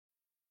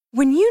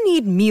When you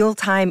need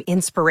mealtime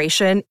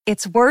inspiration,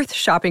 it's worth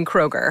shopping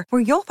Kroger,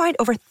 where you'll find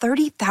over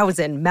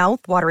 30,000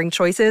 mouth-watering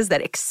choices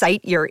that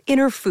excite your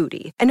inner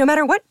foodie. And no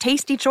matter what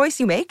tasty choice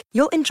you make,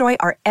 you'll enjoy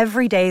our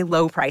everyday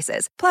low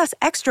prices, plus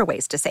extra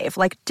ways to save,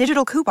 like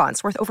digital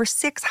coupons worth over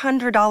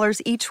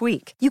 $600 each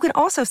week. You can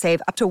also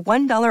save up to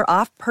 $1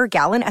 off per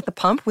gallon at the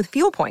pump with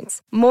fuel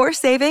points. More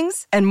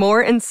savings and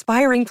more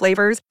inspiring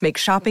flavors make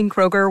shopping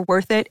Kroger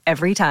worth it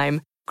every time.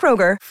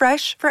 Kroger,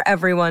 fresh for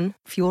everyone.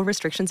 Fuel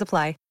restrictions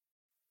apply.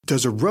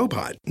 Does a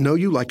robot know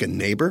you like a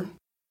neighbor?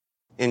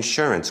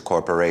 Insurance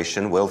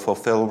Corporation will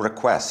fulfill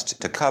requests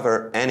to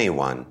cover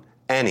anyone,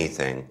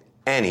 anything,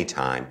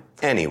 anytime,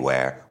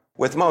 anywhere,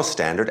 with most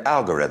standard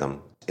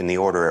algorithm, in the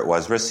order it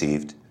was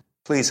received.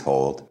 Please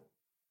hold.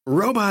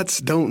 Robots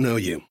don't know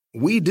you.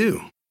 We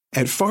do.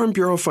 At Farm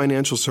Bureau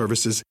Financial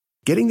Services,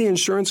 getting the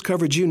insurance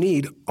coverage you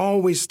need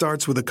always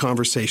starts with a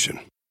conversation.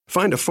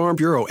 Find a Farm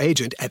Bureau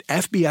agent at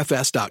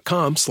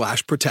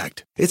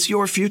fbfs.com/protect. It's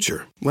your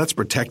future. Let's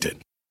protect it.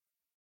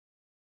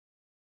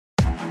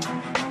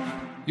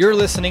 You're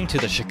listening to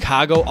the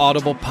Chicago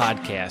Audible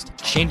Podcast,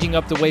 changing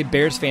up the way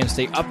Bears fans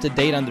stay up to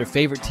date on their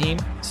favorite team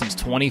since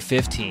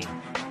 2015.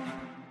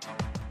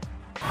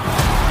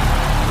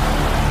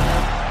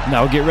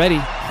 Now get ready,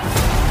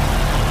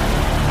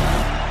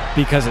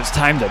 because it's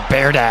time to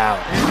bear down.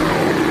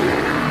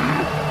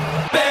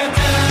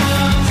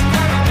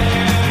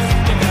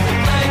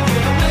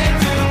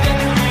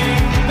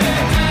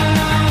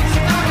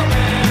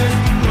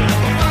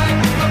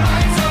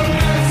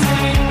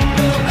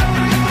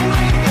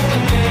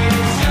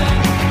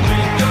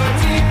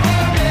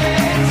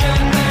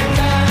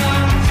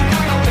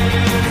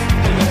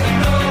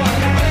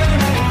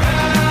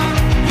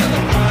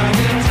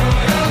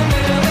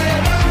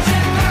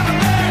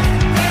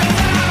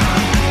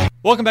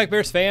 Welcome back,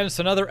 Bears fans,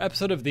 to another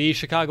episode of the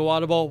Chicago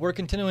Audible. We're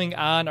continuing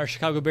on our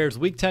Chicago Bears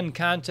Week 10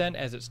 content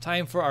as it's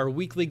time for our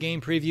weekly game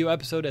preview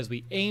episode as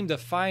we aim to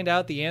find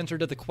out the answer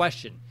to the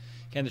question,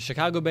 can the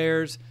Chicago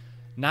Bears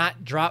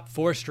not drop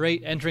 4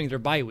 straight entering their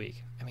bye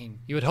week? I mean,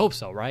 you would hope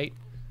so, right?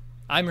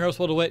 I'm your host,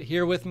 Will DeWitt,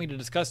 here with me to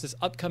discuss this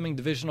upcoming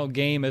divisional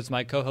game as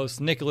my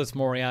co-host Nicholas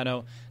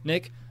Moriano.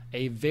 Nick,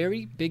 a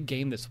very big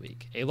game this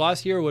week. A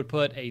loss here would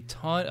put a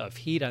ton of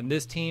heat on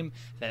this team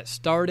that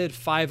started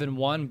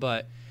 5-1,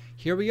 but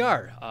here we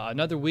are,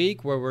 another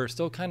week where we're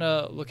still kind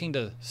of looking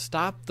to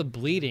stop the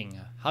bleeding.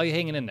 How are you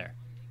hanging in there?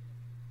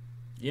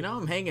 You know,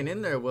 I'm hanging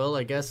in there, Will.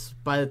 I guess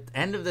by the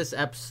end of this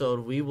episode,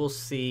 we will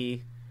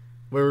see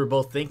where we're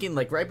both thinking.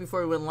 Like right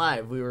before we went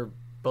live, we were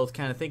both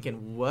kind of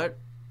thinking, what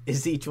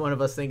is each one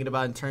of us thinking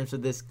about in terms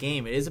of this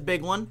game? It is a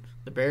big one.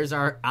 The Bears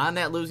are on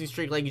that losing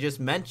streak like you just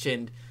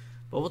mentioned,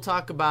 but we'll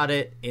talk about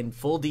it in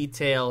full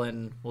detail,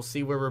 and we'll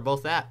see where we're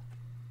both at.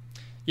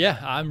 Yeah,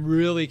 I'm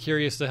really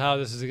curious to how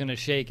this is going to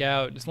shake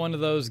out. It's one of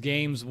those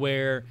games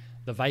where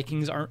the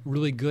Vikings aren't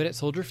really good at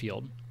Soldier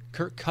Field.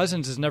 Kirk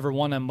Cousins has never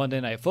won on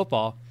Monday Night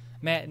Football.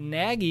 Matt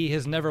Nagy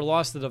has never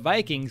lost to the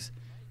Vikings,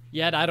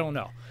 yet I don't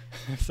know.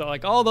 So,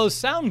 all those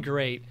sound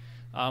great,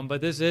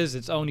 but this is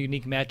its own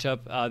unique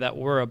matchup that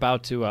we're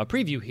about to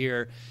preview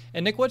here.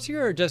 And, Nick, what's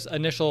your just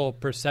initial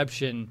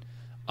perception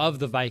of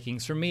the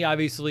Vikings? For me,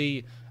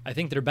 obviously, I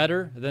think they're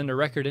better than their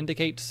record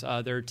indicates.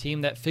 They're a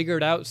team that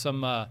figured out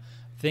some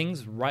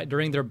things right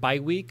during their bye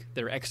week.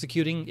 They're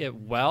executing it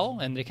well,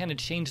 and they kind of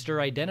changed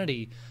their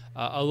identity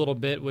a little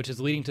bit, which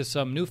is leading to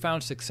some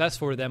newfound success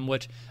for them,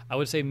 which I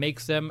would say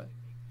makes them,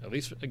 at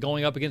least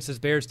going up against this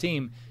Bears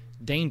team,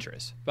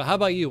 dangerous. But how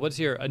about you? What's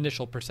your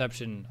initial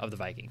perception of the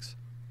Vikings?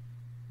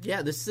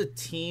 Yeah, this is a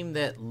team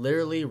that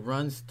literally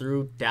runs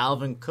through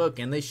Dalvin Cook,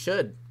 and they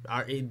should.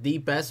 Are the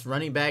best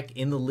running back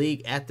in the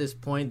league at this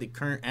point, the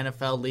current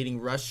NFL leading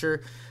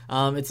rusher.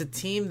 It's a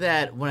team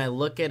that, when I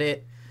look at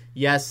it,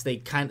 yes,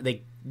 the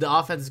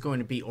offense is going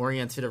to be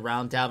oriented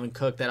around Dalvin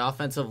Cook. That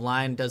offensive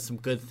line does some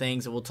good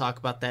things, and we'll talk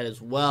about that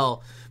as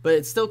well. But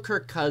it's still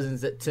Kirk Cousins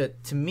that,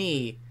 to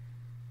me,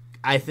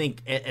 I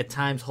think at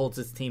times holds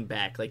his team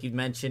back. Like you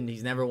mentioned,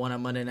 he's never won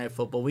on Monday Night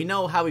Football. We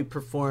know how he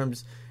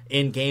performs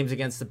in games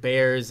against the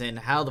Bears and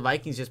how the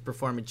Vikings just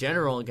perform in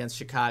general against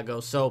Chicago.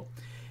 So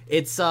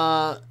it's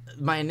my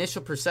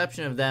initial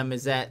perception of them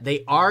is that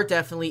they are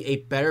definitely a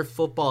better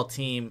football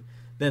team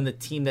than the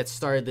team that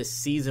started this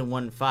season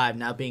 1-5,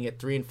 now being at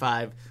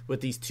 3-5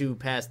 with these 2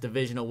 past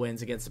divisional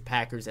wins against the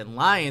Packers and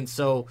Lions.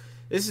 So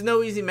this is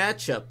no easy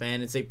matchup,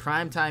 and it's a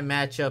primetime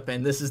matchup,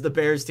 and this is the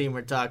Bears team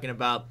we're talking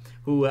about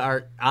who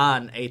are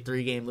on a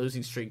 3-game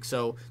losing streak.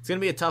 So it's going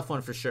to be a tough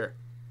one for sure.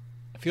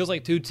 It feels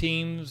like 2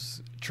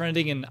 teams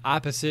trending in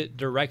opposite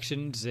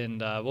directions,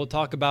 and we'll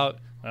talk about,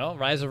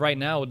 as of right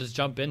now, we'll just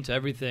jump into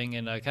everything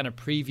and kind of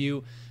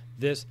preview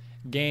this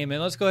game.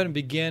 And let's go ahead and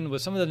begin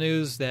with some of the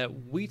news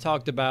that we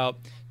talked about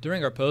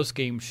during our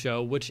post-game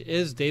show, which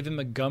is David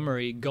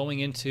Montgomery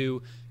going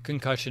into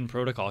concussion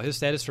protocol. His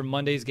status for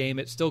Monday's game,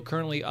 it's still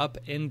currently up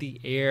in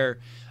the air.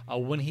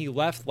 When he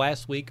left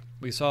last week,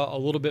 we saw a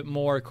little bit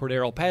more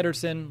Cordero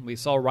Patterson. We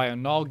saw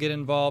Ryan Nall get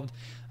involved.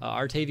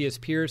 Artavius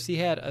Pierce, he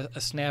had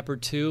a snap or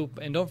two.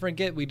 And don't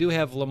forget, we do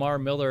have Lamar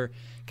Miller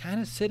kind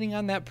of sitting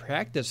on that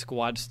practice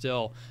squad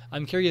still.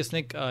 I'm curious,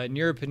 Nick, in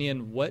your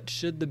opinion, what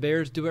should the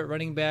Bears do at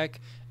running back?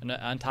 And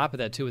on top of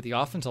that, too, with the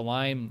offensive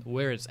line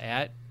where it's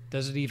at,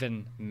 does it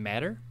even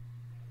matter?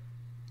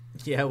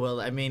 Yeah,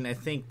 well, I mean, I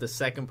think the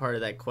second part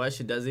of that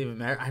question doesn't even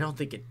matter. I don't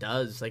think it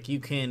does. Like,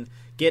 you can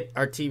get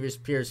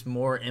Artavis Pierce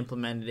more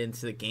implemented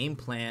into the game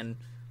plan,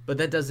 but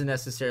that doesn't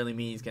necessarily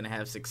mean he's going to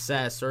have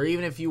success. Or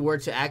even if you were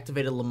to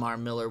activate a Lamar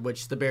Miller,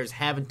 which the Bears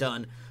haven't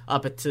done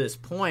up to this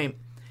point,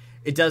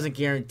 it doesn't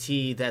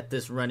guarantee that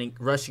this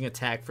rushing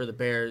attack for the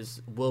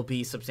Bears will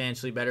be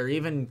substantially better,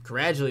 even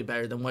gradually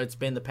better than what it's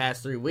been the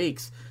past 3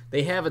 weeks.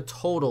 They have a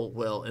total,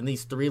 Will, in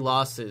these 3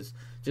 losses,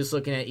 just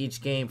looking at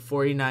each game,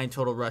 49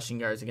 total rushing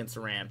yards against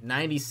the Rams,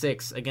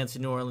 96 against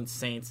the New Orleans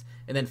Saints,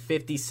 and then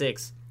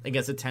 56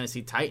 against the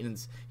Tennessee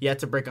Titans. Yet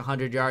to break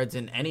 100 yards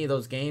in any of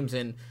those games,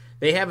 and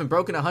they haven't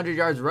broken 100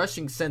 yards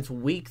rushing since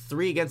week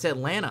 3 against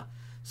Atlanta.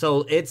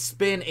 So it's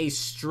been a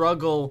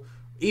struggle,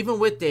 even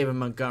with David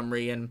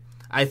Montgomery, and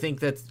I think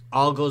that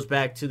all goes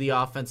back to the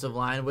offensive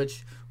line,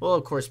 which will,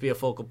 of course, be a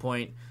focal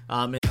point.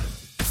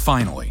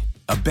 Finally,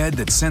 a bed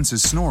that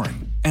senses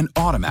snoring and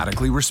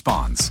automatically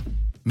responds.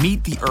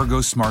 Meet the Ergo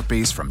Smart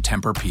Base from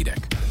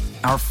Tempur-Pedic,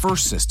 our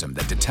first system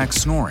that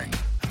detects snoring,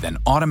 then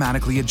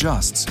automatically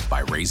adjusts by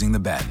raising the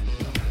bed.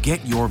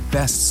 Get your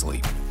best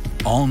sleep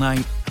all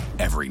night,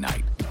 every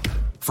night.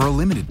 For a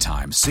limited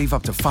time, save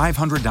up to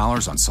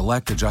 $500 on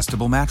select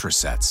adjustable mattress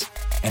sets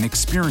and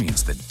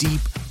experience the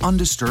deep,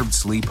 undisturbed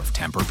sleep of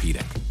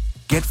Tempur-Pedic.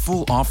 Get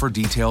full offer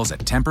details at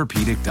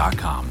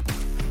TempurPedic.com.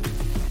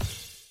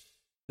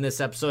 This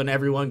episode and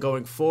everyone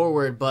going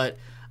forward, but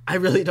I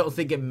really don't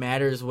think it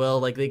matters. Well,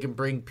 like, they can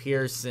bring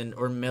Pierce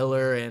or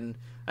Miller, and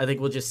I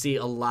think we'll just see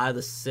a lot of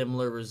the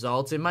similar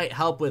results. It might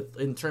help with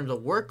in terms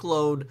of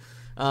workload,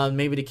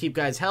 maybe to keep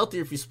guys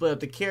healthier if you split up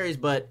the carries,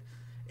 but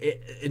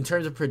in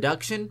terms of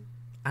production,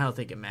 I don't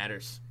think it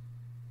matters.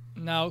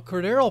 Now,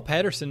 Cordero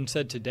Patterson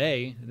said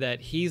today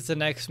that he's the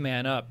next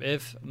man up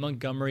if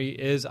Montgomery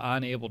is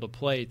unable to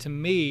play. To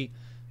me,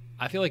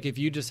 I feel like if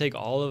you just take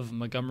all of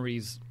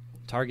Montgomery's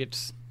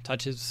targets,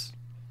 touches,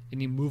 and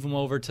you move him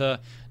over to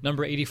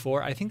number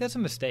 84, I think that's a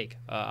mistake.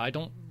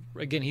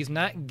 He's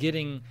not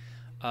getting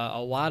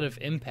a lot of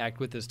impact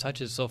with his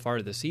touches so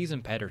far this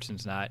season.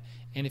 Patterson's not.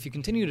 And if you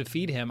continue to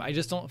feed him, I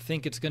just don't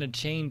think it's going to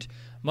change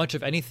much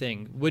of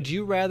anything. Would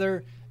you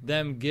rather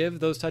them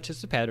give those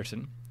touches to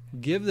Patterson,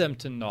 give them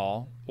to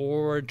Null,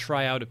 or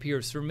try out a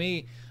Pierce? For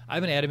me,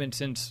 I've been adamant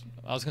since,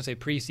 I was going to say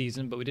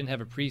preseason, but we didn't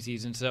have a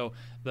preseason. So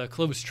the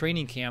close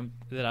training camp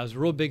that I was a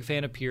real big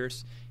fan of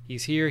Pierce.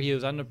 He's here. He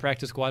was on the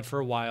practice squad for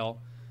a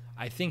while.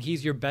 I think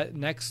he's your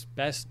next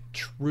best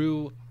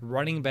true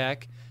running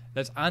back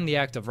that's on the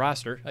active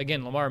roster.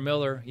 Again, Lamar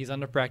Miller, he's on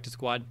the practice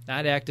squad,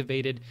 not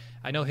activated.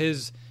 I know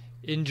his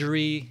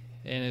injury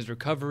and his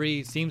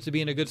recovery seems to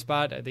be in a good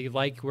spot. They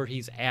like where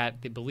he's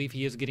at. They believe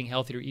he is getting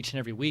healthier each and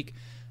every week.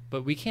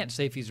 But we can't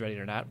say if he's ready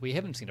or not. We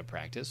haven't seen a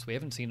practice. We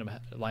haven't seen him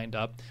lined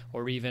up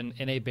or even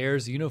in a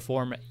Bears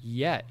uniform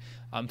yet.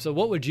 So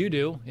what would you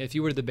do if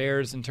you were the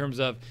Bears in terms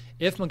of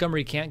if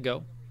Montgomery can't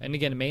go? And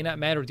again, it may not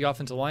matter with the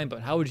offensive line,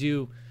 but how would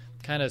you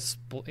kind of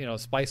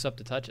spice up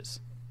the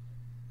touches?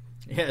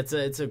 Yeah,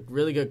 it's a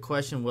really good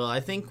question, Will. I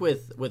think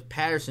with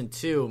Patterson,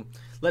 too,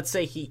 let's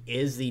say he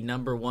is the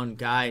number one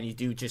guy and you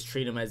do just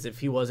treat him as if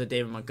he was a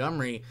David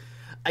Montgomery,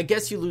 I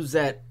guess you lose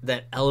that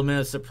element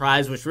of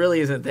surprise, which really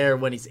isn't there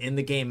when he's in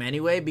the game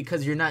anyway,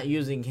 because you're not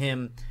using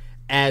him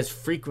as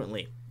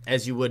frequently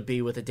as you would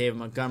be with a David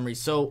Montgomery.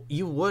 So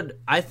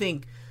I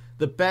think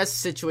the best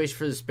situation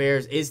for the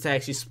Bears is to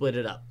actually split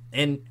it up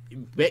and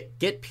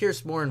get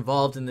Pierce more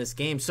involved in this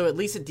game, so at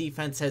least the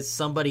defense has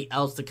somebody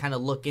else to kind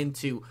of look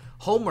into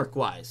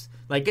homework-wise.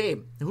 Like, hey,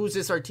 who's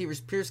this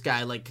Artavis Pierce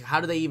guy? Like,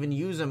 how do they even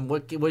use him?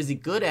 What is he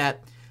good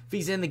at? If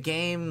he's in the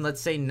game,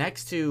 let's say,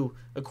 next to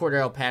a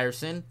Cordero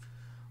Patterson,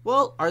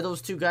 well, are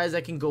those two guys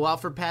that can go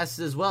out for passes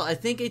as well? I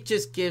think it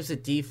just gives the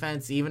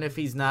defense, even if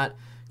he's not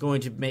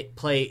going to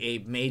play a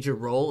major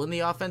role in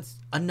the offense,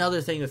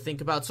 another thing to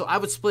think about. So I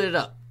would split it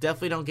up.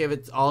 Definitely don't give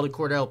it all to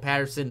Cordell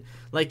Patterson.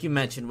 Like you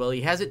mentioned, Will,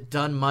 he hasn't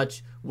done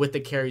much with the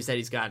carries that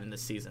he's gotten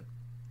this season.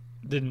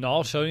 Did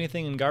Null show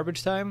anything in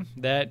garbage time?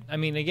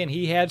 Again,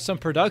 he had some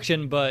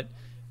production, but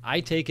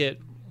I take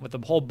it with a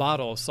whole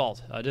bottle of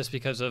salt just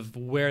because of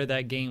where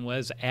that game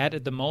was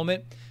at the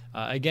moment.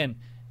 Again,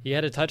 he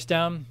had a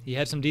touchdown. He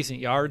had some decent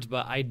yards,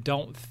 but I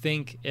don't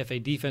think if a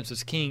defense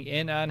was keying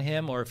in on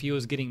him or if he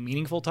was getting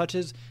meaningful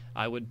touches,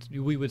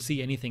 we would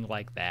see anything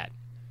like that.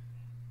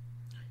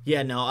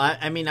 Yeah, no,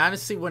 I mean,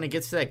 honestly, when it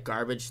gets to that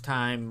garbage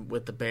time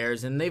with the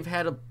Bears, and they've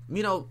had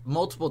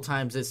multiple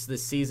times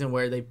this season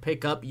where they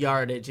pick up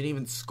yardage and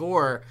even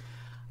score,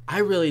 I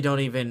really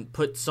don't even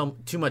put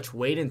too much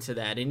weight into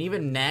that. And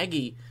even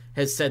Nagy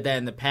has said that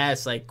in the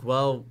past, like,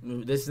 well,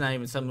 this is not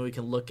even something we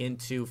can look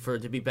into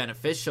to be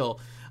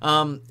beneficial.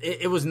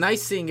 It was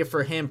nice seeing it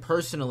for him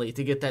personally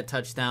to get that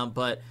touchdown,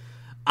 but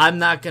I'm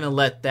not going to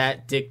let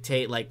that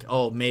dictate, like,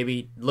 oh,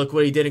 maybe look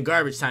what he did in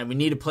garbage time. We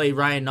need to play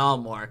Ryan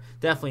Nall more.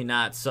 Definitely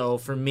not. So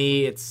for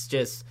me, it's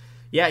just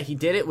yeah, he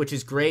did it, which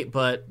is great,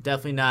 but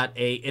definitely not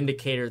a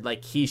indicator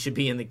like he should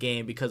be in the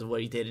game because of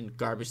what he did in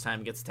garbage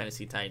time against the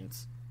Tennessee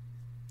Titans.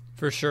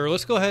 For sure.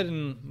 Let's go ahead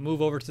and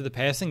move over to the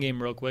passing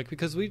game real quick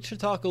because we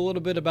should talk a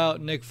little bit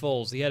about Nick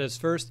Foles. He had his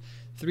first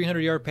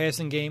 300-yard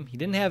passing game. He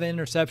didn't have an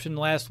interception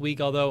last week,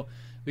 although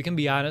we can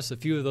be honest, a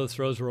few of those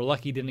throws were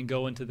lucky didn't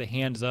go into the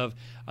hands of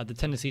the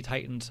Tennessee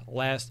Titans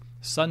last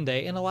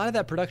Sunday. And a lot of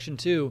that production,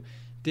 too,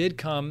 did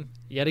come,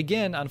 yet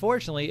again,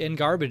 unfortunately, in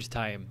garbage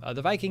time.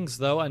 The Vikings,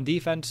 though, on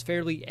defense,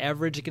 fairly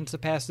average against the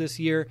pass this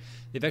year.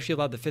 They've actually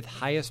allowed the 5th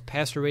highest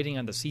passer rating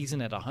on the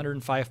season at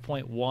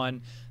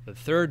 105.1, the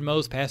 3rd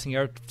most passing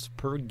yards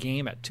per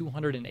game at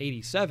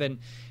 287,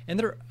 and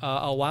they're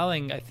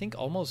allowing, I think,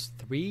 almost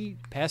 3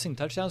 passing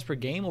touchdowns per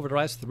game over the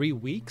last 3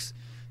 weeks.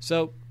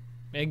 So,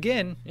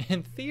 again,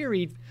 in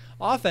theory,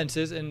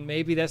 offenses, and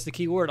maybe that's the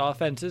key word,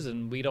 offenses,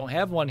 and we don't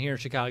have one here in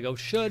Chicago,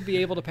 should be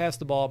able to pass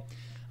the ball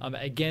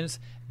against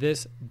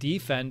this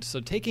defense.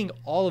 So taking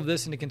all of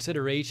this into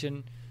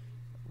consideration,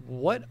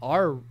 what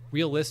are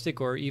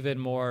realistic or even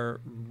more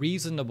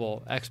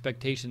reasonable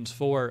expectations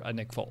for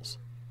Nick Foles?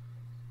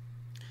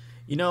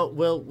 You know,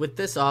 Will, with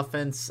this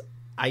offense,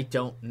 I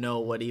don't know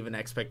what even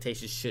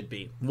expectations should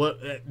be.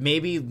 What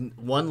maybe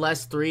one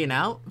less 3 and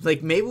out?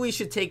 Like maybe we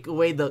should take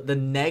away the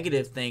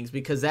negative things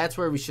because that's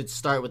where we should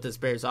start with this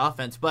Bears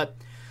offense. But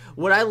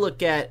what I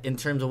look at in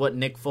terms of what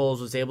Nick Foles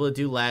was able to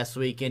do last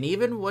week and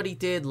even what he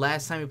did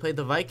last time he played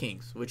the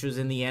Vikings, which was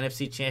in the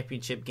NFC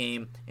Championship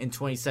game in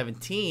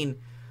 2017,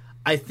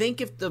 I think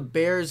if the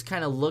Bears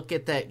kind of look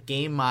at that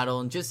game model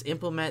and just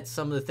implement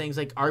some of the things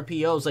like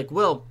RPOs, like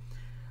Will,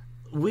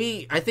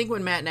 I think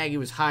when Matt Nagy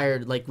was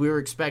hired, like we were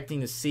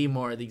expecting to see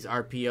more of these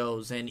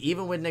RPOs, and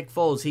even with Nick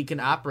Foles, he can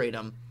operate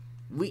them.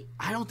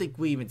 I don't think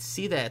we even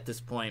see that at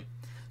this point.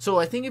 So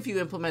I think if you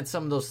implement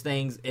some of those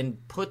things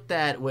and put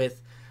that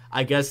with,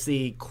 I guess,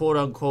 the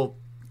quote-unquote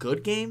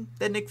good game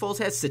that Nick Foles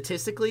has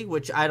statistically,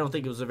 which I don't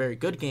think it was a very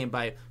good game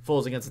by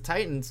Foles against the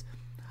Titans,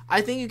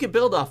 I think you could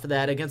build off of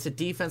that against a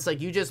defense like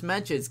you just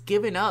mentioned. It's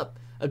giving up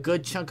a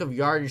good chunk of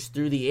yardage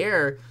through the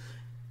air.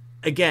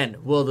 Again,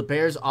 will the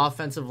Bears'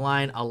 offensive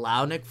line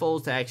allow Nick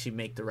Foles to actually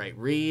make the right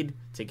read,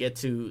 to get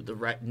to the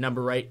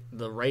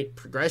right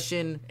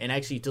progression, and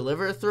actually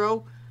deliver a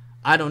throw?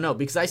 I don't know,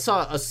 because I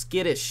saw a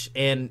skittish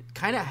and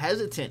kind of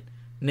hesitant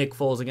Nick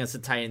Foles against the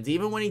Titans,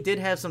 even when he did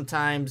have some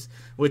times,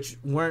 which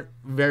weren't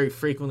very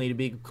frequently to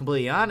be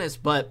completely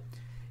honest, but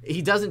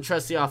he doesn't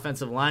trust the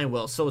offensive line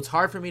well. So it's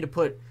hard for me to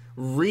put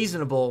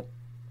reasonable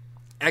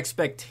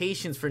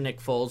expectations for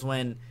Nick Foles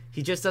when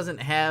he just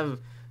doesn't have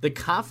the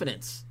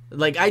confidence.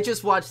 Like, I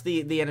just watched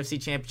the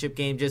NFC Championship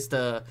game just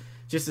to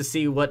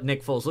see what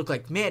Nick Foles looked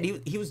like. Man,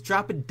 he was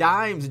dropping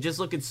dimes and just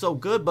looking so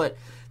good, but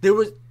there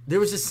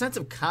was a sense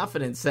of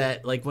confidence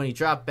that, like, when he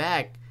dropped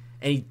back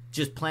and he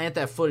just planted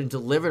that foot and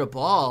delivered a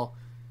ball,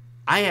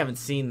 I haven't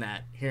seen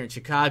that here in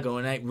Chicago,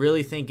 and I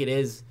really think it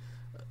is,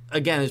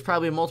 again, there's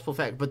probably a multiple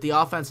factor, but the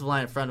offensive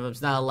line in front of him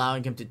is not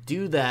allowing him to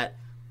do that.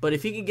 But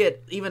if he can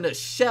get even a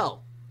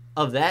shell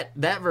of that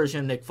version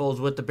of Nick Foles,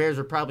 what the Bears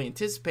were probably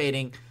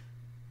anticipating,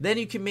 then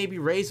you can maybe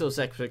raise those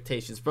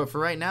expectations. But for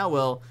right now,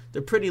 Will,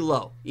 they're pretty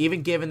low,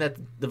 even given that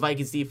the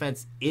Vikings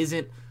defense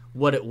isn't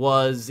what it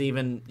was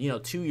even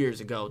 2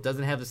 years ago. It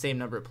doesn't have the same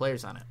number of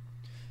players on it.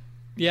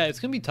 Yeah, it's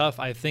going to be tough,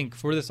 I think,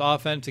 for this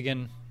offense.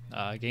 Again,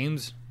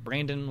 games,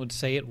 Brandon would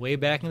say it way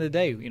back in the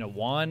day,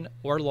 won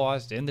or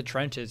lost in the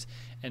trenches.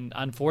 And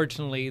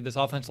unfortunately, this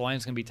offensive line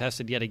is going to be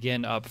tested yet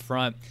again up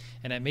front,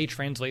 and it may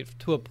translate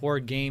to a poor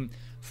game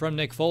from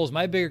Nick Foles.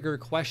 My bigger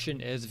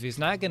question is, if he's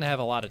not going to have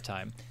a lot of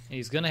time and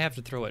he's going to have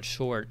to throw it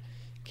short,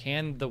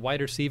 can the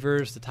wide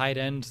receivers, the tight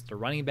ends, the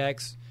running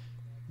backs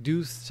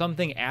do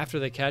something after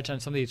the catch on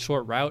some of these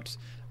short routes?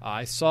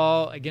 I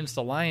saw against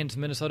the Lions,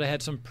 Minnesota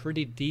had some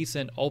pretty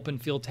decent open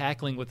field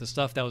tackling with the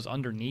stuff that was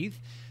underneath.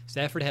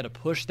 Stafford had to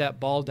push that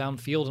ball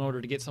downfield in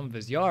order to get some of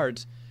his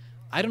yards.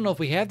 I don't know if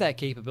we have that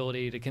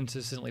capability to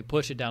consistently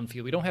push it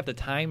downfield. We don't have the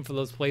time for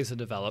those plays to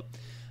develop.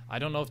 I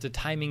don't know if the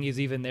timing is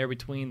even there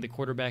between the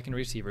quarterback and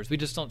receivers. We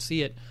just don't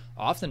see it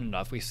often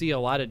enough. We see a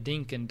lot of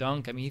dink and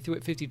dunk. I mean, he threw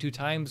it 52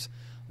 times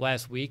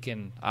last week,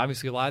 and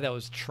obviously a lot of that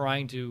was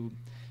trying to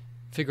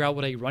figure out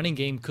what a running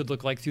game could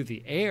look like through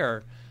the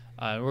air.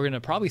 We're going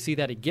to probably see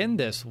that again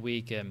this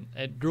week, and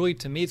it really,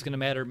 to me, it's going to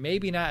matter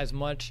maybe not as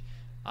much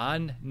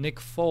on Nick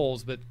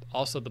Foles, but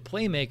also the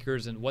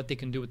playmakers and what they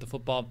can do with the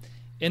football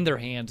in their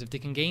hands. If they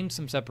can gain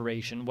some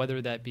separation,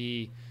 whether that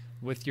be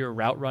with your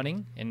route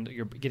running and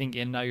you're getting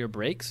in and out of your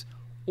breaks,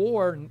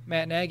 or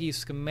Matt Nagy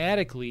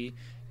schematically,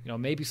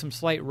 maybe some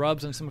slight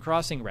rubs and some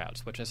crossing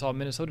routes, which I saw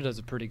Minnesota does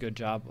a pretty good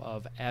job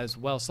of as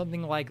well.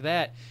 Something like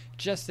that,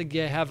 just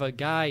to have a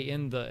guy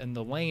in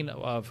the lane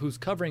of who's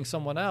covering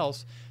someone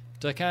else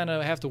to kind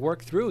of have to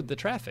work through the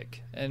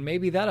traffic, and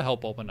maybe that'll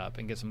help open up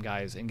and get some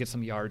guys and get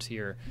some yards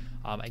here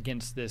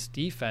against this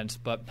defense.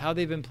 But how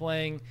they've been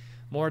playing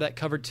more of that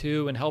cover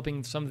two and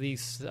helping some of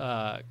these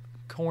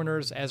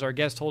corners, as our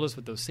guest told us,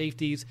 with those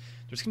safeties,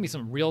 there's going to be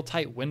some real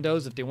tight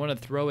windows if they want to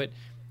throw it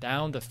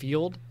down the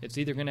field. It's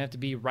either going to have to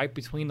be right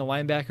between the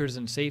linebackers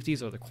and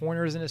safeties or the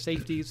corners and the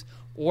safeties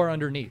or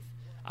underneath.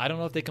 I don't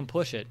know if they can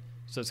push it,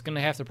 so it's going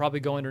to have to probably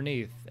go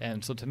underneath.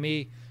 And so to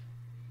me,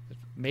 it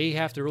may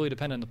have to really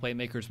depend on the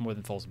playmakers more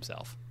than Foles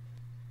himself.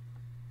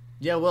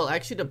 Yeah, well,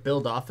 actually, to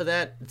build off of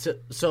that,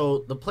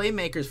 so the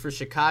playmakers for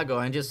Chicago,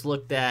 I just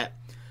looked at,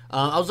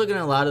 I was looking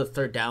at a lot of the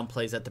third down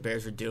plays that the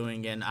Bears were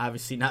doing, and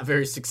obviously not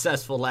very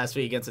successful last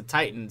week against the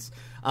Titans.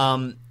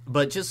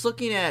 But just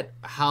looking at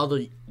how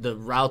the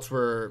routes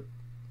were,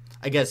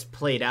 I guess,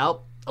 played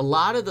out, a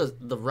lot of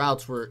the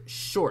routes were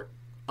short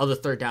of the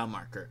third down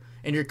marker.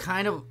 And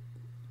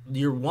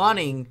you're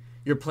wanting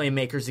your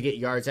playmakers to get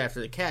yards after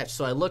the catch.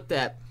 So I looked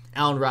at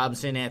Allen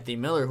Robinson and Anthony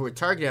Miller, who were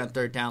targeted on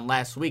third down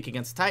last week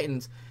against the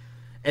Titans.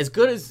 As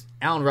good as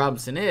Allen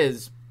Robinson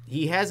is,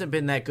 he hasn't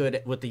been that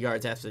good with the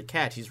yards after the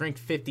catch. He's ranked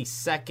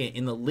 52nd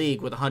in the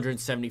league with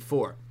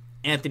 174.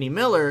 Anthony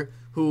Miller,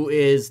 who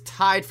is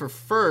tied for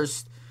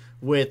first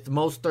with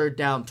most third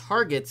down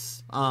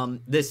targets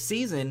this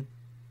season,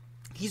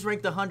 he's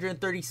ranked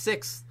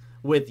 136th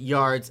with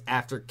yards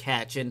after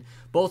catch. And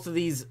both of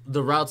these,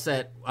 the routes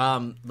that,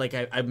 like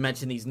I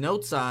mentioned these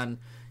notes on,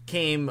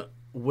 came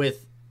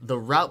with the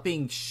route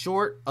being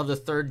short of the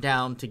third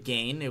down to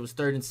gain. It was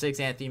 3rd and 6.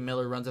 Anthony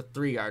Miller runs a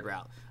 3-yard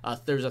route.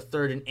 There's a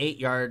 3rd and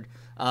 8-yard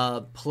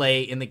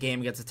play in the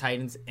game against the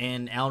Titans,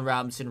 and Allen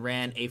Robinson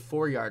ran a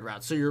 4-yard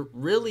route. So you're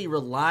really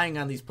relying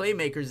on these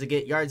playmakers to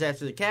get yards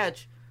after the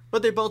catch,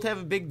 but they both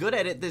haven't been good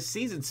at it this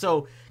season.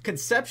 So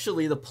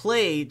conceptually, the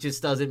play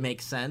just doesn't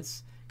make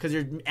sense because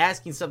you're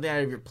asking something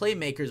out of your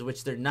playmakers,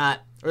 which they're not,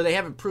 or they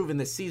haven't proven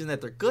this season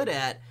that they're good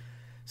at.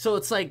 So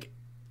it's like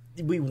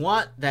we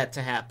want that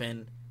to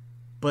happen,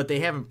 but they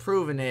haven't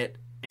proven it.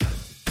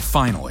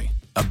 Finally,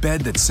 a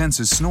bed that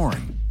senses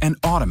snoring and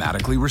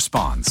automatically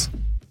responds.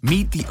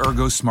 Meet the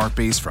Ergo Smart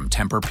Base from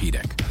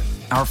Tempur-Pedic,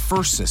 our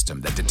first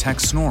system that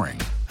detects snoring,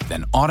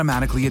 then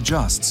automatically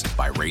adjusts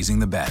by raising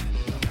the bed.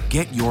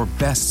 Get your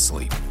best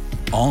sleep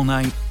all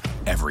night,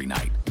 every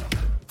night.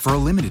 For a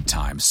limited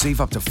time,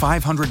 save up to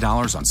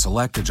 $500 on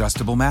select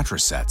adjustable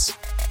mattress sets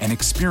and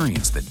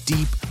experience the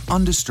deep,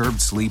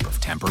 undisturbed sleep of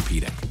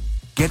Tempur-Pedic.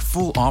 Get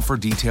full offer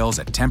details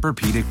at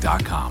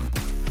TempurPedic.com.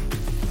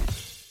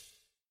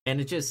 And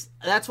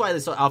that's why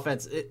this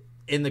offense,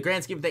 in the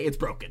grand scheme of things, it's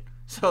broken.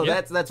 So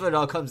yep. That's what it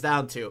all comes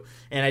down to.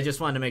 And I just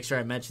wanted to make sure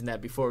I mentioned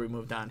that before we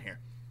moved on here.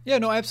 Yeah,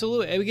 no,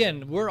 absolutely.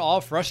 Again, we're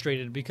all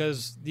frustrated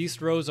because these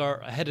throws are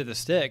ahead of the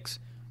sticks,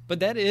 but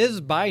that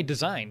is by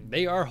design.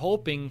 They are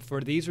hoping for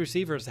these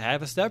receivers to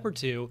have a step or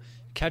two,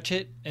 catch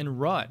it,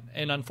 and run.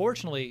 And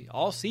unfortunately,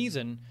 all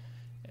season,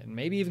 and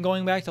maybe even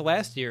going back to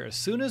last year, as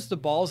soon as the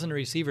ball's in the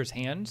receiver's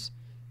hands,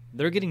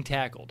 they're getting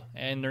tackled,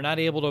 and they're not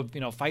able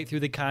to fight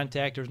through the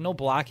contact. There's no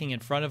blocking in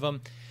front of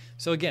them.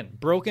 So again,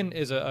 broken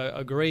is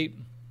a great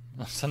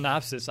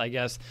synopsis, I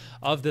guess,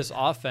 of this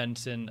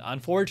offense. And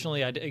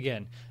unfortunately,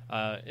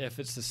 if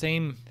it's the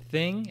same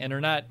thing and they're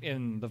not,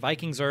 and the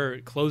Vikings are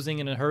closing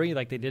in a hurry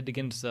like they did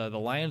against the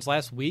Lions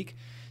last week,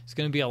 it's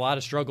going to be a lot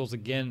of struggles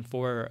again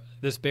for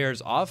this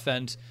Bears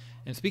offense.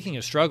 And speaking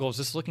of struggles,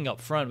 just looking up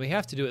front, we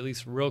have to do at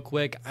least real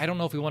quick. I don't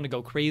know if we want to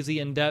go crazy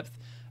in depth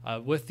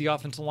with the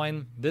offensive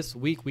line this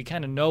week. We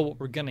kind of know what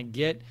we're going to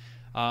get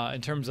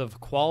in terms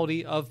of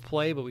quality of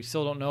play, but we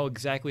still don't know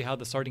exactly how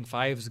the starting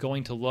five is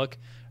going to look.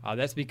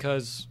 That's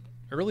because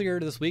earlier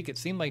this week it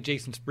seemed like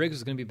Jason Spriggs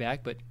was going to be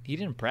back, but he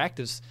didn't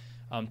practice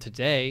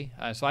today.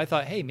 So I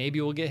thought, hey,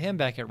 maybe we'll get him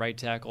back at right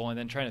tackle, and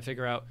then trying to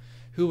figure out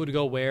who would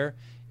go where.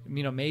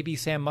 Maybe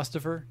Sam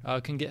Mustipher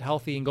can get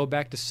healthy and go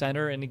back to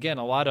center. And again,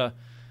 a lot of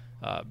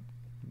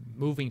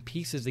moving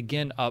pieces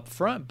again up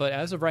front. But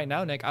as of right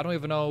now, Nick, I don't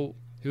even know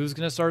who's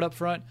going to start up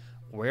front,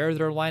 where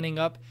they're lining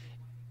up.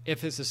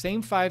 If it's the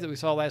same five that we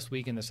saw last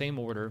week in the same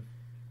order,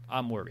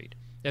 I'm worried.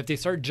 If they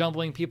start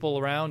jumbling people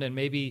around and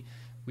maybe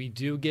we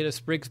do get a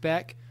Spriggs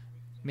back,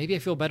 maybe I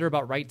feel better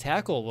about right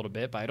tackle a little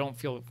bit, but I don't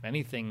feel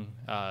anything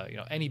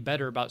any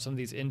better about some of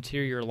these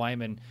interior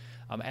linemen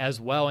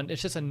as well. And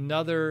it's just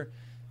another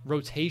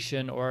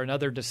rotation or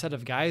another set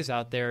of guys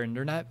out there, and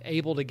they're not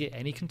able to get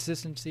any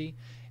consistency,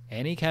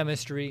 any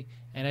chemistry,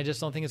 and I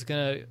just don't think it's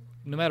going to,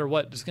 no matter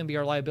what, it's going to be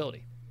our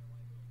liability.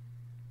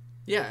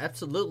 Yeah,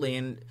 absolutely.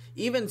 And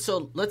even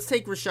so, let's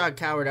take Rashad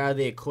Coward out of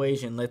the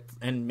equation,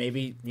 and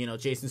maybe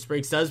Jason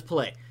Spriggs does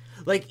play.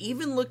 Like,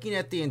 even looking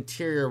at the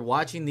interior,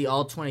 watching the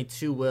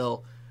All-22,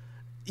 Will,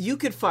 you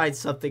could find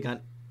something on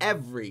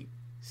every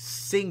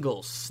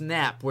single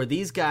snap where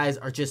these guys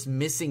are just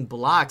missing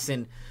blocks.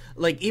 And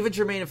like even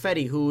Jermaine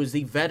Ifedi, who is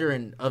the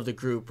veteran of the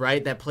group,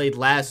 right, that played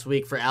last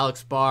week for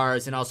Alex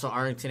Bars and also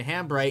Arlington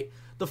Hambright,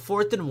 the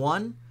 4th and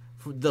 1,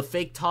 the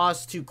fake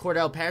toss to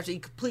Cordell Patterson, he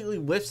completely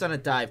whiffs on a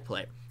dive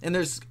play. And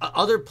there's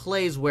other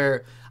plays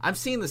where I'm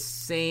seeing the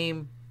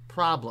same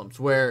problems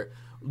where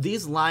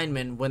these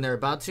linemen, when they're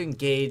about to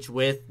engage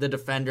with the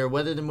defender,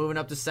 whether they're moving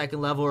up to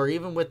second level or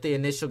even with the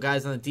initial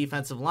guys on the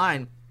defensive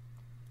line,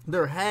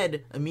 their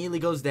head immediately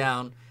goes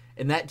down,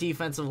 and that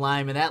defensive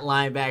lineman, that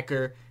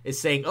linebacker is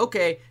saying,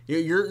 okay,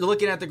 you're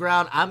looking at the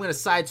ground, I'm going to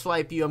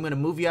sideswipe you, I'm going to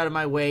move you out of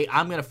my way,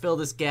 I'm going to fill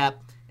this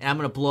gap, and I'm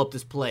going to blow up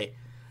this play.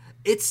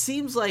 It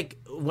seems like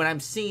when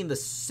I'm seeing the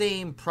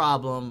same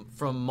problem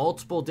from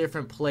multiple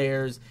different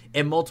players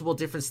and multiple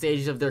different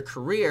stages of their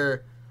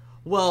career,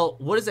 well,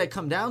 what does that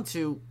come down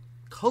to?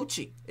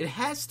 Coaching. It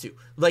has to.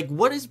 Like,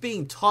 what is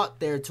being taught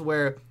there to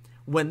where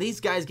when these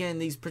guys get in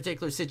these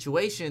particular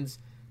situations,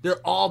 they're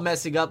all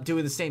messing up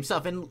doing the same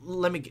stuff? And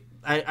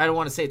I don't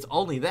want to say it's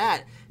only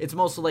that. It's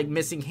mostly like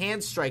missing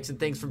hand strikes and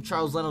things from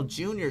Charles Leno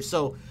Jr.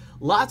 So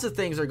lots of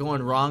things are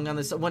going wrong on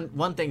this. When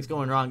one thing's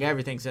going wrong,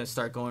 everything's going to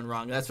start going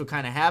wrong. That's what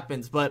kind of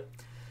happens. But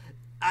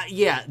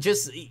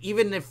just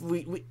even if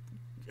we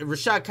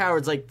Rashad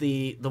Coward's like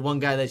the one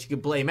guy that you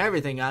could blame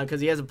everything on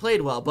because he hasn't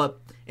played well. But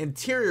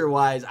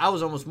interior-wise, I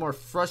was almost more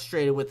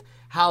frustrated with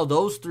how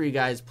those three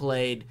guys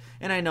played.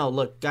 And I know,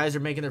 look, guys are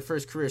making their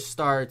first career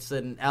starts,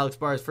 and Alex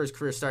Barr's first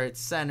career start at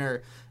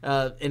center,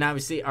 and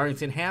obviously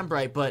Arlington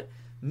Hambright. But,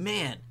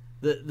 man,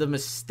 the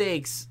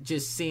mistakes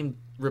just seemed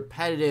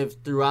repetitive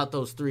throughout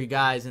those three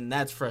guys, and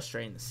that's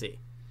frustrating to see.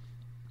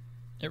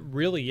 It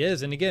really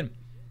is. And, again,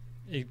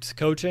 it's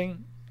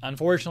coaching.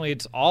 Unfortunately,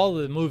 it's all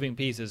the moving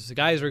pieces. The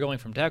guys are going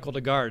from tackle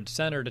to guard,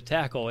 center to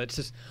tackle. It's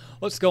just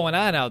what's going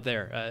on out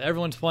there.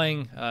 Everyone's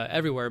playing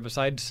everywhere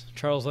besides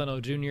Charles Leno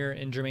Jr.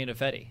 and Jermaine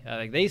Ifedi.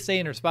 Like they stay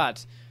in their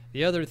spots.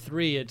 The other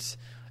three, it's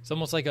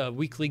almost like a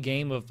weekly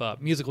game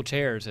of musical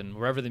chairs, and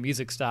wherever the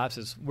music stops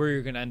is where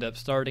you're going to end up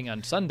starting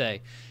on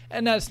Sunday.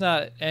 And that's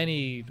not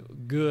any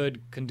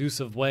good,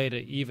 conducive way to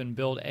even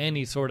build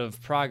any sort of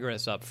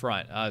progress up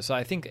front. So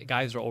I think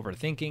guys are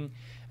overthinking.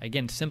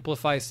 Again,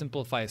 simplify,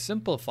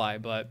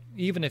 but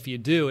even if you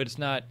do, it's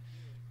not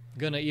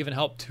going to even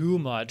help too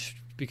much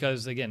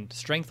because, again,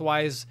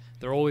 strength-wise,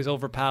 they're always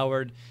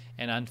overpowered,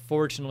 and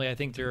unfortunately, I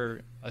think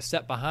they're a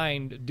step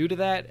behind due to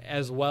that,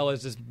 as well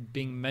as just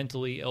being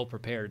mentally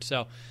ill-prepared.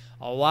 So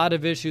a lot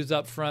of issues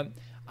up front.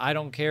 I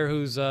don't care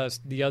who's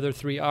the other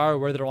three are,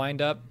 where they're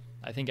lined up.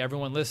 I think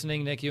everyone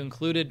listening, Nick, you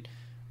included,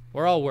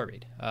 we're all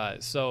worried.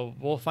 So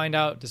we'll find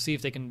out to see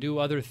if they can do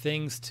other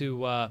things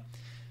to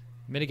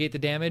mitigate the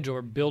damage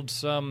or build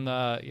some,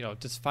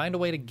 just find a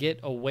way to get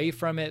away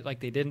from it like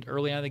they did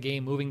early on in the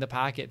game, moving the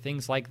pocket,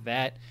 things like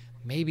that.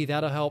 Maybe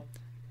that'll help,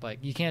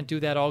 but you can't do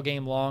that all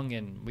game long,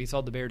 and we saw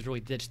the Bears really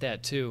ditch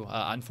that too,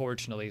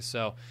 unfortunately.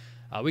 So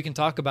we can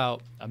talk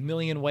about a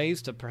million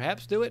ways to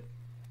perhaps do it,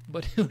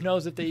 but who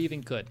knows if they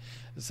even could.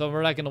 So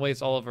we're not going to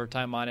waste all of our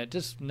time on it.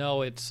 Just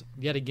know it's,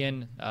 yet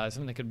again,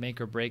 something that could make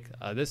or break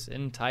this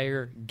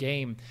entire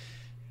game.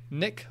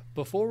 Nick,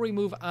 before we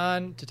move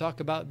on to talk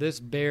about this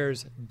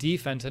Bears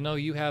defense, I know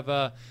you have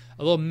a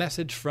little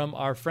message from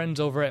our friends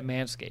over at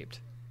Manscaped.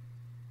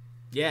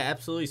 Yeah,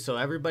 absolutely. So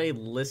everybody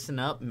listen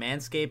up.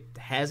 Manscaped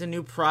has a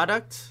new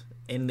product,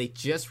 and they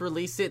just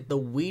released it, the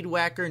Weed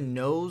Whacker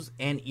Nose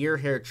and Ear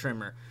Hair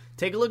Trimmer.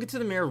 Take a look into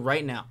the mirror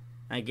right now.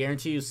 I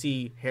guarantee you'll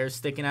see hair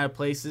sticking out of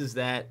places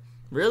that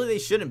really they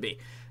shouldn't be.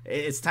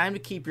 It's time to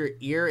keep your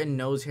ear and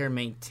nose hair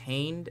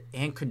maintained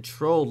and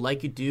controlled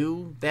like you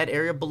do that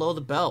area below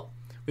the belt.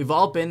 We've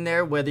all been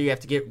there, whether you have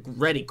to get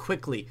ready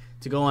quickly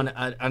to go on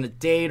a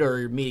date or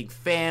you're meeting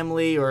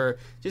family or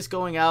just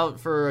going out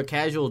for a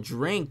casual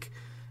drink,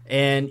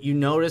 and you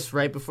notice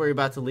right before you're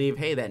about to leave,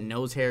 hey, that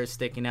nose hair is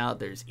sticking out.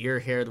 There's ear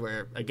hair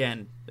where,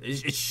 again,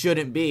 it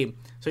shouldn't be.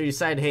 So you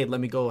decide, hey,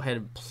 let me go ahead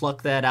and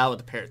pluck that out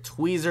with a pair of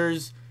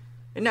tweezers.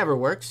 It never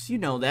works. You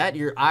know that.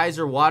 Your eyes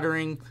are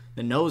watering.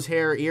 The nose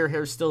hair, ear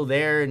hair is still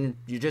there, and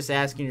you're just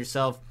asking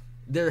yourself,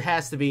 there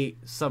has to be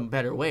some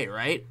better way,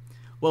 right?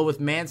 Well,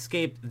 with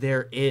Manscaped,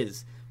 there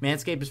is.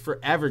 Manscaped is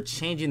forever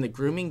changing the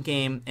grooming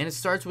game, and it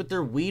starts with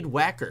their Weed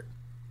Whacker.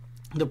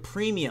 The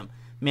premium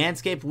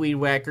Manscaped Weed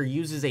Whacker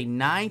uses a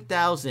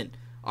 9,000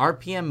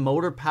 RPM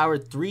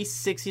motor-powered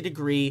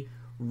 360-degree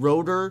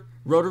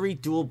rotary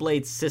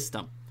dual-blade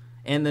system.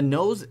 And the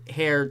nose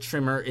hair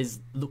trimmer is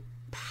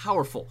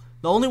powerful.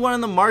 The only one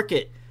on the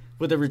market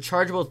with a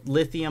rechargeable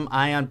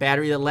lithium-ion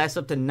battery that lasts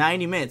up to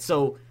 90 minutes.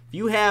 So if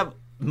you have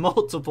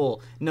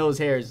multiple nose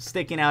hairs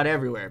sticking out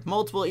everywhere,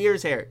 multiple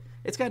ears hair,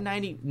 it's got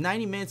 90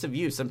 minutes of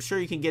use. I'm sure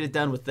you can get it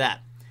done with that.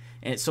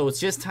 And so it's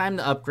just time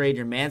to upgrade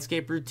your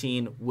Manscaped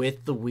routine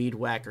with the Weed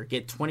Whacker.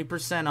 Get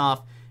 20%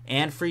 off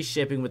and free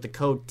shipping with the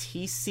code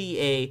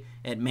TCA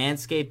at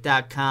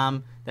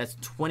manscaped.com. That's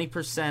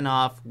 20%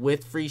 off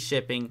with free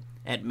shipping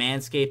at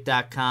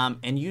manscaped.com,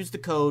 and use the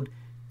code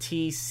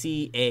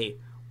TCA.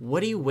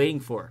 What are you waiting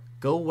for?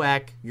 Go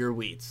whack your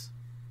weeds.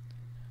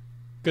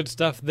 Good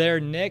stuff there,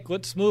 Nick.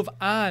 Let's move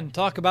on.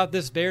 Talk about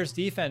this Bears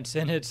defense.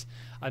 And it's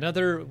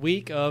another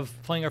week of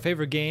playing our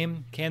favorite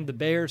game. Can the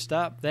Bears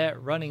stop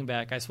that running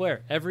back? I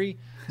swear, every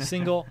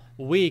single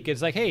week,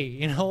 it's like, hey,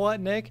 you know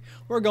what, Nick?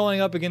 We're going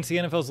up against the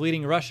NFL's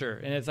leading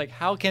rusher. And it's like,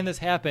 how can this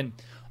happen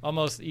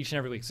almost each and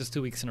every week? It's just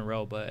 2 weeks in a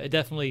row. But it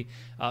definitely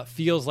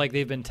feels like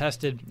they've been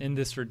tested in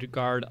this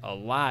regard a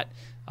lot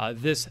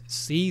this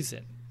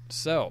season.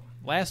 So,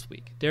 last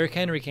week, Derrick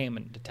Henry came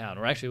into town,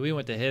 or actually we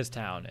went to his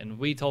town, and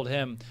we told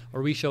him,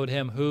 or we showed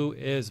him who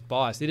is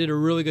boss. They did a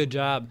really good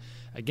job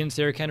against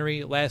Derrick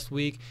Henry last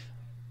week.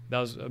 That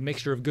was a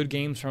mixture of good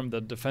games from the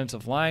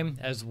defensive line,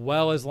 as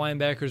well as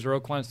linebackers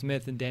Roquan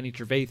Smith and Danny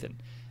Trevathan.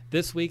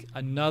 This week,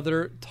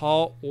 another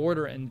tall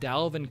order in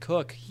Dalvin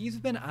Cook. He's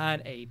been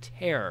on a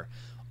tear.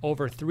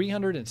 Over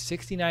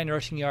 369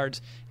 rushing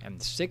yards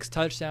and 6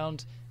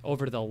 touchdowns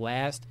over the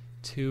last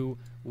 2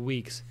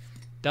 weeks.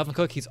 Dalvin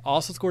Cook, he's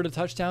also scored a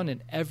touchdown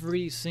in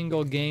every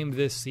single game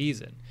this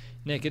season.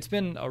 Nick, it's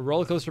been a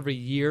roller coaster of a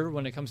year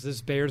when it comes to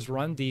this Bears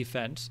run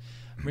defense.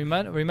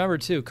 Remember,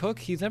 too, Cook,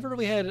 he's never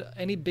really had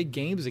any big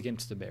games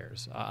against the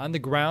Bears. On the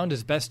ground,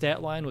 his best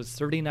stat line was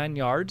 39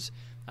 yards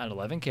on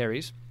 11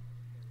 carries.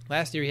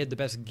 Last year, he had the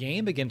best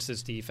game against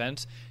this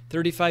defense,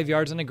 35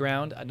 yards on the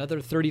ground, another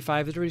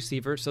 35 as a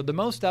receiver. So the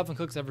most Dalvin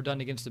Cook's ever done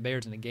against the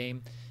Bears in a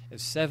game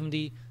is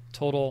 70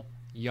 total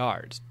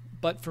yards.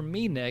 But for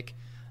me, Nick,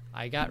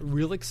 I got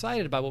real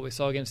excited about what we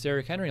saw against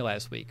Derrick Henry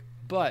last week.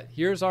 But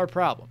here's our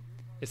problem.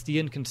 It's the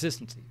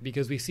inconsistency,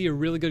 because we see a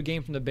really good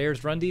game from the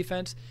Bears' run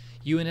defense.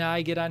 You and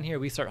I get on here,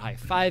 we start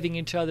high-fiving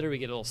each other, we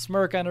get a little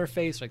smirk on our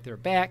face like they're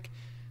back,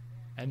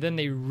 and then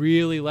they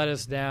really let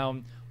us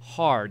down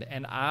hard.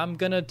 And I'm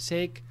going to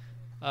take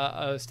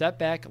a step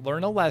back,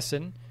 learn a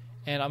lesson,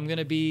 and I'm going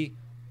to be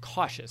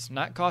cautious,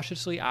 not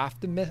cautiously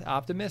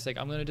optimistic.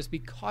 I'm going to just be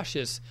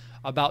cautious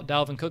about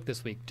Dalvin Cook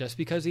this week. Just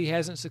because he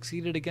hasn't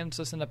succeeded against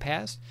us in the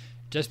past,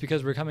 just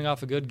because we're coming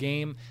off a good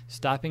game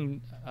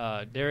stopping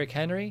Derrick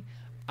Henry,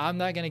 I'm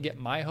not going to get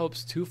my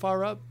hopes too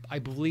far up. I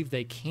believe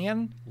they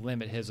can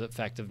limit his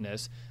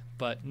effectiveness,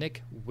 but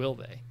Nick, will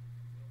they?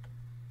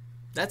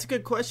 That's a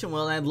good question,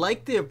 Will. And I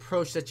like the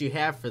approach that you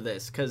have for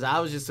this, because I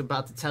was just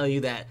about to tell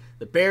you that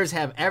the Bears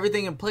have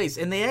everything in place,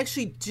 and they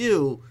actually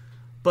do,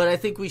 but I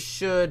think we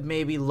should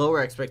maybe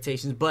lower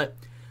expectations. But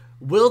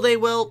will they?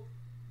 Well,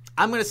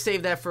 I'm going to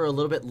save that for a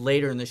little bit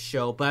later in the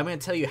show, but I'm going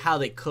to tell you how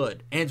they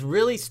could. And it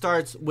really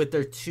starts with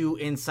their 2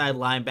 inside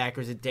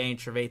linebackers, Danny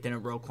Trevathan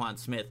and Roquan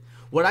Smith.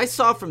 What I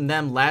saw from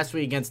them last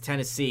week against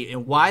Tennessee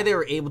and why they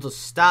were able to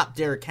stop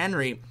Derrick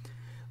Henry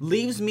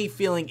leaves me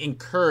feeling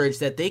encouraged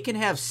that they can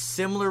have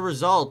similar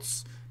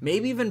results,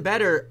 maybe even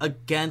better,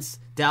 against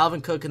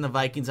Dalvin Cook and the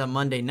Vikings on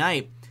Monday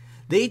night.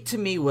 They, to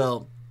me,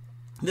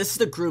 this is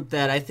the group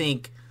that I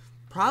think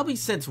probably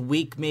since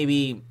week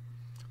maybe,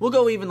 we'll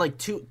go even like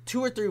two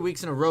or 3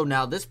 weeks in a row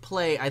now, this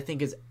play I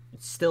think is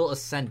still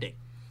ascending.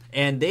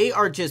 And they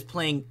are just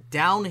playing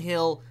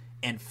downhill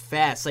and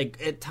fast.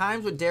 Like at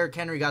times when Derrick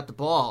Henry got the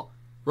ball,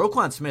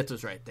 Roquan Smith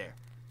was right there.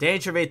 Danny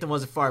Trevathan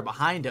wasn't far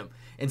behind him.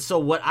 And so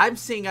what I'm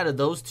seeing out of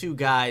those two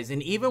guys,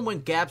 and even when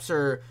gaps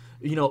are,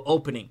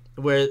 opening,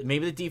 where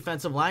maybe the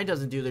defensive line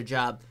doesn't do their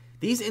job,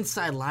 these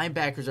inside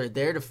linebackers are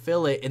there to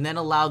fill it and then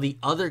allow the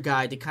other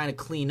guy to kind of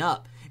clean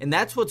up. And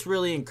that's what's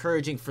really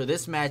encouraging for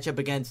this matchup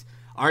against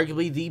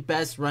arguably the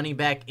best running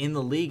back in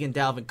the league in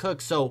Dalvin Cook.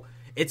 So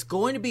it's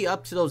going to be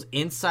up to those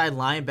inside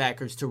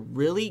linebackers to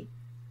really,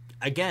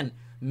 again,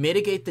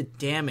 mitigate the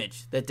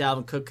damage that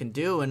Dalvin Cook can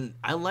do. And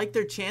I like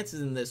their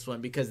chances in this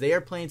one because they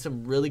are playing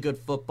some really good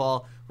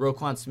football,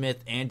 Roquan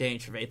Smith and Danny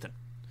Trevathan.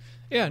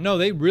 Yeah, no,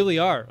 they really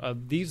are.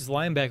 These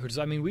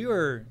linebackers, I mean, we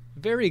were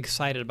very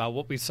excited about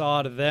what we saw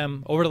out of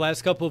them over the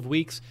last couple of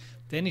weeks.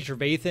 Danny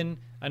Trevathan,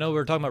 I know we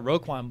were talking about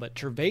Roquan, but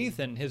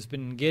Trevathan has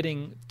been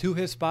getting to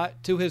his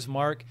spot, to his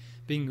mark,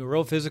 being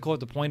real physical at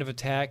the point of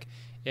attack.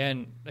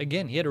 And,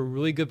 again, he had a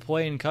really good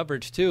play in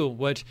coverage, too,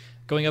 which,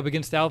 going up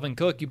against Dalvin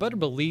Cook, you better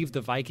believe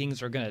the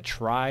Vikings are going to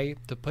try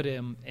to put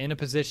him in a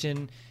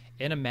position,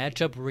 in a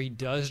matchup where he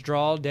does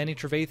draw Danny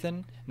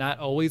Trevathan, not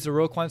always a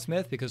Roquan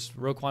Smith, because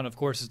Roquan, of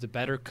course, is the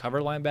better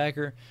cover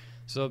linebacker.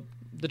 So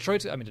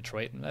Detroit,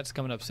 that's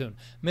coming up soon.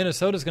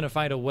 Minnesota's going to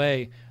find a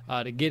way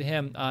to get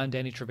him on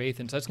Danny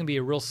Trevathan. So that's going to be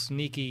a real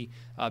sneaky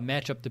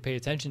matchup to pay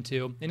attention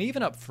to. And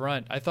even up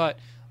front, I thought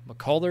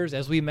McCullers,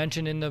 as we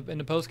mentioned in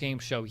the post-game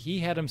show, he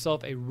had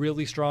himself a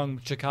really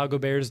strong Chicago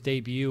Bears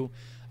debut,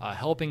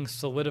 helping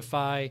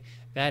solidify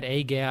that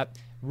A-gap,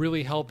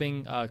 really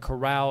helping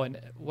corral. And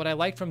what I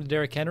like from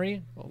Derrick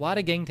Henry, a lot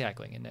of gang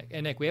tackling.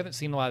 And Nick, we haven't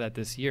seen a lot of that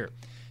this year.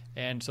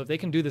 And so if they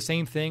can do the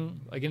same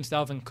thing against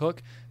Dalvin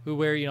Cook,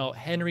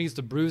 Henry's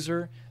the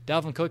bruiser.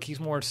 Dalvin Cook, he's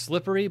more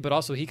slippery, but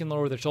also he can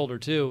lower the shoulder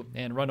too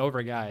and run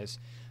over guys.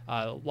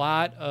 A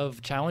lot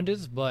of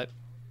challenges, but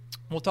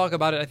we'll talk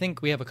about it. I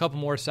think we have a couple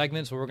more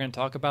segments where we're going to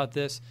talk about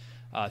this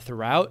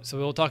throughout. So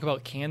we'll talk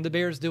about can the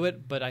Bears do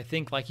it, but I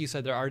think, like you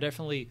said, there are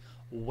definitely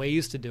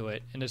ways to do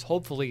it. And there's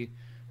hopefully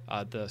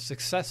the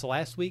success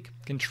last week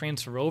can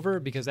transfer over,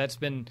 because that's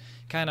been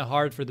kind of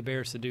hard for the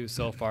Bears to do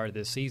so far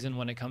this season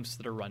when it comes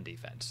to the run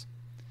defense.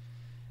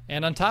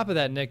 And on top of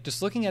that, Nick,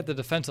 just looking at the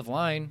defensive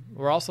line,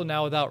 we're also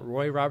now without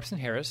Roy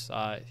Robertson-Harris.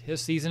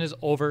 His season is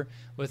over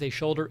with a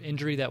shoulder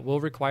injury that will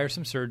require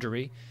some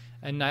surgery.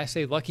 And I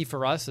say lucky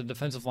for us, the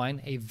defensive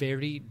line, a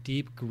very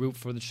deep group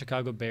for the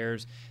Chicago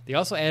Bears. They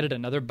also added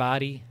another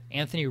body,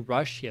 Anthony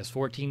Rush. He has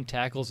 14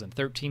 tackles and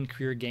 13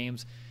 career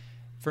games.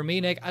 For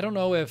me, Nick, I don't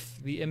know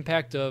if the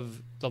impact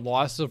of the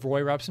loss of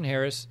Roy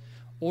Robertson-Harris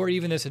or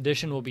even this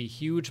addition will be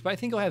huge, but I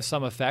think it'll have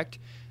some effect.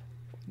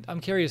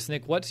 I'm curious,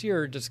 Nick, what's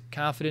your just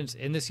confidence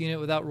in this unit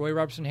without Roy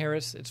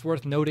Robertson-Harris? It's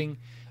worth noting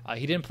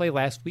he didn't play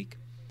last week,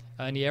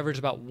 and he averaged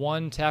about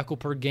 1 tackle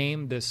per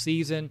game this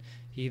season.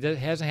 He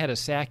hasn't had a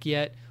sack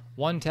yet.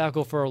 1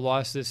 tackle for a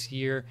loss this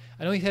year.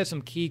 I know he had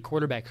some key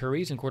quarterback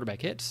hurries and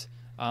quarterback hits,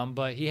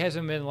 but he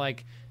hasn't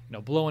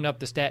been blowing up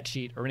the stat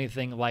sheet or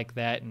anything like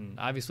that. And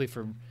obviously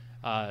for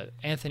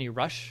Anthony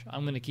Rush,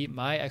 I'm going to keep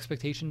my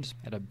expectations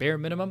at a bare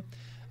minimum.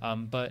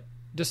 But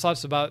just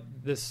thoughts about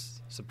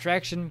this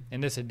subtraction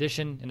and this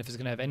addition, and if it's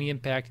going to have any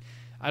impact.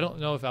 I don't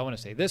know if I want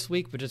to say this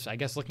week, but just I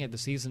guess looking at the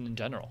season in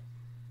general.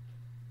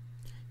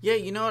 Yeah,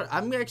 you know what?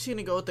 I'm actually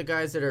going to go with the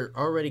guys that are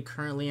already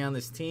currently on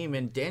this team.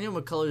 And Daniel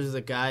McCullers is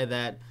a guy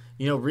that,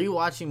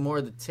 rewatching more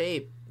of the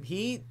tape,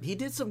 he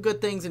did some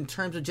good things in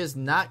terms of just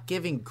not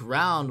giving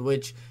ground,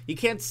 which you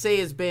can't say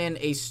has been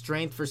a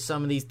strength for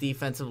some of these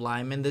defensive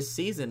linemen this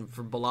season,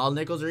 for Bilal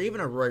Nichols or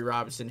even a Roy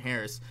Robertson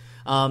Harris.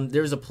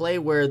 There's a play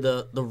where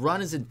the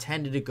run is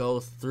intended to go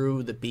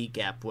through the B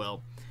gap,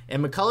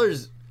 and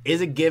McCullers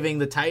isn't giving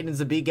the Titans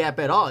the B gap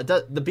at all.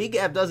 The B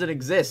gap doesn't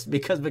exist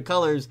because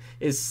McCullers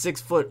is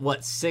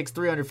 6'6",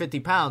 350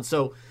 pounds.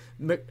 So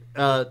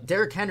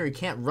Derrick Henry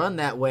can't run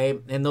that way,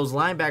 and those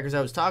linebackers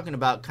I was talking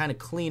about kind of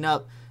clean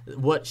up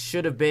what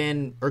should have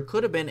been or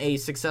could have been a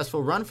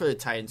successful run for the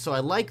Titans. So I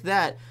like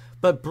that.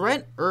 But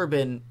Brent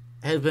Urban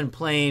has been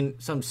playing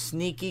some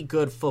sneaky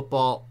good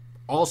football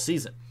all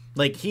season.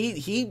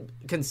 He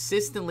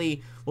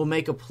consistently will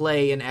make a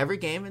play in every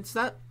game. It's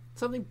not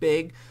something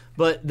big,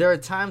 but there are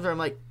times where I'm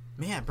like,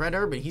 man, Brent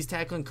Urban, he's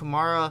tackling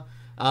Kamara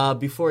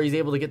before he's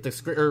able to get the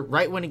screen, or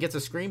right when he gets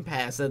a screen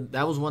pass.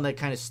 That was one that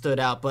kind of stood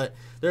out. But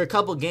there are a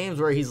couple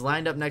games where he's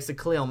lined up next to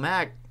Khalil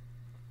Mack.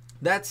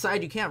 That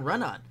side you can't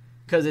run on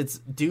because it's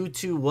due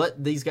to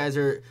what these guys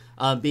are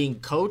being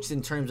coached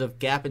in terms of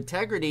gap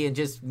integrity and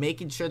just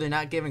making sure they're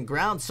not giving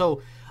ground.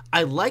 So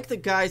I like the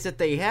guys that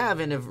they have,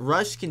 and if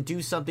Rush can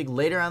do something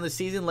later on the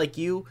season like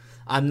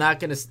I'm not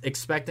going to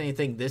expect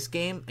anything this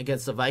game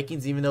against the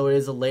Vikings, even though it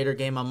is a later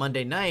game on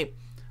Monday night.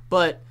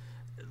 But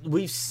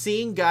we've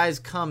seen guys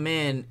come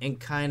in and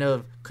kind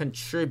of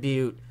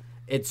contribute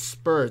in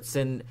spurts,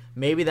 and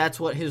maybe that's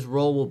what his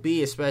role will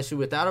be, especially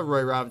without a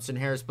Roy Robinson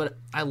Harris. But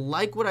I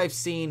like what I've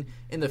seen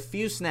in the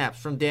few snaps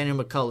from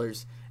Daniel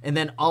McCullers, and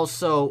then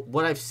also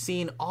what I've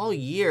seen all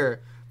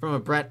year from a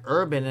Brent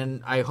Urban,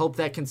 and I hope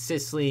that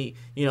consistently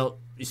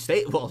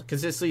stays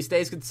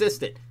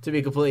consistent, to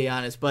be completely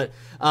honest. But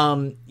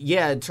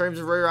in terms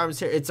of Roy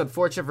Robinson, it's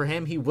unfortunate for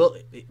him.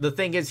 The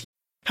thing is,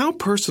 How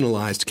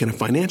personalized can a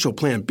financial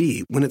plan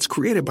be when it's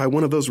created by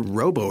one of those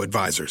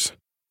robo-advisors?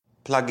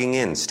 Plugging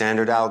in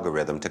standard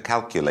algorithm to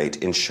calculate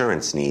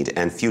insurance need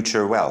and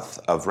future wealth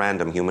of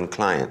random human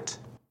client.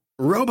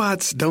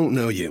 Robots don't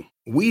know you.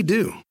 We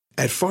do.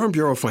 At Farm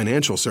Bureau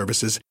Financial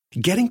Services,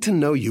 getting to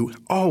know you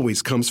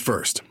always comes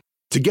first.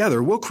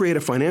 Together, we'll create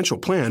a financial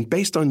plan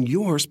based on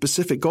your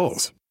specific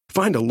goals.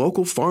 Find a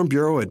local Farm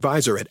Bureau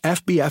advisor at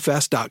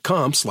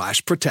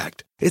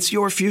fbfs.com/protect. It's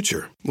your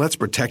future. Let's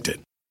protect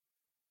it.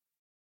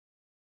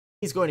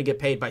 he's going to get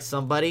paid by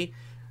somebody,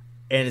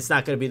 and it's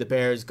not going to be the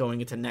Bears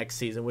going into next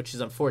season, which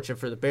is unfortunate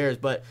for the Bears.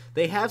 But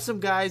they have some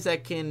guys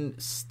that can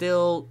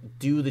still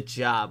do the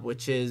job,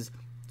 which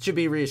should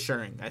be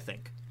reassuring, I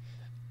think.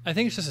 I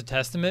think it's just a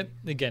testament.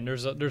 Again,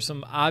 there's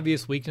some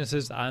obvious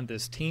weaknesses on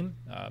this team,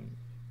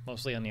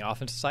 mostly on the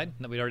offensive side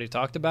that we already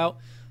talked about.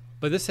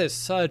 But this has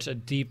such a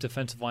deep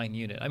defensive line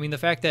unit. I mean, the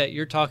fact that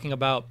you're talking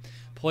about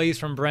plays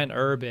from Brent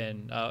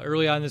Urban,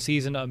 early on in the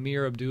season,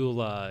 Amir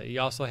Abdullah.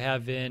 You also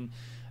have in,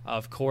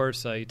 of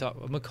course, you talk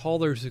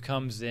McCullers who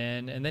comes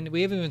in. And then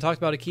we haven't even talked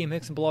about Akeem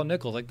Hicks and Bilal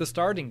Nichols, like the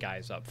starting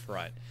guys up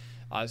front.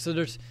 So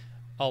there's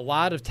a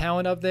lot of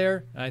talent up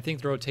there, and I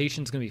think the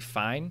rotation's going to be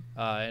fine.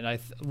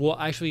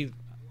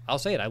 I'll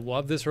say it. I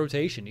love this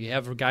rotation. You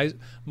have guys,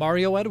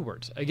 Mario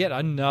Edwards, again,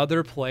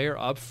 another player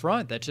up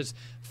front that's just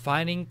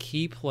finding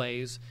key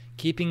plays,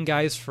 keeping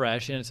guys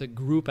fresh, and it's a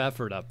group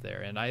effort up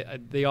there. And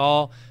they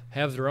all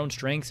have their own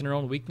strengths and their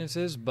own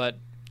weaknesses, but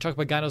Chuck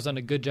Pagano's done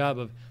a good job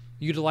of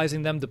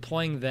utilizing them,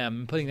 deploying them,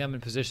 and putting them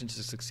in positions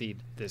to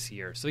succeed this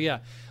year. So, yeah,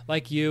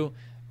 like you,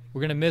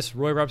 we're going to miss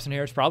Roy Robertson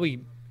Harris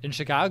probably in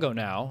Chicago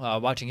now.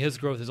 Watching his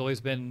growth has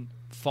always been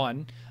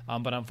fun,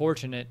 but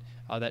unfortunate.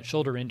 That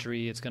shoulder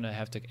injury, it's going to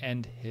have to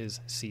end his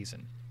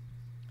season.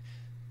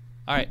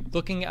 All right,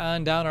 looking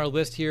on down our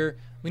list here,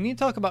 we need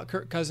to talk about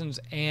Kirk Cousins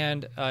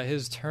and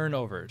his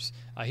turnovers.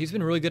 He's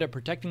been really good at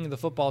protecting the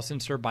football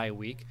since their bye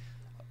week.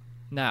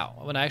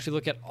 Now, when I actually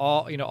look at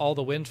all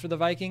the wins for the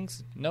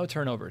Vikings, no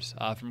turnovers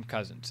from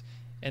Cousins.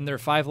 In their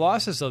 5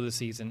 losses of the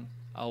season,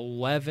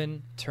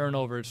 11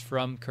 turnovers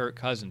from Kirk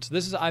Cousins. So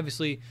this is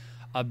obviously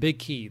a big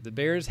key. The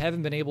Bears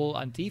haven't been able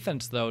on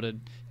defense, though, to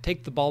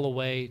take the ball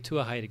away to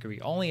a high degree,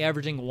 only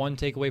averaging 1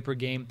 takeaway per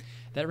game.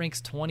 That ranks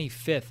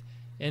 25th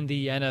in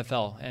the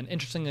NFL. And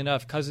interestingly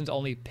enough, Cousins'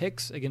 only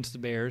picks against the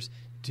Bears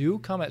do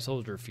come at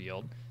Soldier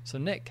Field. So,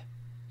 Nick,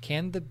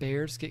 can the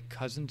Bears get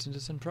Cousins into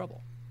some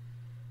trouble?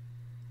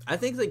 I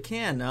think they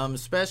can,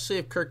 especially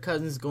if Kirk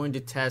Cousins is going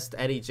to test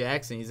Eddie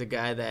Jackson. He's a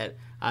guy that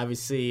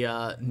obviously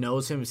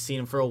knows him,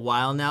 seen him for a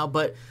while now.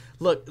 But,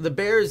 look, the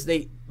Bears,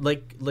 they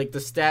like the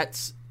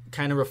stats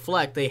kind of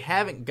reflect, they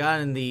haven't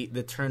gotten the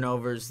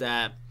turnovers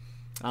that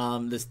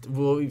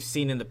what we've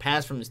seen in the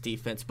past from this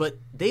defense, but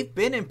they've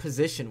been in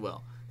position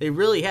well. They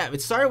really have.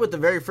 It started with the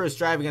very first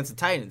drive against the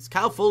Titans.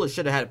 Kyle Fuller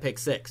should have had a pick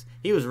six.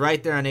 He was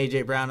right there on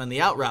A.J. Brown on the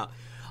out route.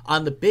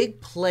 On the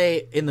big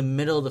play in the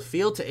middle of the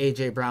field to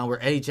A.J. Brown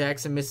where Eddie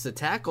Jackson missed the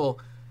tackle,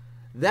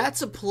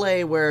 that's a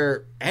play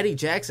where Eddie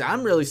Jackson,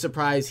 I'm really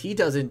surprised he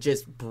doesn't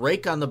just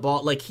break on the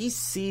ball. Like, he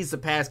sees the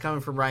pass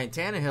coming from Ryan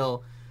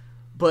Tannehill,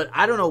 but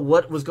I don't know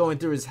what was going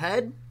through his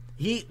head.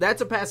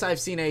 That's a pass I've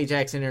seen Eddie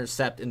Jackson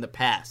intercept in the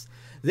past.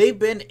 They've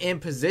been in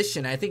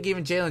position. I think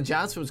even Jalen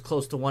Johnson was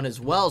close to one as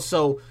well.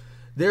 So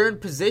they're in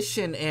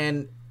position,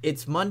 and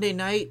it's Monday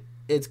night.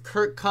 It's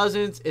Kirk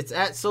Cousins. It's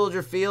at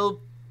Soldier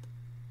Field.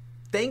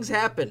 Things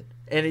happen,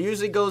 and it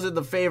usually goes in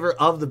the favor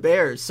of the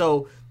Bears.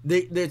 So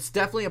there's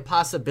definitely a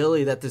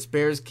possibility that this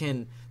Bears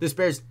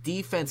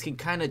defense can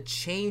kind of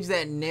change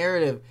that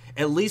narrative,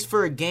 at least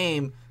for a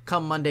game,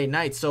 come Monday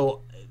night.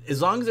 So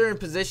as long as they're in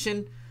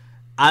position,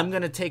 I'm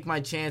going to take my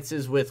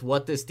chances with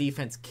what this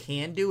defense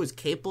can do, is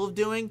capable of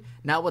doing,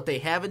 not what they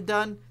haven't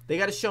done. They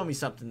got to show me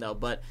something, though.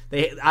 But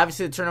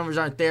obviously the turnovers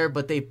aren't there,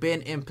 but they've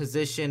been in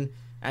position.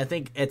 I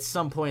think at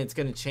some point it's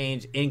going to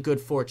change in good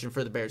fortune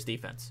for the Bears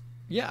defense.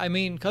 Yeah, I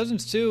mean,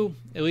 Cousins, too,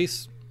 at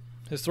least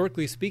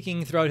historically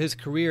speaking, throughout his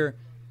career,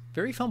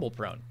 very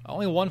fumble-prone.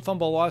 Only one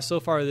fumble loss so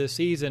far this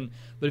season.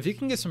 But if you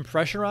can get some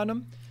pressure on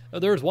him,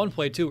 there was one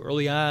play, too,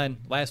 early on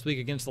last week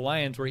against the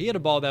Lions where he had a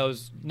ball that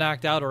was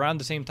knocked out around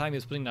the same time he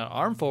was putting that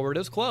arm forward.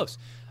 It was close.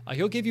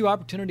 He'll give you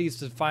opportunities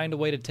to find a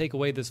way to take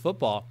away this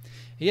football.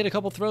 He had a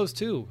couple throws,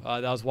 too,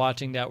 that I was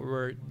watching that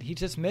where he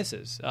just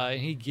misses.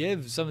 He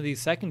gives some of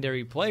these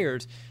secondary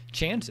players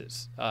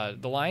chances.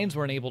 The Lions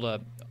weren't able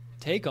to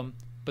take them,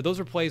 but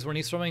those are plays when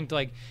he's throwing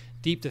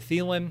deep to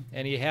Thielen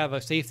and you have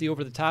a safety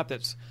over the top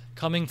that's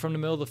coming from the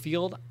middle of the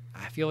field.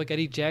 I feel like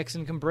Eddie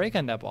Jackson can break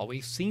on that ball.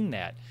 We've seen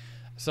that.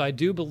 So I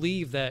do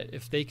believe that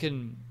if they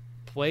can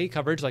play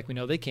coverage like we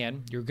know they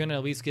can, you're going to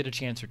at least get a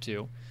chance or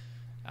two.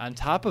 On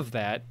top of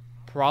that,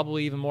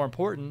 probably even more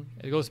important,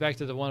 it goes back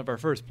to one of our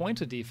first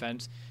points of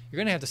defense, you're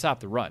going to have to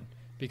stop the run.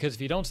 Because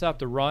if you don't stop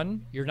the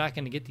run, you're not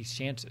going to get these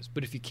chances.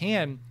 But if you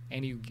can,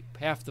 and you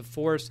have to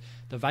force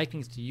the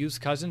Vikings to use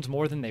Cousins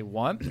more than they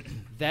want,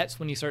 that's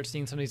when you start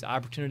seeing some of these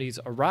opportunities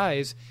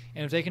arise.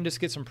 And if they can just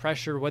get some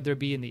pressure, whether it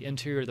be in the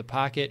interior of the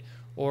pocket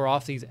or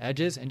off these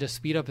edges, and just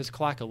speed up his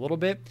clock a little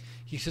bit,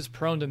 he's just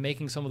prone to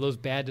making some of those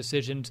bad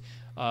decisions,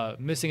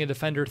 missing a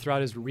defender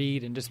throughout his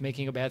read, and just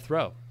making a bad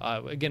throw.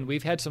 Again,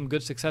 we've had some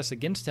good success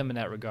against him in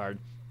that regard.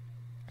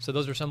 So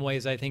those are some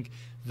ways I think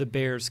the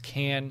Bears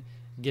can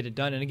get it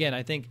done. And again,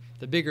 I think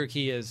the bigger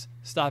key is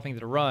stopping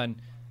the run,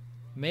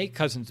 make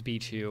Cousins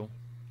beat you,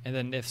 and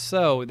then if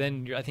so,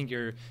 then I think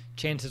your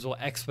chances will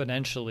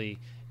exponentially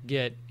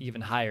get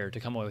even higher to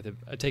come away with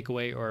a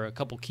takeaway or a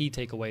couple key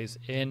takeaways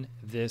in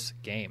this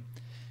game.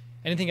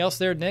 Anything else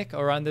there, Nick,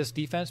 or on this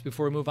defense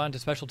before we move on to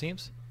special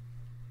teams?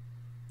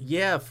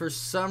 Yeah, for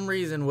some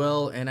reason,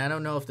 Will, and I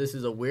don't know if this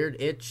is a weird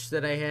itch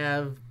that I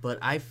have, but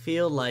I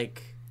feel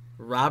like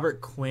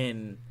Robert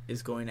Quinn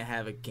is going to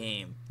have a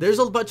game. There's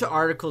a bunch of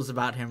articles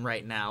about him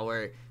right now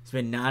where he's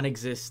been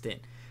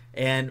non-existent.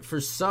 And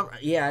for some,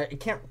 I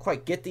can't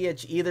quite get the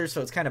itch either,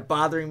 so it's kind of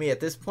bothering me at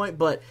this point.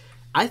 But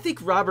I think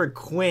Robert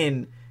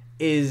Quinn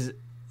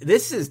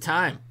this is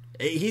time.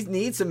 He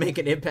needs to make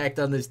an impact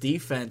on this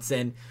defense.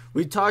 And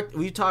we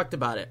talked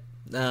about it.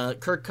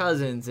 Kirk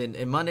Cousins and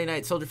Monday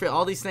Night Soldier Field,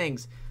 all these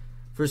things.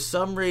 For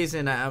some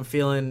reason, I'm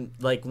feeling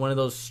like one of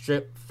those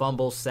strip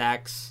fumble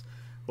sacks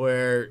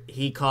where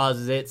he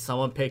causes it,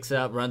 someone picks it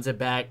up, runs it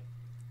back.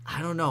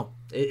 I don't know.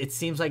 It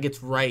seems like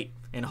it's right,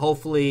 and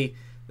hopefully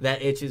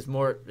that itch is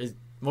more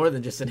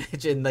than just an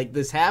itch, and like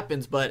this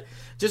happens. But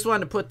just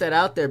wanted to put that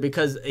out there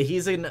because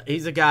he's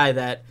a guy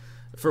that,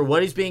 for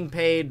what he's being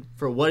paid,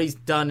 for what he's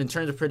done in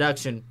terms of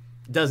production,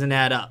 doesn't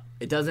add up.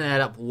 It doesn't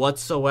add up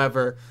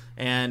whatsoever,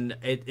 and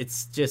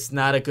it's just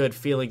not a good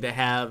feeling to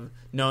have,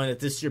 knowing that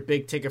this is your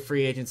big ticket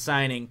free agent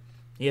signing.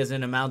 He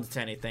hasn't amounted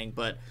to anything,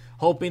 but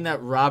hoping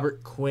that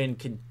Robert Quinn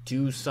can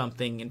do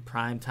something in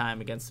prime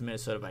time against the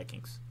Minnesota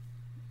Vikings.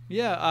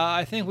 Yeah,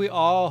 I think we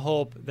all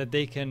hope that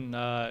they can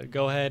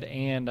go ahead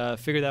and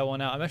figure that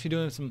one out. I'm actually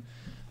doing some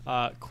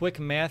quick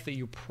math that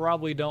you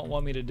probably don't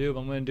want me to do,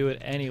 but I'm going to do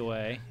it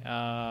anyway.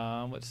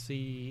 Let's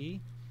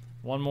see.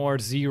 One more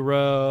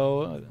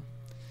zero.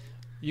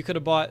 You could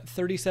have bought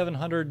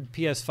 3,700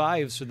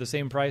 PS5s for the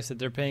same price that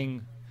they're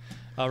paying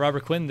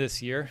Robert Quinn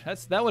this year.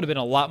 That would have been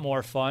a lot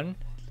more fun.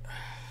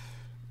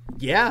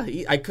 Yeah,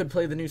 I could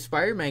play the new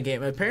Spider-Man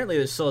game. Apparently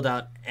they're sold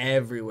out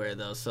everywhere,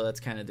 though, so that's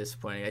kind of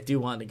disappointing. I do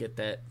want to get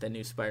that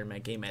new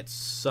Spider-Man game at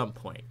some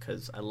point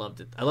because I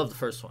loved it. I love the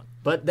first one.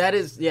 But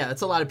that's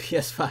a lot of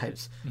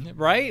PS5s.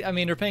 Right? I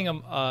mean, they're paying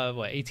him,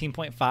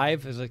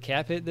 18.5 as a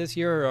cap hit this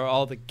year, or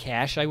all the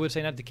cash, I would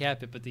say, not the cap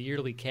hit, but the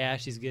yearly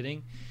cash he's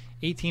getting.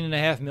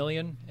 $18.5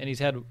 million, and he's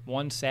had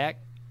one sack,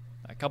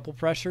 a couple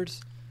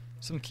pressures,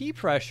 some key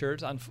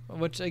pressures, on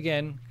which,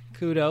 again,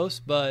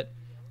 kudos, but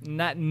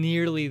not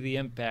nearly the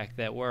impact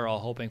that we're all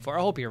hoping for.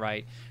 I hope you're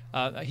right.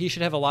 He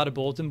should have a lot of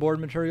bulletin board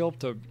material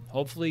to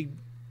hopefully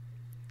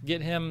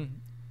get him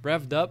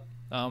revved up.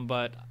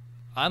 But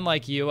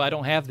unlike you, I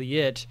don't have the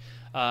itch.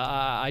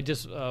 I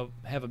just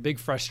have a big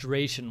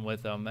frustration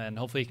with them, and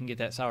hopefully he can get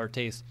that sour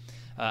taste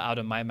out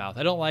of my mouth.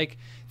 I don't like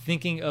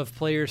thinking of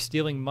players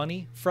stealing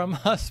money from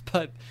us,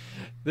 but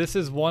this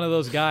is one of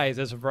those guys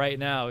as of right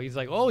now. He's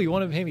like, oh, you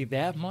want to pay me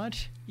that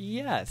much?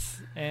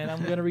 Yes, and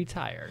I'm going to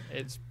retire.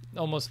 It's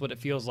almost what it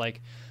feels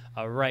like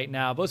right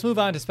now. But let's move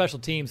on to special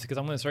teams, because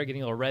I'm going to start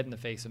getting a little red in the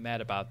face and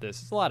mad about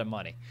this. It's a lot of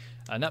money.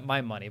 Not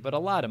my money, but a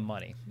lot of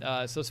money.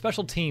 So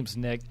special teams,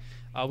 Nick.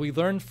 We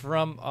learned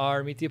from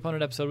our Meet the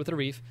Opponent episode with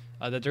Arif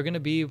that they're going to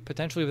be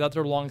potentially without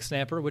their long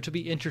snapper, which will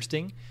be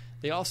interesting.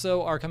 They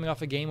also are coming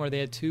off a game where they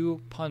had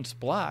 2 punts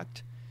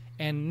blocked.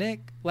 And, Nick,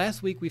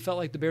 last week we felt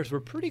like the Bears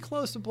were pretty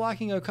close to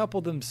blocking a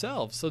couple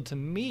themselves. So to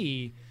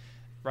me,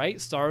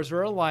 right, stars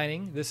are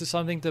aligning. This is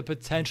something to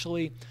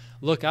potentially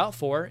look out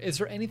for. Is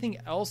there anything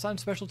else on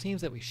special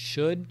teams that we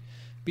should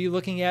be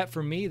looking at?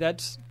 For me,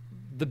 that's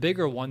the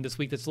bigger one this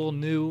week that's a little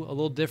new, a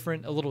little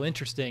different, a little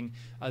interesting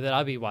that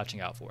I'll be watching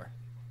out for.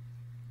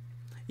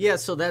 Yeah,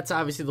 so that's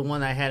obviously the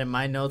one I had in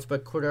my notes,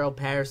 but Cordero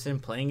Patterson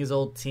playing his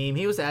old team.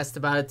 He was asked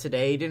about it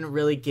today. He didn't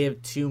really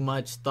give too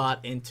much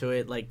thought into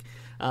it.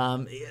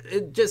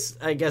 It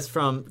just, I guess,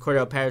 from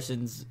Cordero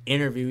Patterson's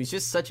interview, he's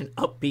just such an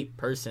upbeat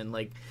person.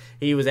 Like,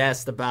 he was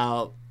asked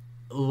about,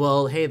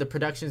 well, hey, the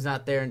production's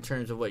not there in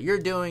terms of what you're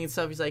doing and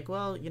stuff. He's like,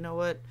 well, you know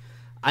what?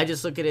 I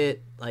just look at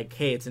it like,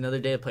 hey, it's another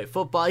day to play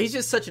football. He's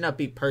just such an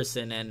upbeat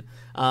person, and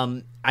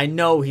I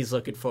know he's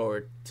looking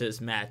forward to this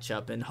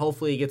matchup, and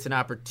hopefully he gets an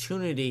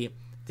opportunity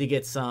to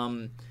get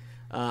some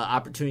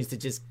opportunities to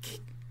just,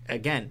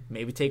 again,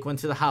 maybe take one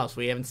to the house.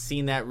 We haven't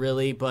seen that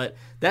really, but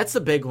that's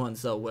the big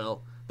ones, though,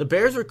 Will. The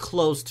Bears were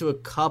close to a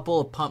couple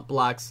of punt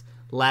blocks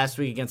last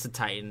week against the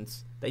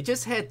Titans. They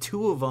just had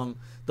 2 of them,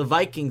 the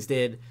Vikings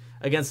did,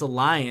 against the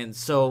Lions.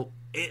 So,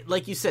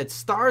 like you said,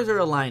 stars are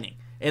aligning.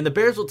 And the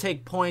Bears will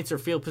take points or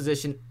field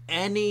position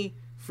any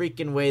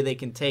freaking way they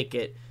can take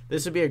it.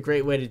 This would be a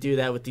great way to do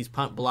that with these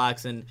punt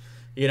blocks. And,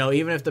 you know,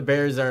 even if the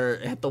Bears are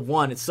at the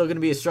 1, it's still going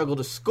to be a struggle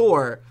to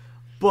score,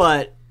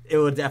 but it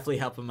would definitely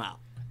help them out.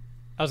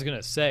 I was going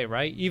to say,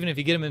 right, even if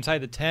you get them inside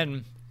the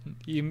 10,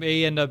 you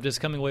may end up just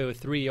coming away with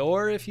 3.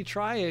 Or if you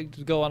try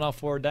to go on all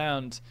 4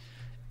 downs,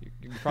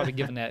 you're probably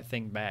giving that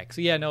thing back. So,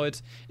 yeah, no,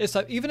 it's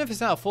even if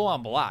it's not a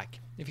full-on block,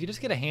 if you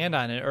just get a hand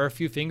on it or a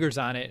few fingers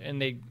on it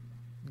and they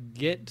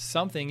get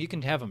something, you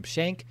can have them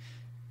shank.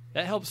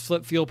 That helps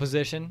flip field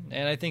position,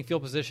 and I think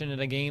field position in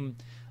a game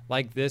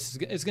like this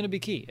is going to be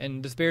key.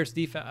 And this Bears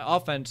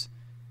offense,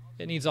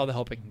 it needs all the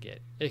help it can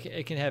get.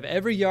 It can have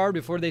every yard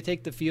before they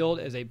take the field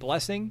as a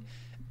blessing.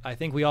 I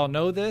think we all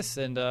know this,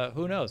 and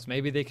who knows?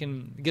 Maybe they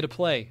can get a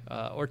play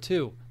or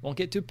 2. Won't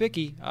get too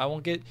picky.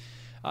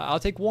 I'll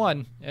take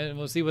 1, and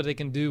we'll see what they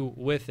can do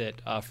with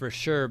it for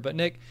sure. But,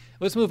 Nick,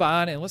 let's move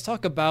on, and let's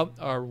talk about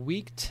our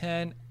Week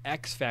 10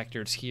 X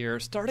factors here,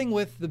 starting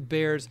with the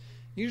Bears.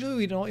 Usually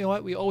we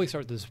don't, we always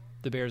start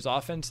the Bears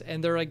offense,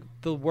 and they're like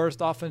the worst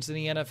offense in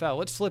the NFL.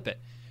 Let's flip it.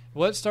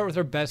 Let's start with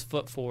our best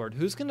foot forward.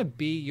 Who's going to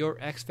be your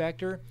X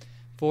factor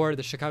for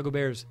the Chicago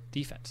Bears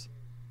defense?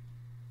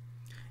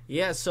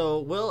 Yeah, so,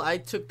 Will, I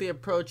took the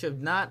approach of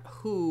not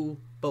who,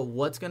 but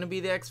what's going to be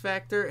the X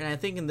factor. And I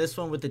think in this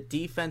one with the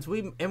defense,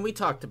 we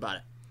talked about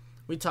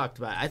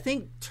it. I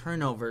think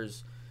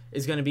turnovers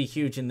is going to be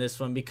huge in this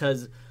one,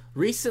 because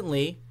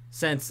recently,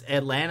 since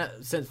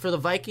for the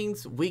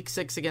Vikings, Week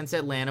 6 against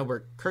Atlanta,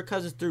 where Kirk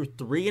Cousins threw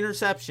 3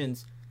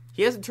 interceptions,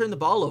 he hasn't turned the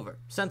ball over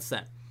since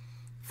then.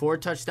 4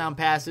 touchdown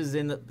passes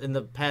in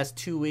the past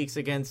 2 weeks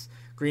against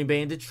Green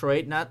Bay and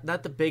Detroit.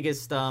 Not the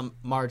biggest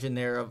margin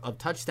there of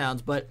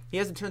touchdowns, but he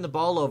hasn't turned the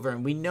ball over,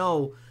 and we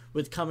know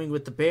with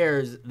the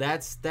Bears,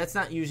 that's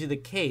not usually the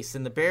case.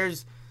 And the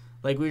Bears,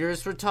 like we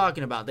just were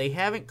talking about, they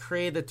haven't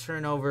created the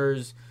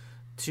turnovers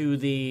to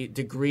the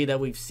degree that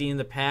we've seen in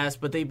the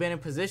past, but they've been in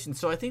position.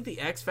 So I think the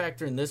X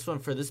factor in this one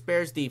for this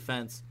Bears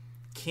defense,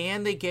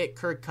 can they get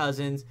Kirk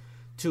Cousins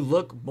to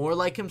look more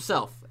like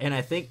himself? And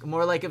I think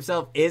more like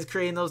himself is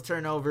creating those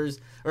turnovers,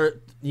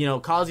 or,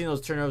 causing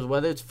those turnovers,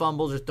 whether it's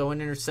fumbles or throwing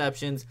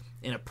interceptions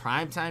in a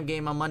primetime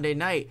game on Monday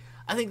night.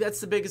 I think that's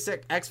the biggest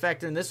X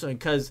factor in this one,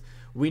 because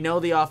we know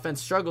the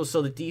offense struggles,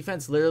 so the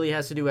defense literally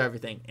has to do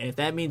everything. And if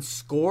that means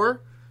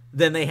score,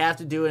 then they have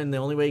to do it, and the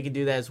only way you can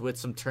do that is with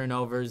some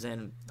turnovers.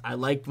 And I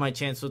liked my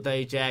chance with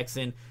A.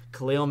 Jackson,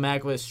 Khalil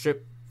Mack with a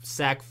strip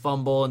sack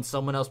fumble, and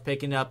someone else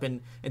picking up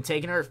and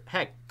taking her.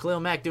 Heck, Khalil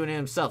Mack doing it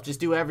himself. Just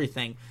do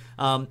everything.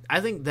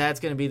 I think that's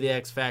going to be the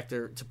X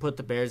factor to put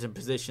the Bears in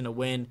position to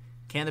win.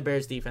 Can the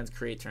Bears defense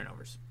create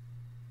turnovers?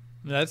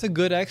 That's a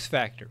good X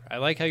factor. I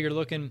like how you're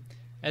looking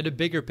at a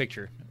bigger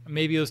picture.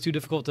 Maybe it was too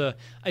difficult to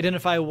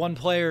identify one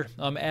player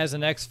as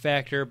an X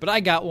factor, but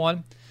I got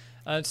one.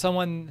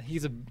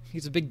 He's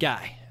a big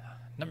guy,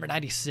 number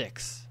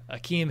 96,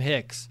 Akeem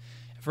Hicks.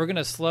 If we're going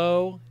to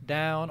slow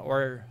down,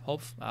 or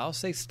I'll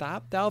say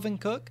stop Dalvin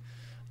Cook,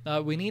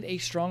 we need a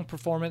strong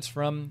performance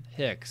from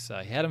Hicks.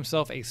 He had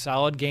himself a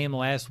solid game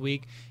last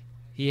week.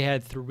 He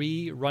had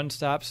 3 run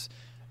stops,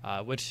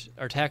 which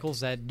are tackles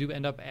that do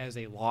end up as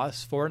a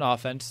loss for an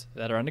offense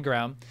that are on the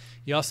ground.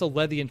 He also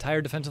led the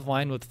entire defensive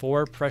line with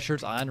 4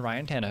 pressures on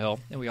Ryan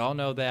Tannehill, and we all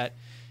know that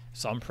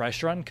some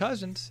pressure on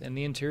Cousins in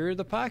the interior of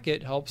the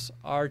pocket helps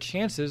our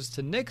chances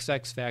to Nick's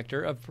X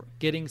factor of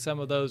getting some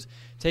of those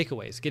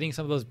takeaways, getting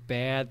some of those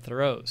bad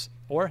throws.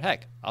 Or,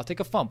 heck, I'll take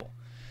a fumble.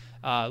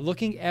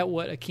 Looking at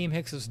what Akeem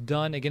Hicks has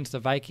done against the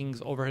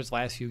Vikings over his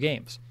last few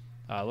games.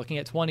 Looking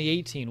at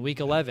 2018, Week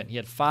 11, he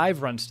had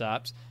 5 run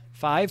stops,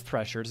 5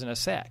 pressures, and a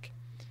sack.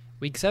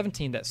 Week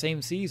 17, that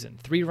same season,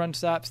 3 run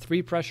stops,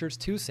 3 pressures,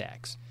 2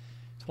 sacks.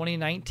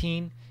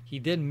 2019, he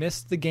did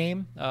miss the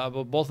game,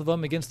 both of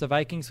them against the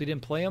Vikings. We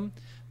didn't play him.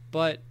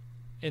 But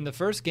in the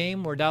first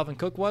game where Dalvin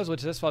Cook was,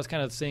 which that's why I was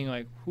kind of seeing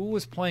like who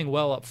was playing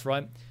well up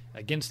front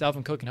against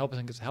Dalvin Cook and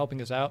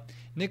helping us out.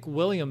 Nick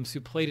Williams,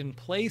 who played in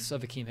place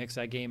of Akeem Hicks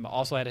that game,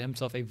 also had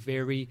himself a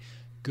very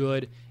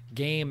good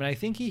game. And I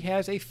think he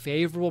has a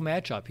favorable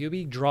matchup. He'll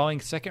be drawing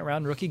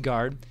second-round rookie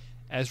guard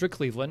Ezra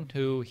Cleveland,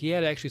 who he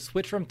had actually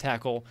switched from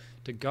tackle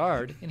to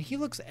guard, and he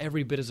looks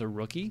every bit as a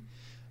rookie.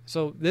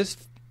 So this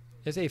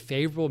is a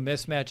favorable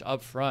mismatch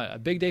up front. A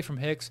big day from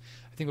Hicks,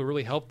 I think, will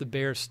really help the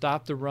Bears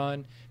stop the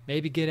run,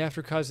 maybe get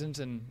after Cousins,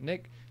 and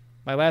Nick,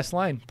 my last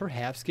line,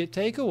 perhaps get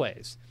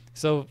takeaways.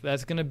 So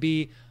that's going to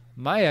be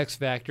my X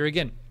factor.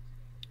 Again,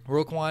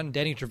 Roquan,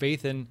 Danny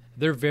Trevathan,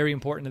 they're very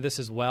important to this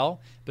as well.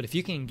 But if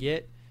you can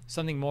get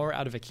something more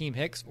out of Akeem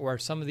Hicks or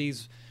some of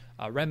these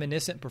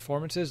reminiscent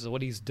performances of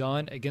what he's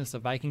done against the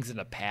Vikings in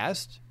the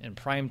past in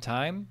prime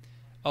time,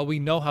 we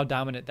know how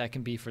dominant that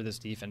can be for this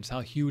defense,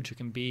 how huge it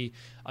can be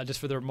just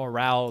for their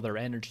morale, their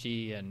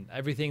energy, and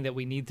everything that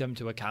we need them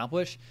to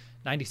accomplish.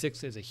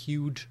 96 is a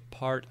huge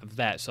part of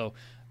that. So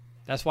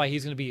that's why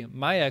he's going to be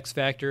my X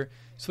factor.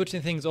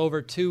 Switching things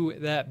over to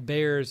that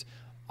Bears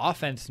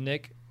offense,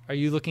 Nick, are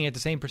you looking at the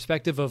same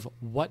perspective of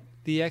what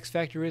the X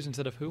factor is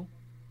instead of who?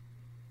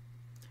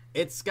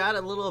 It's got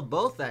a little of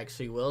both,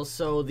 actually, Will.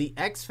 So the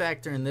X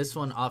factor in this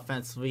one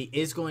offensively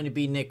is going to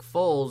be Nick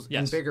Foles. Yes.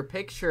 And bigger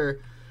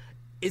picture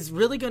is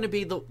really going to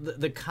be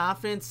the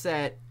confidence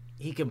that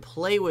he can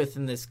play with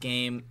in this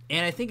game.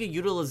 And I think a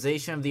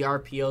utilization of the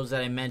RPOs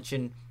that I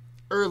mentioned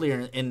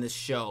earlier in this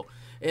show.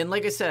 And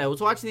like I said, I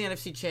was watching the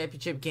NFC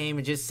Championship game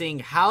and just seeing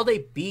how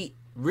they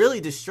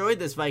really destroyed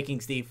this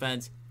Vikings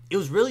defense. It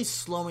was really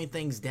slowing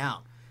things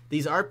down.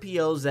 These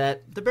RPOs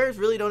that the Bears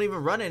really don't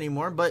even run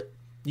anymore, but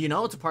you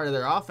know it's a part of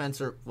their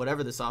offense or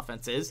whatever this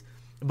offense is.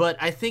 But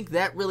I think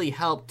that really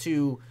helped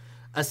to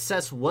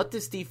assess what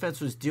this defense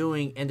was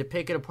doing and to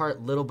pick it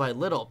apart little by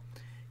little.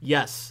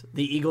 Yes,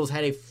 the Eagles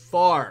had a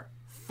far,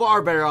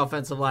 far better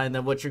offensive line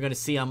than what you're going to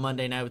see on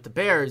Monday night with the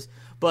Bears.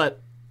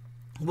 But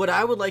what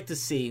I would like to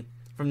see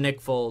from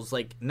Nick Foles,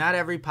 like, not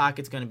every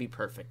pocket's going to be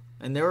perfect.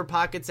 And there were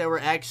pockets that were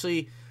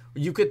actually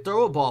you could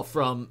throw a ball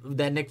from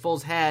that Nick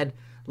Foles had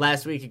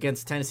last week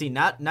against Tennessee.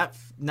 Not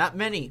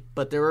many,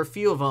 but there were a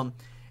few of them.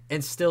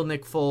 And still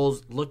Nick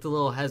Foles looked a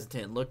little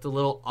hesitant, looked a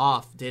little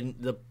off.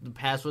 The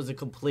pass wasn't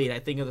complete. I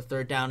think of the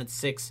third down and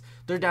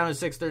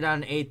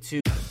 8 too.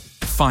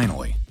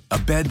 Finally, a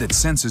bed that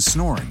senses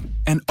snoring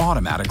and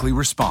automatically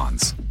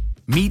responds.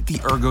 Meet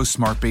the Ergo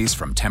Smart Base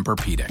from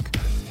Tempur-Pedic,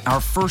 our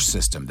first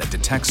system that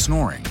detects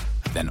snoring,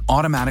 then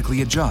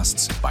automatically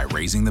adjusts by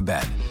raising the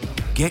bed.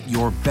 Get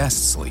your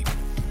best sleep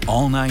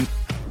all night,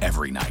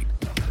 every night.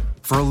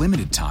 For a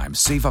limited time,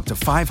 save up to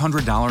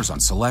 $500 on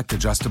select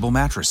adjustable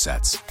mattress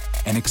sets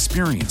and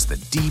experience the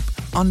deep,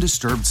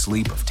 undisturbed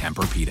sleep of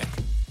Tempur-Pedic.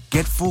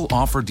 Get full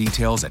offer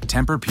details at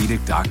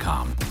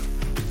TempurPedic.com.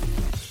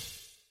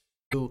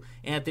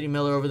 Anthony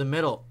Miller over the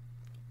middle.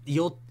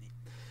 You'll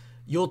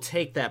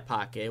take that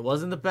pocket. It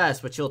wasn't the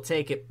best, but you'll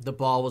take it. The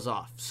ball was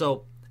off.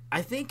 So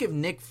I think if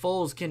Nick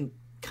Foles can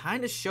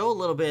kind of show a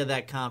little bit of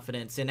that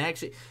confidence, and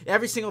actually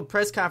every single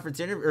press conference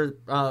interview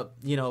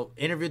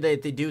that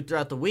they do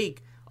throughout the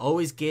week,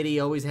 always giddy,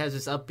 always has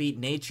this upbeat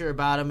nature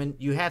about him, and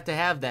you have to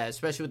have that,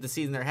 especially with the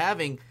season they're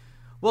having.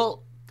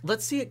 Well,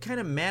 let's see it kind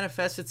of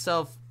manifest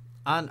itself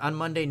on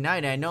Monday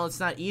night. I know it's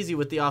not easy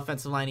with the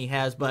offensive line he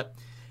has, but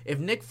if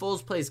Nick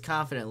Foles plays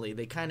confidently,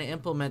 they kind of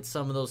implement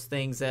some of those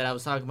things that I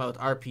was talking about with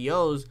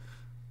RPOs,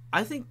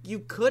 I think you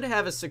could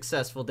have a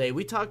successful day.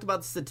 We talked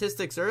about the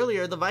statistics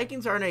earlier. The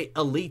Vikings aren't an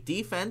elite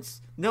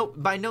defense. No,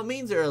 by no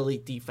means they're an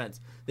elite defense.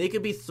 They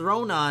could be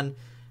thrown on.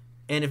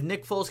 And if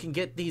Nick Foles can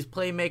get these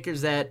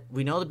playmakers that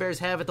we know the Bears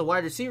have at the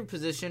wide receiver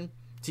position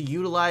to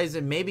utilize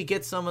and maybe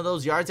get some of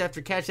those yards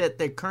after catch that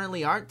they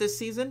currently aren't this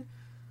season,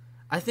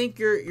 I think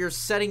you're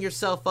setting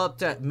yourself up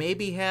to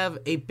maybe have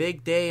a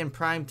big day in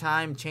prime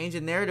time, change the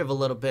narrative a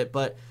little bit.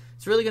 But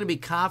it's really going to be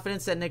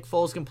confidence that Nick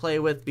Foles can play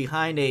with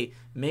behind a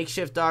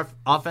makeshift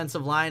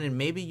offensive line and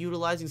maybe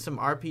utilizing some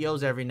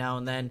RPOs every now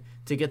and then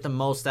to get the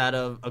most out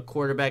of a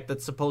quarterback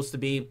that's supposed to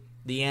be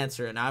the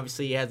answer. And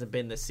obviously he hasn't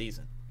been this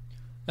season.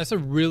 That's a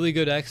really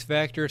good X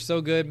factor.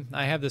 So good.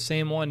 I have the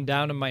same one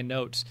down in my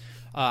notes.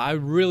 I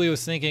really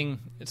was thinking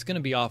it's going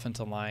to be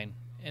offensive line,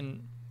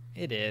 and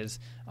it is.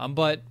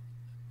 But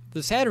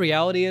the sad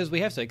reality is we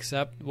have to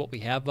accept what we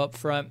have up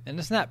front, and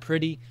it's not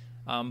pretty.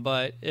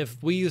 But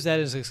if we use that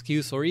as an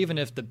excuse, or even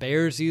if the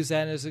Bears use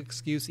that as an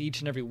excuse each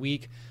and every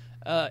week,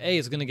 A,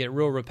 it's going to get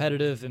real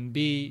repetitive, and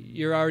B,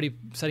 you're already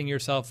setting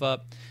yourself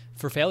up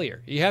for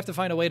failure. You have to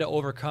find a way to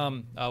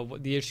overcome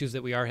the issues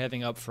that we are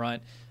having up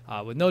front.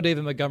 With no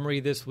David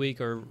Montgomery this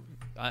week, or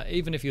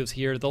even if he was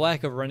here, the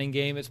lack of running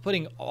game is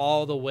putting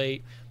all the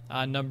weight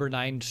on number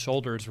 9's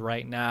shoulders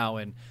right now.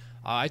 And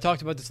I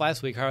talked about this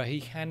last week, how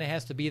he kind of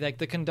has to be like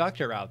the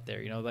conductor out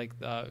there, like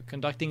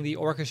conducting the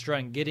orchestra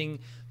and getting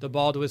the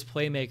ball to his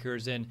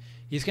playmakers. And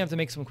he's going to have to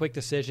make some quick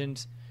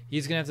decisions.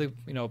 He's going to have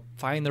to,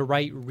 find the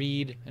right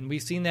read. And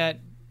we've seen that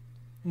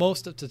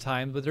most of the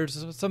time, but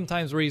there's some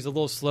times where he's a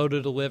little slow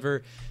to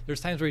deliver.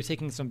 There's times where he's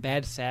taking some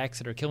bad sacks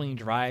that are killing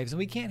drives, and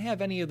we can't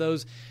have any of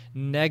those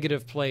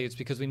negative plays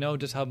because we know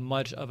just how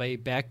much of a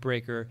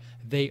backbreaker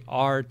they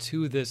are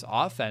to this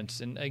offense.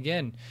 And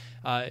again,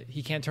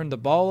 he can't turn the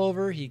ball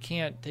over, he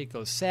can't take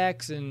those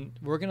sacks, and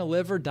we're going to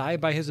live or die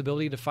by his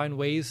ability to find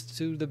ways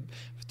to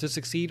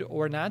succeed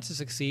or not to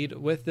succeed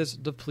with this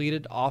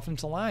depleted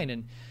offensive line.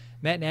 And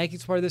Matt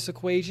Nagy's part of this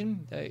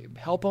equation.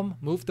 Help him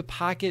move the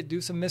pocket,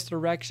 do some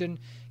misdirection,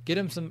 get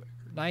him some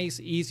nice,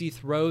 easy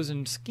throws,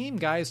 and scheme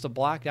guys to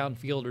block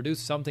downfield or do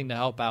something to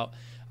help out.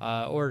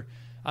 Or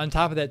on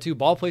top of that, too,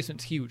 ball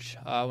placement's huge.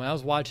 When I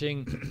was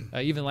watching,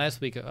 even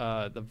last week,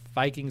 the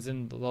Vikings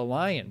and the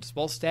Lions,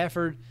 both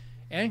Stafford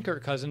and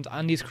Kirk Cousins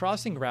on these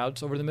crossing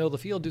routes over the middle of the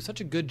field do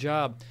such a good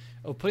job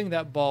of putting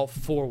that ball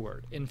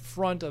forward in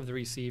front of the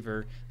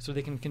receiver so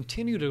they can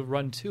continue to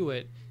run to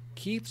it,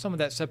 keep some of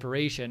that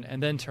separation,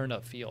 and then turn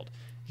upfield.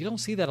 You don't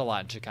see that a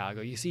lot in Chicago.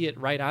 You see it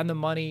right on the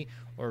money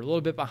or a little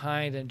bit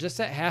behind, and just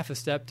that half a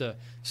step to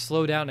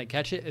slow down and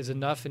catch it is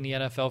enough in the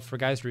NFL for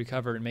guys to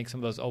recover and make some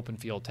of those open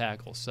field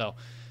tackles. So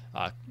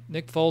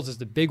Nick Foles is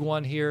the big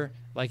one here.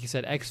 Like you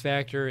said, X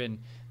factor, and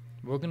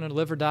we're going to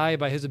live or die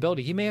by his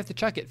ability. He may have to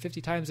chuck it 50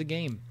 times a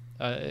game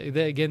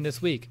again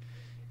this week.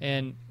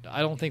 And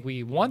I don't think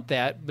we want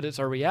that, but it's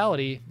our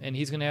reality, and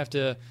he's going to have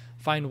to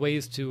find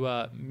ways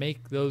to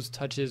make those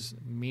touches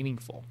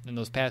meaningful and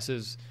those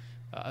passes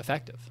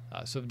effective.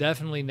 So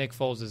definitely Nick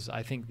Foles is,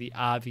 I think, the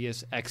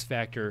obvious X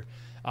factor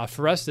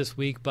for us this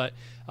week. But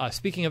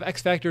speaking of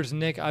X factors,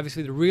 Nick,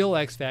 obviously the real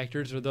X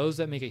factors are those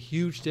that make a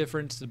huge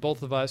difference to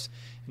both of us,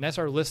 and that's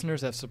our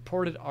listeners that have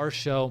supported our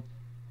show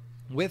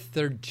with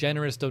their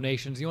generous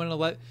donations. You want to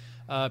let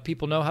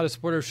people know how to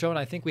support our show, and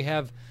I think we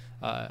have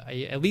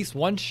at least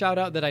one shout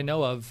out that I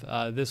know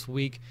of this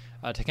week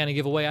to kind of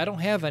give away. I don't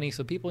have any,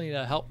 so people need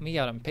to help me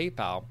out on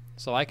PayPal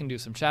so I can do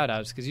some shout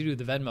outs because you do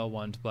the Venmo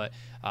ones. But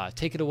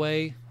take it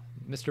away,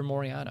 Mr.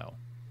 Moriano.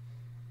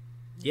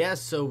 Yeah,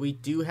 so we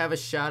do have a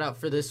shout out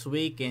for this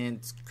week, and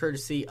it's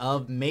courtesy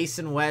of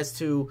Mason West,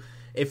 who,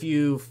 if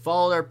you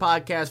followed our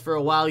podcast for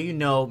a while, you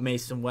know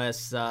Mason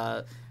West,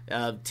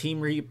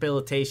 team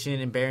rehabilitation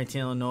in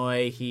Barrington,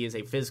 Illinois. He is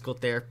a physical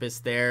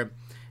therapist there.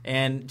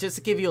 And just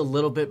to give you a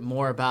little bit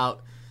more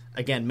about,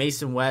 again,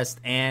 Mason West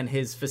and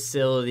his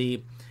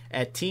facility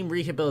at Team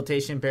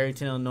Rehabilitation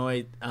Barrington,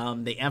 Illinois,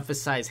 they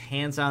emphasize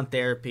hands-on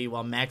therapy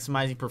while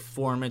maximizing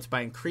performance by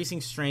increasing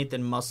strength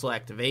and muscle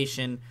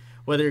activation.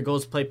 Whether your goal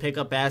is to play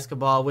pickup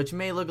basketball, which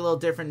may look a little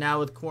different now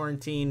with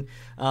quarantine,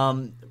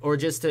 or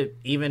just to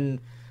even,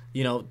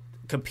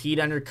 compete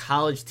on your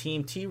college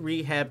team,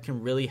 T-Rehab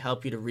can really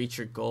help you to reach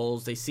your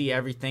goals. They see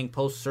everything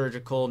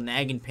post-surgical,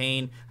 nagging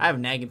pain. I have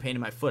nagging pain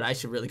in my foot. I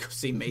should really go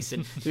see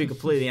Mason, to be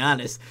completely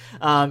honest.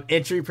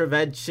 Injury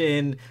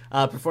prevention,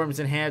 performance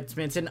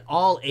enhancements in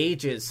all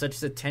ages, such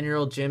as a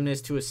 10-year-old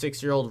gymnast to a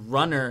 6-year-old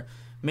runner.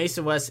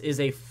 Mason West is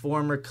a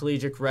former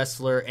collegiate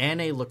wrestler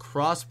and a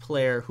lacrosse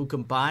player who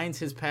combines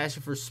his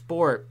passion for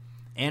sport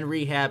and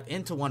rehab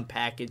into one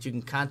package. You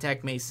can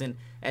contact Mason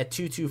at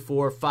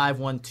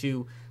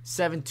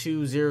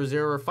 224-512-7200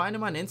 or find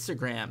him on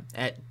Instagram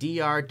at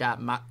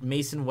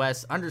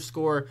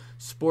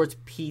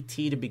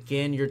dr.masonwest_sportspt to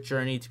begin your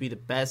journey to be the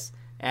best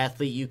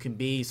athlete you can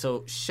be.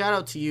 So shout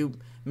out to you,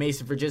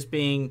 Mason, for just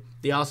being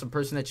the awesome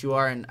person that you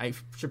are, and I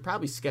should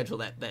probably schedule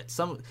that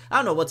some, I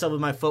don't know what's up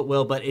with my foot,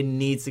 Will, but it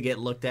needs to get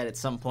looked at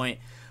some point.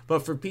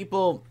 But for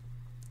people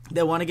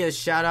that want to get a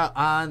shout out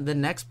on the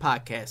next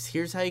podcast,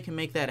 here's how you can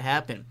make that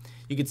happen.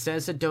 You can send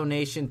us a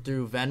donation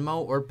through Venmo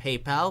or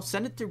PayPal.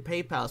 Send it through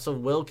PayPal so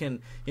Will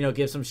can,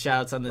 give some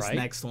shout-outs on this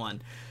next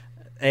one.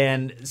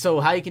 And so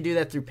how you can do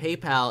that through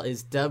PayPal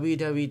is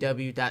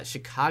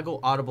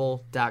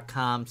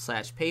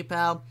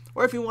www.chicagoaudible.com/PayPal.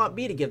 Or if you want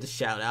me to give the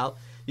shout-out,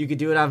 you can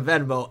do it on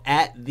Venmo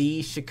at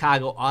the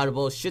Chicago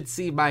Audible. Should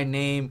see my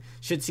name,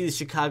 should see the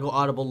Chicago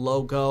Audible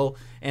logo.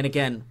 And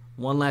again,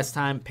 one last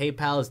time,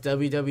 PayPal is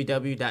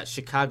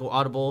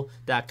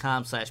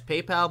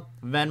www.chicagoaudible.com/PayPal.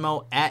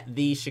 Venmo at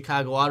the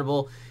Chicago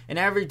Audible. And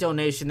every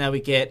donation that we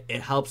get,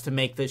 it helps to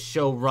make this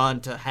show run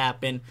to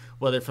happen,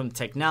 whether from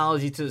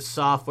technology to the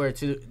software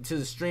to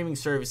the streaming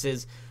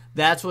services.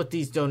 That's what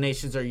these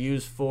donations are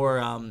used for.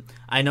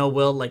 I know,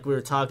 Will, like we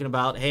were talking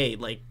about, hey,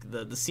 like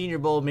the Senior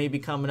Bowl may be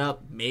coming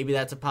up. Maybe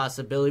that's a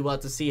possibility. We'll have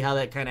to see how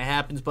that kind of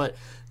happens. But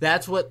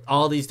that's what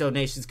all these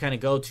donations kind of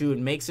go to,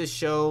 and makes this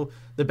show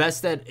the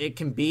best that it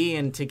can be,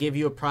 and to give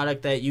you a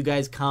product that you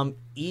guys come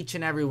each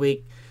and every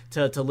week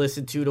to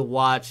listen to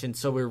watch. And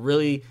so we're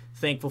really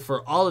thankful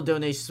for all the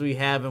donations we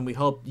have, and we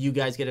hope you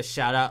guys get a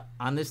shout out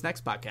on this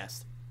next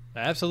podcast.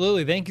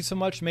 Absolutely. Thank you so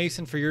much,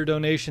 Mason, for your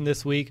donation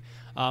this week.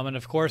 And,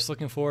 of course,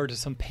 looking forward to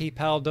some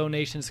PayPal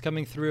donations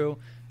coming through.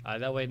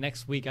 That way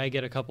next week I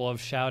get a couple of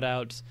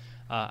shout-outs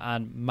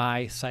on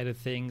my side of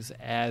things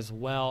as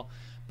well.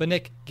 But,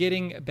 Nick,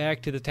 getting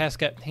back to the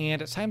task at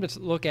hand, it's time to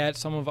look at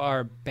some of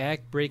our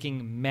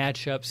back-breaking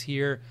matchups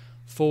here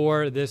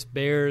for this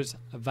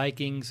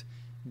Bears-Vikings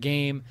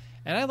game.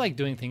 And I like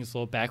doing things a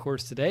little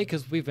backwards today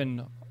because we've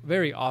been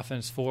very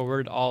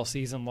offense-forward all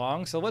season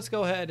long. So let's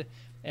go ahead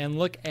and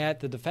look at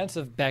the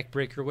defensive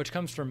backbreaker, which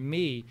comes from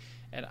me.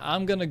 And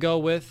I'm going to go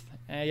with,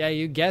 yeah,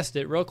 you guessed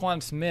it,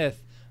 Roquan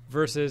Smith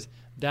versus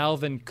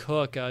Dalvin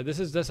Cook. This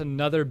is just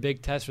another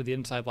big test for the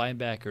inside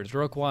linebackers.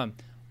 Roquan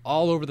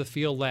all over the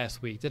field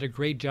last week. Did a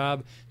great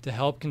job to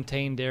help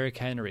contain Derrick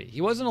Henry.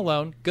 He wasn't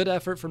alone. Good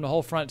effort from the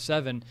whole front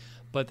seven.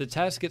 But the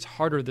test gets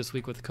harder this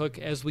week with Cook,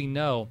 as we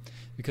know,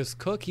 because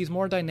Cook, he's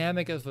more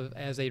dynamic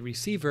as a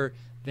receiver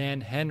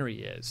than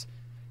Henry is.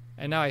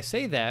 And now I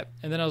say that,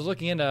 and then I was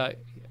looking into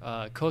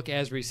Cook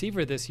as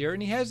receiver this year,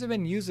 and he hasn't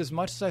been used as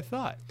much as I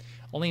thought.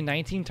 Only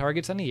 19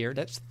 targets on the year.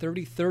 That's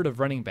 33rd of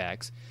running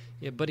backs.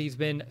 Yeah, but he's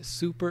been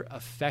super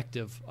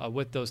effective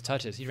with those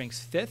touches. He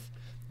ranks 5th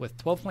with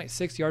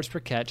 12.6 yards per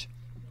catch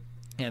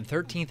and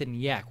 13th in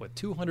YAC with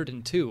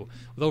 202,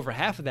 with over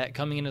half of that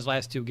coming in his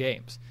last 2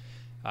 games.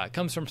 It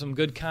comes from some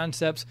good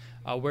concepts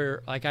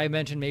where, like I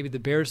mentioned, maybe the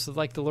Bears would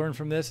like to learn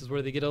from this, is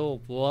where they get a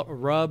little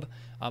rub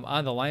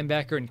on the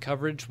linebacker in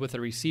coverage with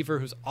a receiver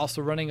who's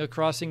also running a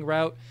crossing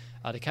route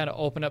to kind of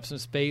open up some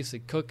space.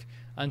 And Cook,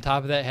 on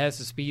top of that, has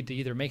the speed to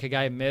either make a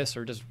guy miss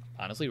or just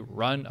honestly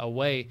run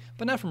away,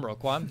 but not from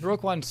Roquan.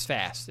 Roquan's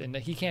fast, and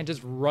he can't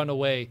just run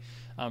away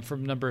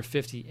from number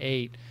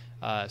 58.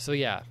 So,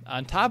 yeah,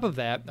 on top of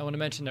that, I want to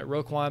mention that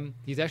Roquan,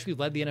 he's actually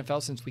led the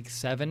NFL since week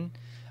 7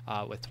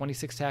 with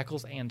 26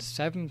 tackles and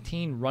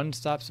 17 run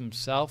stops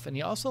himself, and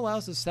he also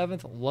allows the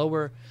 7th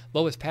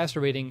lowest passer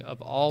rating of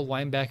all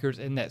linebackers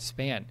in that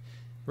span.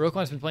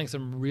 Roquan's been playing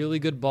some really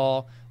good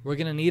ball. We're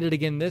going to need it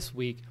again this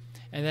week.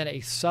 And then a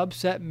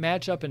subset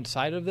matchup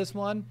inside of this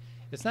one,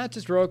 it's not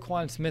just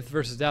Roquan Smith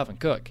versus Dalvin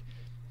Cook.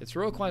 It's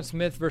Roquan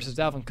Smith versus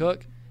Dalvin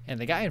Cook and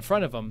the guy in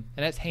front of him,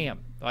 and that's Ham.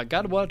 I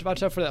got to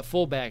watch out for that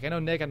fullback. I know,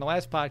 Nick, on the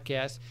last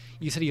podcast,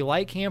 you said you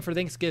like Ham for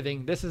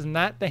Thanksgiving. This is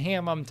not the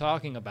Ham I'm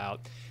talking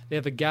about. They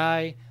have a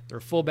guy,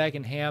 their fullback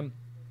in Ham,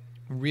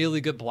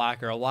 really good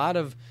blocker. A lot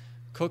of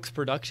Cook's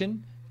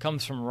production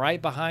comes from right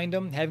behind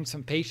him, having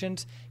some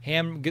patience.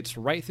 Ham gets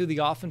right through the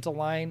offensive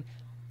line,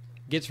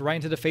 gets right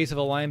into the face of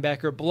a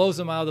linebacker, blows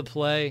him out of the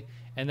play,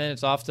 and then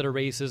it's off to the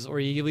races, or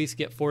you at least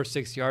get 4 or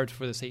 6 yards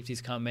before the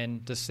safeties come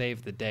in to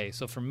save the day.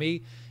 So for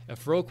me,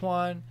 if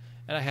Roquan,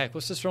 and heck,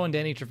 let's just throw in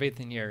Danny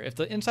Trevathan here. If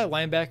the inside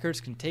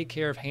linebackers can take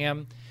care of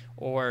Ham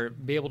or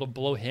be able to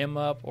blow him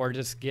up or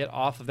just get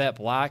off of that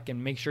block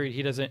and make sure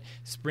he doesn't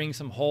spring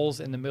some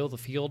holes in the middle of the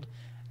field,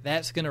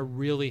 that's going to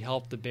really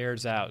help the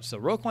Bears out. So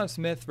Roquan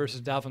Smith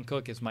versus Dalvin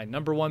Cook is my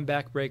number one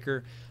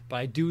backbreaker, but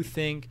I do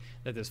think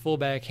that this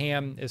fullback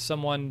Ham is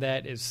someone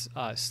that is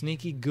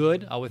sneaky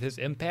good with his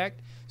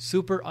impact,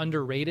 super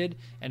underrated,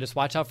 and just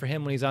watch out for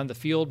him when he's on the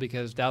field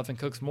because Dalvin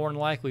Cook's more than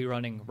likely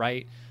running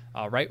right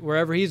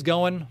wherever he's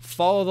going.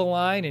 Follow the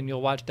line, and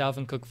you'll watch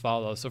Dalvin Cook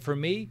follow. So for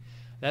me,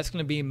 that's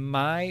going to be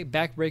my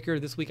backbreaker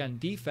this week on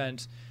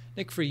defense.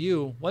 Nick, for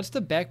you, what's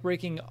the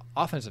backbreaking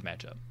offensive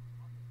matchup?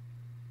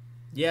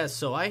 Yeah,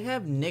 so I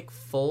have Nick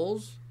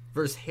Foles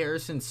versus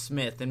Harrison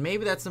Smith, and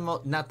maybe that's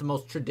not the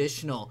most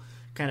traditional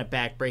kind of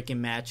back-breaking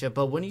matchup,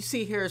 but when you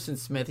see Harrison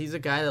Smith, he's a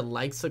guy that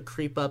likes to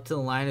creep up to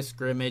the line of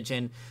scrimmage,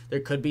 and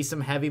there could be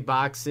some heavy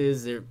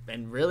boxes,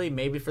 and really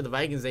maybe for the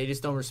Vikings, they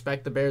just don't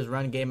respect the Bears'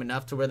 run game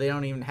enough to where they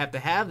don't even have to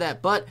have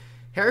that, but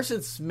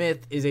Harrison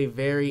Smith is a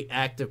very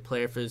active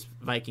player for his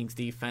Vikings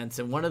defense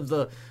and one of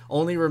the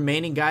only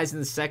remaining guys in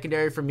the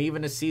secondary from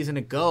even a season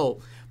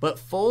ago. But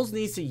Foles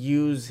needs to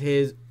use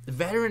his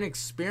veteran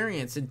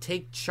experience and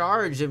take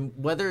charge, and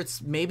whether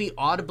it's maybe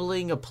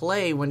audibling a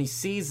play when he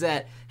sees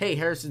that, hey,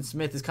 Harrison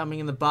Smith is coming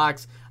in the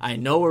box, I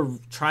know we're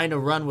trying to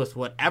run with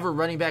whatever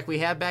running back we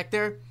have back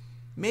there,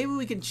 maybe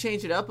we can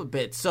change it up a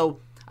bit. So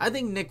I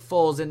think Nick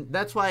Foles, and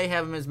that's why I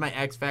have him as my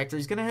X Factor,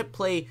 he's going to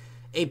play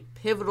a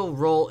pivotal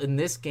role in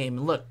this game.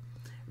 And look,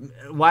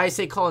 why I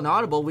say call an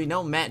audible, we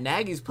know Matt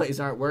Nagy's plays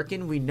aren't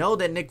working. We know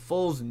that Nick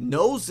Foles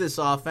knows this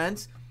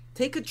offense.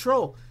 Take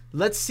control.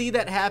 Let's see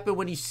that happen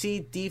when you see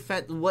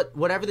defense,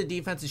 whatever the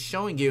defense is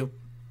showing you.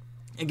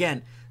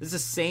 Again, this is the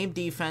same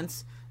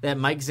defense that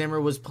Mike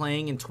Zimmer was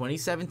playing in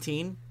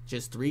 2017,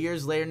 just 3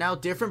 years later now.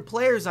 Different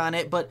players on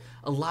it, but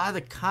a lot of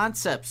the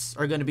concepts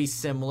are going to be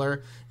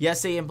similar.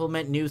 Yes, they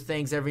implement new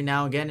things every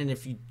now and again, and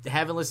if you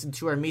haven't listened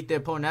to our Meet the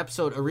Opponent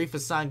episode, Arif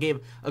Hassan gave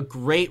a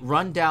great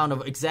rundown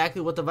of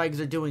exactly what the Vikings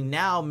are doing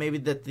now, maybe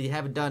that they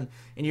haven't done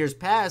in years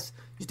past.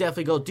 You should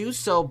definitely go do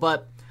so,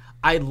 but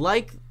I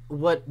like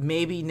what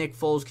maybe Nick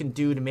Foles can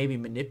do to maybe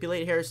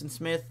manipulate Harrison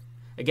Smith.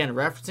 Again,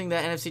 referencing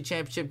that NFC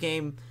Championship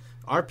game,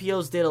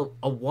 RPOs did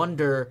a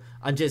wonder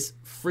on just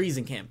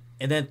freezing him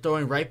and then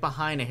throwing right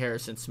behind a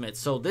Harrison Smith.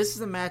 So this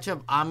is a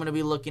matchup I'm going to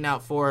be looking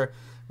out for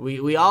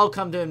We all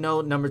come to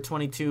know number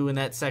 22 in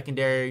that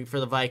secondary for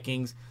the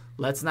Vikings.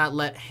 Let's not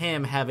let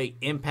him have an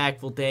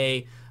impactful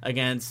day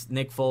against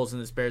Nick Foles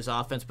and this Bears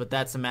offense, but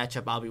that's a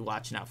matchup I'll be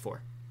watching out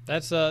for.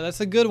 That's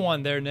a good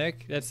one there,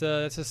 Nick. That's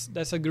a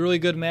really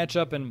good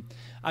matchup, and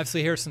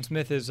obviously Harrison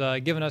Smith has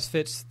given us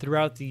fits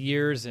throughout the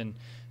years, and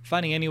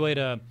finding any way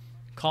to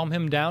calm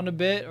him down a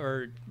bit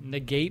or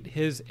negate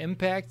his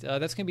impact,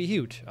 that's going to be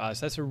huge. So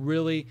that's a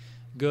really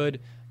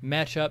good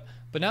matchup.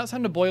 But now it's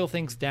time to boil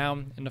things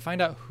down and to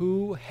find out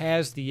who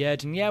has the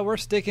edge. And yeah, we're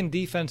sticking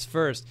defense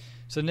first.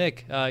 So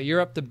Nick,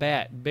 you're up to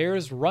bat.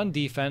 Bears run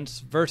defense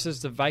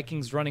versus the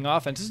Vikings running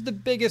offense. This is the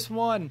biggest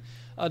one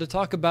to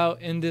talk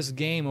about in this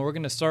game, and we're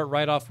going to start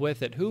right off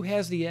with it. Who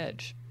has the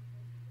edge?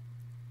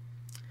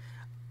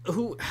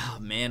 Oh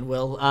man,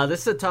 Will,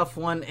 this is a tough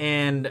one,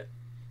 and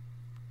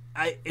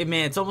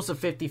it's almost a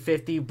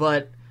 50-50,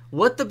 but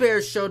what the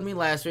Bears showed me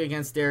last week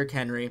against Derrick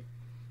Henry,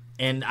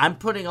 and I'm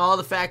putting all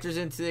the factors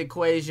into the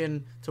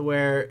equation to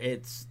where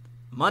it's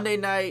Monday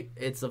night,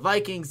 it's the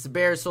Vikings, the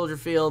Bears, Soldier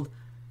Field.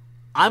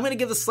 I'm going to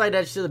give the slight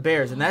edge to the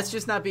Bears, and that's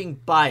just not being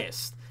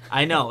biased.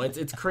 I know,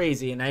 it's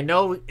crazy, and I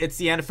know it's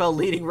the NFL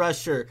leading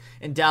rusher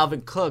in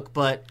Dalvin Cook,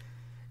 but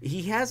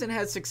he hasn't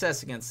had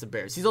success against the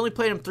Bears. He's only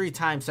played them 3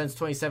 times since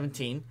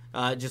 2017.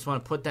 Just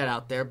want to put that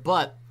out there,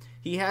 but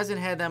he hasn't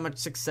had that much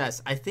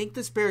success. I think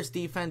this Bears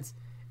defense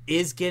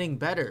is getting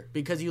better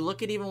because you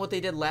look at even what they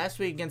did last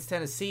week against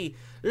Tennessee.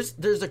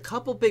 There's a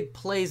couple big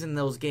plays in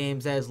those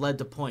games that has led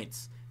to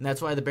points, and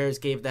that's why the Bears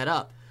gave that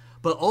up.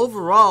 But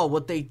overall,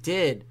 what they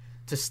did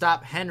to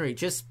stop Henry,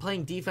 just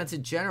playing defense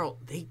in general,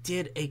 they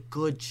did a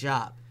good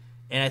job.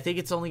 And I think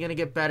it's only going to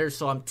get better,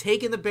 so I'm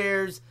taking the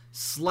Bears,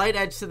 slight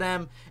edge to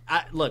them.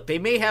 Look, they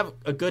may have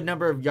a good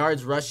number of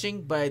yards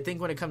rushing, but I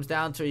think when it comes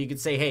down to it, you could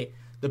say, hey,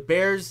 the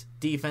Bears'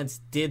 defense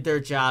did their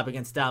job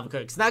against Dalvin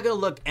Cook. It's not going to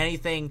look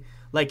anything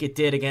like it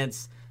did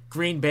against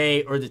Green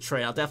Bay or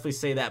Detroit. I'll definitely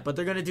say that, but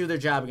they're going to do their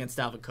job against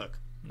Dalvin Cook.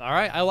 All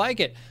right, I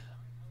like it.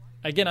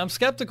 Again, I'm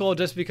skeptical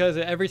just because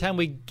every time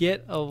we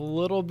get a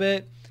little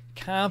bit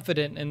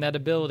confident in that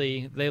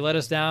ability, they let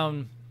us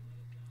down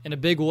in a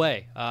big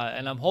way.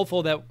 And I'm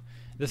hopeful that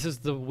this is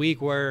the week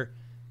where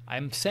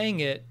I'm saying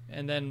it,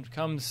 and then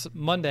comes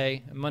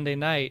Monday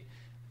night,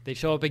 they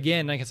show up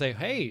again, and I can say,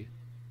 hey,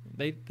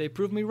 they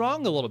proved me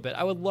wrong a little bit.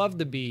 I would love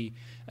to be,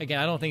 again,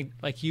 I don't think,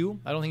 like you,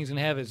 I don't think he's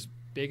going to have as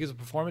big as a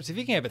performance. If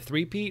he can have a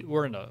three-peat,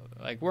 we're in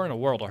a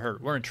world of hurt.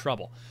 We're in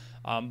trouble.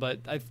 But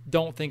I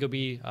don't think it'll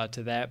be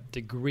to that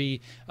degree.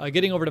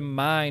 Getting over to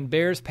mine,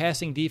 Bears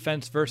passing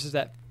defense versus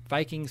that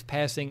Vikings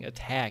passing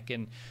attack.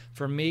 And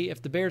for me,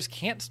 if the Bears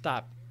can't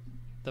stop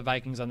the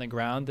Vikings on the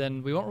ground,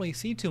 then we won't really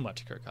see too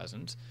much of Kirk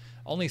Cousins.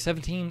 Only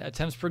 17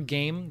 attempts per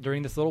game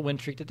during this little win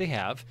streak that they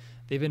have.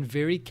 They've been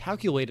very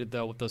calculated,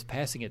 though, with those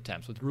passing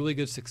attempts, with really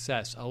good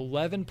success.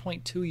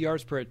 11.2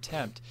 yards per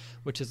attempt,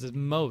 which is the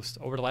most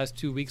over the last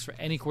 2 weeks for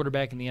any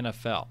quarterback in the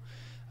NFL.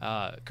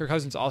 Kirk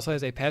Cousins also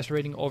has a passer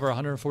rating over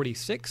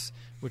 146,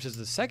 which is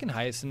the second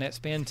highest in that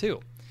span, too.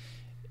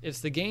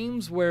 It's the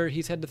games where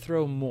he's had to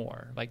throw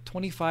more, like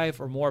 25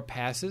 or more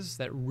passes,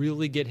 that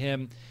really get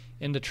him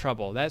into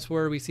trouble. That's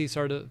where we see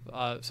some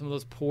of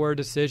those poor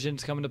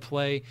decisions come into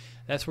play.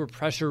 That's where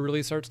pressure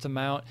really starts to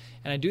mount.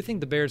 And I do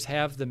think the Bears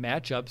have the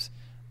matchups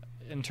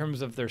in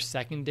terms of their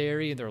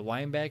secondary and their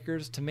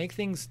linebackers to make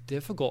things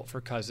difficult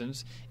for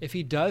Cousins if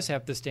he does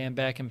have to stand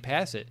back and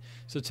pass it.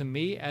 So to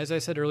me, as I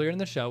said earlier in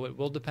the show, it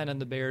will depend on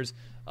the Bears'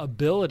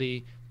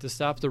 ability to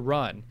stop the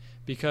run.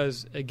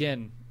 Because,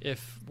 again,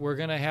 if we're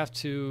going to have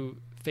to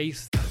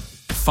face...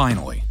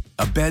 Finally,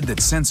 a bed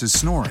that senses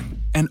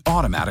snoring and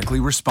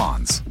automatically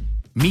responds.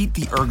 Meet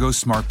the Ergo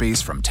Smart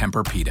Base from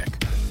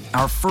Tempur-Pedic,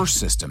 our first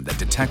system that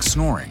detects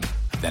snoring,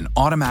 then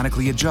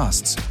automatically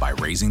adjusts by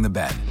raising the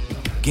bed.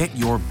 Get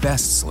your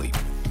best sleep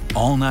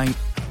all night,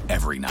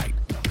 every night.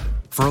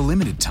 For a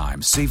limited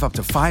time, save up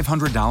to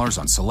 $500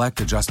 on select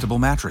adjustable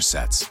mattress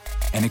sets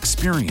and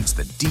experience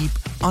the deep,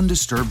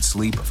 undisturbed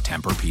sleep of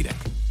Tempur-Pedic.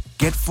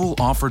 Get full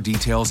offer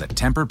details at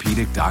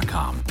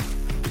TempurPedic.com.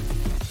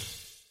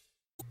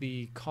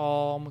 The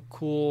calm,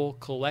 cool,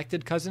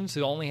 collected Cousins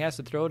who only has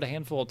to throw it a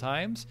handful of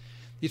times,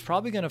 he's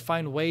probably going to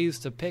find ways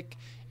to pick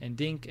and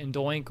dink and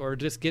doink or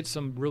just get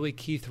some really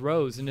key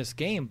throws in this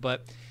game.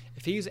 But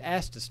if he's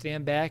asked to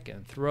stand back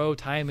and throw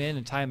time in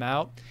and time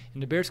out,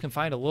 and the Bears can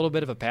find a little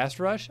bit of a pass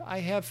rush, I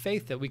have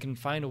faith that we can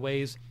find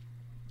ways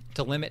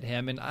to limit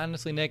him. And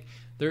honestly, Nick,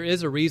 there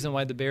is a reason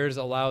why the Bears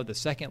allow the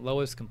second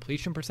lowest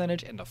completion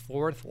percentage and the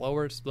fourth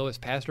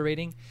lowest passer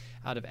rating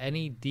out of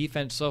any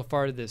defense so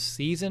far this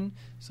season.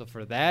 So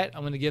for that,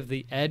 I'm going to give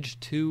the edge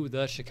to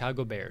the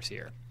Chicago Bears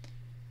here.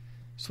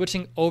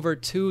 Switching over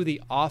to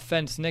the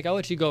offense, Nick, I'll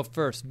let you go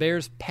first.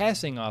 Bears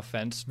passing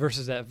offense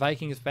versus that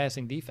Vikings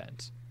passing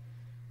defense.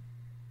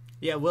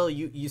 Yeah, Will,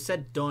 you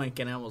said doink,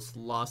 and I almost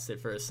lost it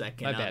for a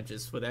second. My bad.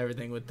 Just with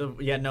everything with the...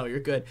 Yeah, no, you're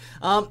good.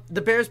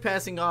 The Bears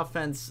passing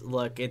offense,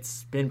 look,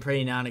 it's been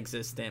pretty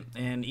non-existent.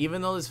 And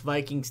even though this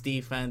Vikings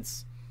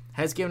defense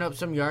has given up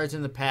some yards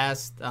in the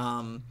past,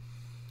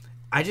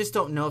 I just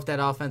don't know if that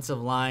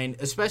offensive line,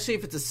 especially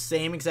if it's the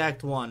same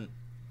exact one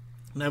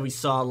that we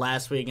saw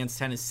last week against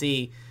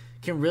Tennessee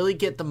can really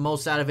get the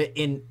most out of it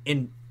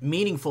in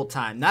meaningful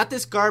time. Not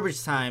this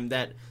garbage time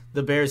that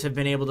the Bears have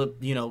been able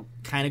to,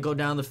 kind of go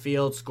down the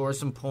field, score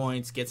some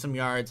points, get some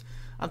yards.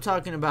 I'm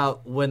talking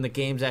about when the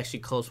game's actually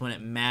close, when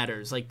it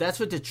matters. Like, that's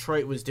what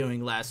Detroit was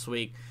doing last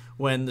week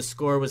when the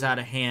score was out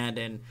of hand.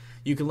 And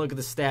you can look at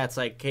the stats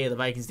like, hey, the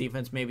Vikings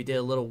defense maybe did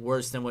a little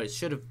worse than what it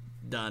should have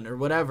done or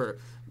whatever.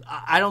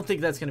 I don't think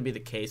that's going to be the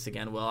case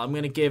again, Will. I'm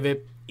going to give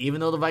it,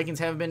 even though the Vikings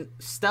haven't been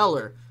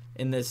stellar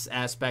in this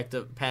aspect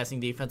of passing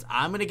defense,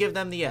 I'm going to give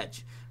them the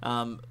edge.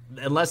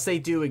 Unless they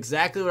do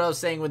exactly what I was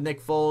saying with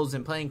Nick Foles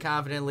and playing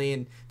confidently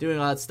and doing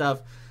all that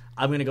stuff,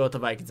 I'm going to go with the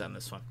Vikings on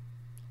this one.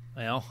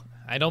 Well,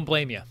 I don't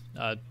blame you.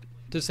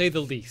 To say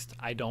the least,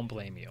 I don't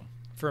blame you.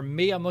 For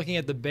me, I'm looking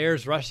at the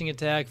Bears' rushing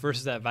attack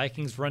versus that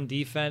Vikings run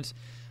defense.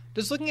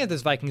 Just looking at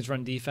this Vikings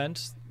run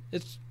defense,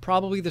 it's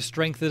probably the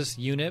strength of this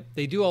unit.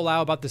 They do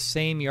allow about the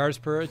same yards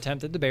per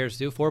attempt that the Bears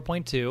do,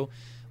 4.2,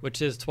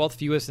 which is 12th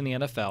fewest in the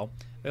NFL.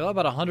 They allow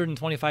about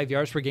 125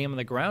 yards per game on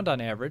the ground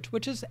on average,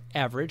 which is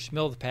average,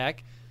 middle of the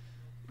pack.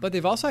 But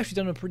they've also actually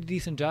done a pretty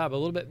decent job, a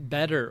little bit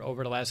better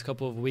over the last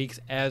couple of weeks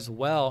as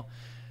well.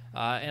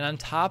 And on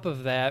top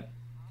of that,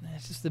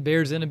 it's just the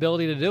Bears'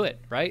 inability to do it,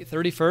 right?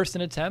 31st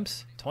in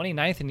attempts,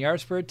 29th in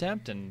yards per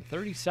attempt, and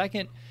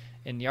 32nd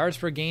in yards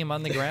per game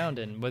on the ground.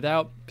 And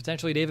without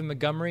potentially David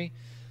Montgomery,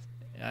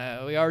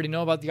 we already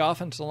know about the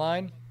offensive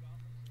line.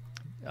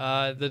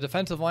 The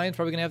defensive line is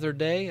probably going to have their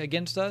day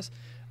against us.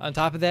 On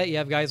top of that, you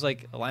have guys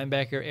like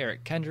linebacker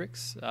Eric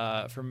Kendricks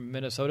from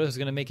Minnesota, who's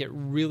going to make it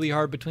really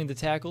hard between the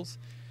tackles.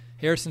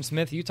 Harrison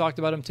Smith, you talked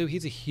about him too.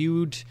 He's a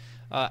huge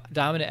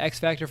dominant X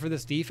factor for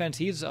this defense.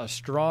 He's a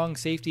strong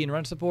safety and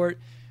run support.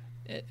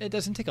 It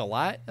doesn't take a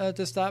lot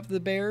to stop the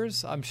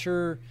Bears. I'm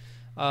sure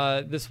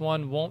this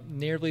one won't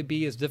nearly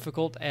be as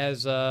difficult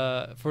as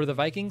for the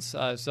Vikings.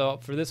 So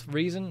for this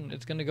reason,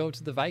 it's going to go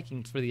to the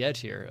Vikings for the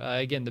edge here.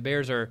 Again, the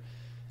Bears are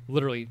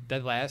literally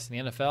dead last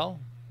in the NFL.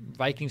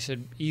 Vikings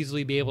should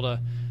easily be able to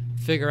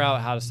figure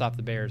out how to stop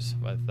the Bears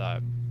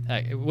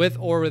with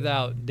or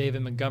without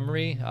David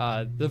Montgomery.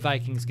 The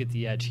Vikings get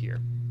the edge here.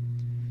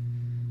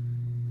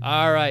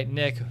 All right,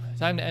 Nick,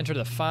 time to enter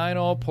the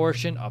final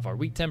portion of our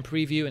Week 10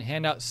 preview and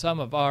hand out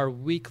some of our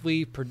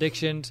weekly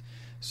predictions.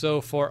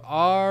 So for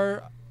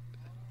our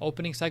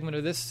opening segment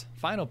of this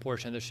final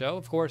portion of the show,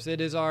 of course, it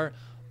is our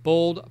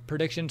bold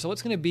prediction. So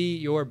what's going to be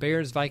your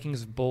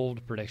Bears-Vikings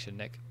bold prediction,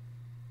 Nick?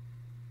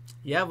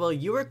 Yeah, well,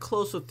 you were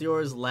close with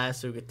yours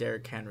last week with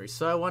Derrick Henry,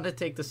 so I want to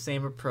take the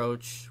same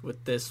approach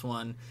with this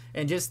one.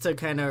 And just to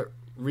kind of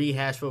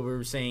rehash what we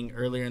were saying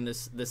earlier in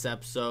this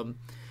episode,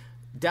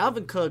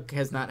 Dalvin Cook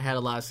has not had a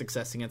lot of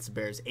success against the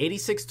Bears.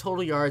 86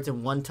 total yards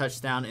and 1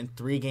 touchdown in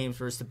 3 games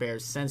versus the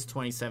Bears since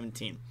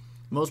 2017.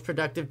 Most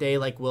productive day,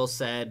 like Will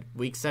said,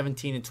 Week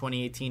 17 in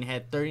 2018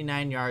 had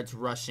 39 yards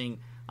rushing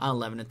on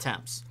 11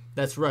 attempts.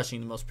 That's rushing,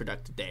 the most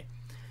productive day.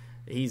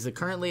 He's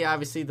currently,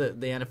 obviously, the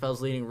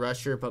NFL's leading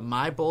rusher, but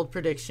my bold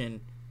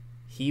prediction,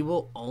 he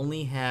will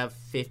only have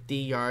 50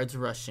 yards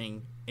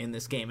rushing in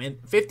this game. And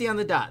 50 on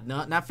the dot,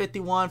 not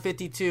 51,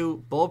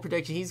 52. Bold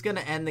prediction, he's going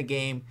to end the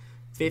game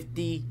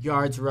 50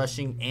 yards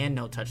rushing and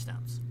no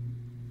touchdowns.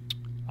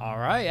 All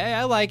right,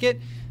 I like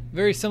it.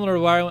 Very similar to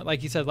where I went,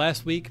 like you said,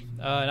 last week,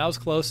 and I was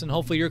close, and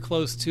hopefully you're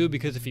close too,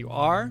 because if you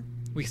are,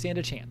 we stand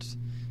a chance.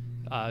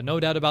 No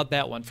doubt about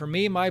that one. For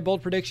me, my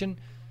bold prediction,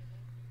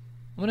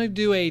 I'm going to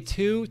do a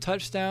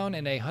 2-touchdown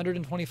and a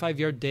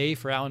 125-yard day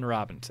for Allen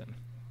Robinson.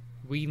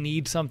 We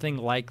need something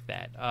like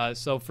that.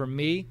 So for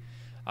me,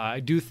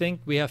 I do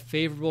think we have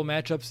favorable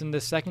matchups in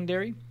this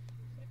secondary.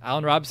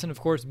 Allen Robinson, of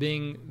course,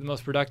 being the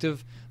most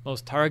productive,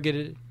 most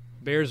targeted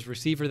Bears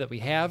receiver that we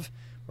have.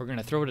 We're going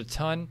to throw it a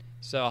ton.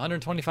 So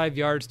 125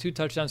 yards, 2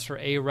 touchdowns for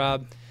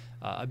A-Rob.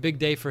 A big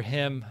day for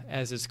him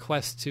as his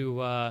quest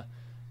to, I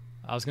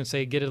was going to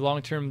say, get a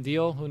long-term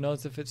deal. Who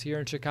knows if it's here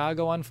in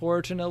Chicago,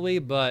 unfortunately.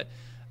 But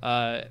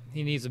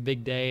he needs a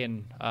big day,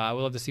 and I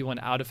would love to see one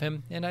out of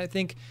him. And I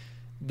think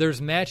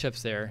there's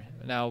matchups there.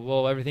 Now,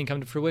 will everything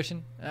come to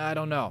fruition? I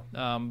don't know.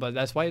 But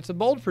that's why it's a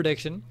bold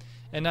prediction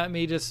and not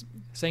me just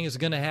saying it's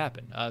going to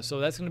happen. So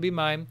that's going to be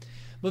mine.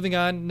 Moving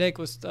on, Nick,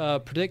 let's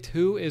predict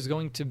who is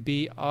going to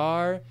be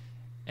our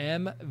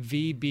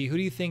MVP. Who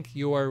do you think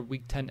your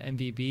Week 10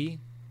 MVP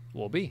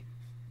will be?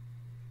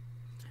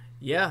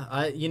 Yeah,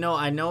 I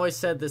know I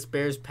said this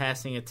Bears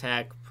passing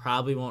attack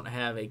probably won't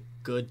have a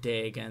good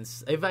day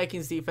against a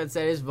Vikings defense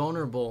that is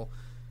vulnerable,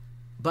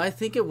 but I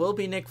think it will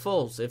be Nick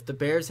Foles. If the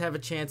Bears have a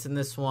chance in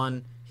this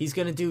one, he's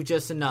going to do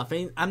just enough.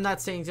 And I'm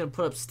not saying he's going to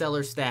put up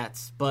stellar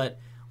stats, but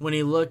when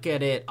you look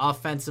at it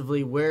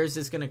offensively, where is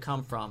this going to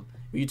come from?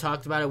 You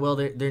talked about it, Will.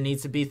 There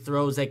needs to be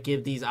throws that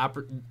give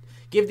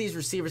these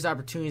receivers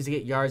opportunities to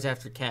get yards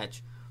after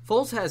catch.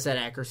 Foles has that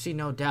accuracy,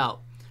 no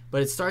doubt,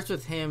 but it starts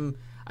with him,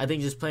 I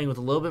think, just playing with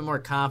a little bit more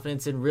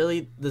confidence and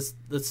really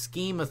the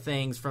scheme of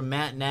things from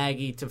Matt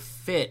Nagy to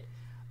fit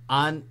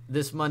on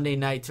this Monday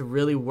night to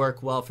really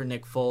work well for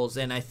Nick Foles.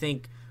 And I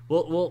think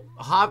we'll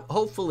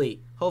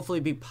hopefully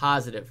be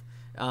positive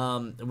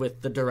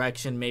with the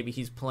direction maybe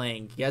he's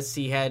playing. Yes,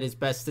 he had his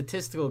best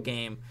statistical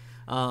game,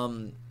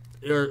 or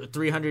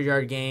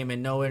 300-yard game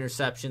and no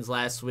interceptions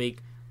last week.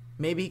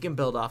 Maybe he can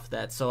build off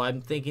that. So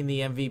I'm thinking the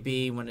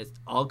MVP, when it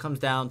all comes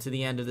down to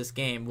the end of this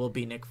game, will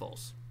be Nick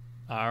Foles.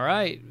 All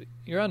right.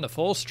 You're on the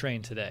Foles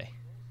train today.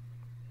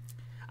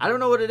 I don't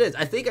know what it is.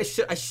 I think I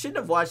shouldn't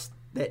have watched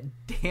that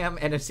damn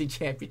NFC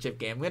Championship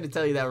game. I'm going to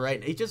tell you that right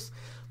now. He just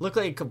looked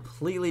like a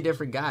completely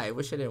different guy. I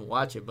wish I didn't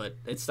watch it, but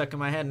it's stuck in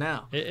my head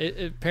now.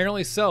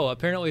 Apparently so.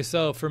 Apparently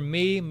so. For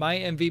me, my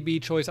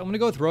MVP choice, I'm going to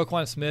go with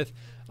Roquan Smith.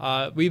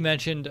 We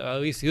mentioned,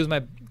 at least he was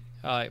my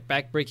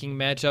back-breaking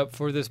matchup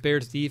for this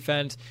Bears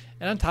defense.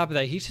 And on top of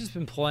that, he's just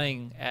been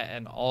playing at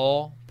an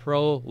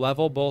all-pro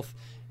level, both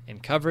in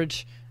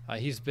coverage.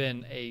 He's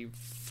been a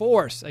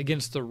force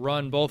against the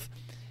run, both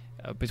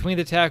between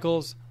the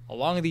tackles,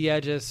 along the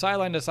edges,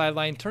 sideline to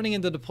sideline, turning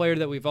into the player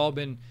that we've all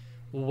been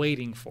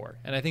waiting for.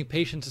 And I think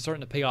patience is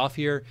starting to pay off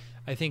here.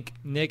 I think,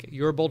 Nick,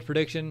 your bold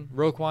prediction,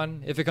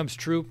 Roquan, if it comes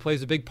true,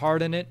 plays a big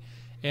part in it.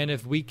 And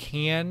if we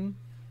can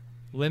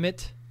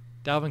limit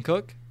Dalvin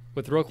Cook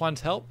with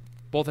Roquan's help,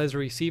 both as a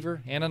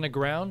receiver and on the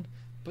ground,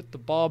 put the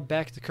ball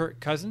back to Kirk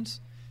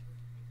Cousins,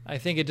 I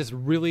think it just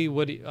really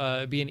would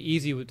be an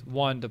easy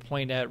one to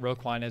point at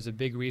Roquan as a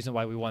big reason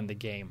why we won the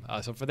game.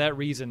 So for that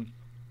reason,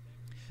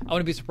 I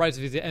wouldn't be surprised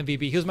if he's the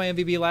MVP. He was my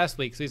MVP last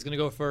week, so he's going to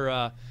go for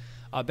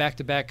a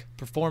back-to-back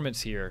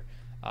performance here.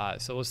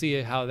 So we'll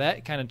see how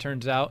that kind of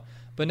turns out.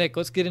 But, Nick,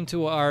 let's get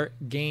into our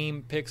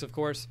game picks, of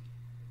course.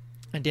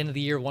 At the end of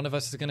the year, one of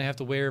us is going to have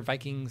to wear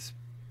Vikings,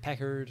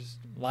 Packers,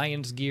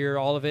 Lions gear,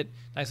 all of it.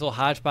 Nice little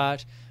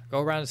hodgepodge. Go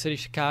around the city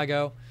of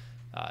Chicago,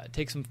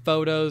 take some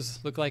photos,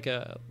 look like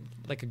a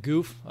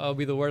goof, will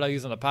be the word I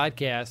use on a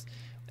podcast.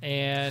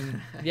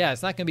 And, yeah,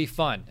 it's not going to be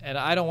fun. And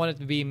I don't want it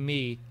to be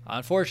me.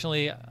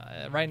 Unfortunately,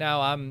 right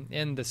now I'm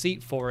in the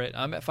seat for it.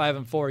 I'm at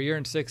 5-4. You're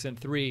in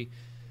 6-3.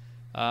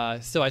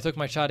 Still, I took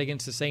my shot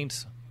against the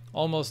Saints.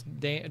 Almost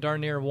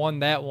darn near won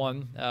that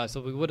one.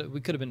 So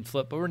we could have been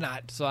flipped, but we're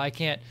not. So I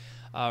can't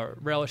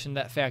relish in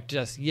that fact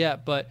just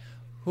yet. But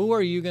who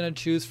are you going to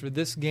choose for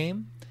this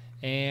game?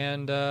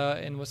 And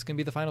what's going to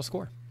be the final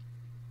score?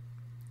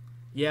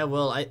 Yeah,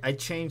 well, I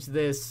changed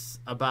this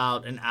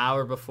about an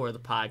hour before the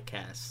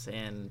podcast,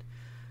 and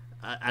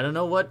I don't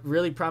know what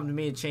really prompted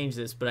me to change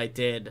this, but I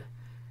did.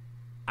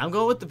 I'm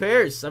going with the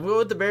Bears. I'm going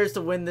with the Bears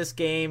to win this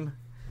game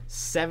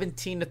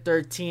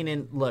 17-13.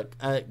 And look,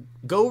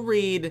 go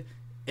read,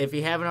 if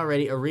you haven't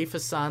already, Arif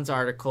Hassan's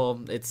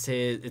article.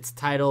 It's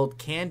titled,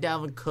 "Can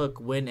Dalvin Cook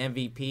Win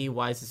MVP?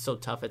 Why is it so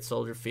tough at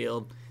Soldier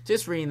Field?"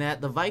 Just reading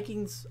that. The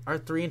Vikings are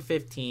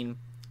 3-15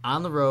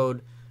 on the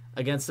road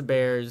against the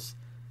Bears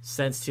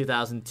since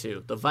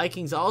 2002. The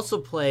Vikings also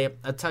play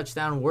a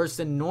touchdown worse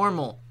than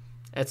normal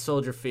at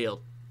Soldier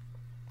Field.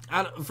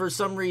 For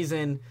some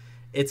reason,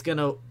 it's going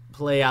to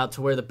play out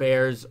to where the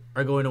Bears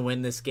are going to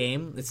win this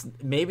game. It's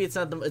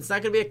not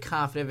going to be a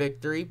confident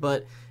victory,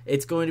 but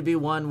it's going to be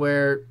one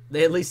where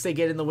at least they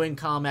get in the win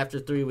column after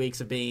 3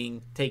 weeks of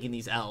taking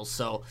these L's.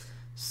 So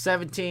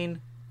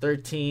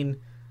 17-13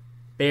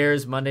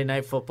 Bears, Monday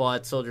Night Football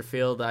at Soldier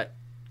Field.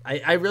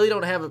 I really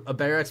don't have a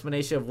better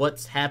explanation of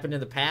what's happened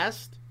in the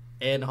past,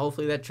 and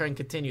hopefully that trend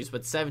continues.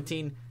 But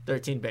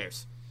 17-13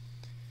 Bears.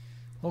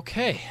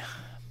 Okay.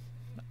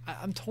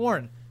 I'm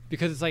torn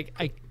because it's like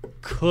I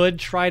could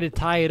try to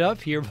tie it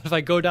up here, but if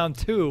I go down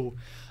 2,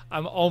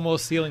 I'm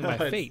almost sealing my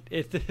fate.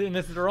 And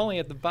they're only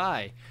at the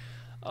bye.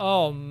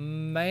 Oh,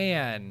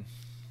 man.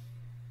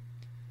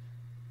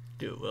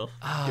 Do it, Will.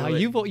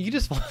 You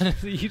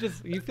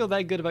feel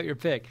that good about your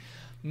pick.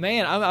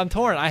 Man, I'm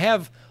torn. I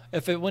have,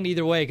 if it went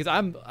either way, because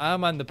I'm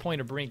on the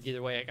point of brink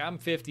either way. Like, I'm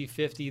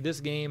 50-50. This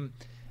game,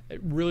 it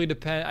really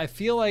depends. I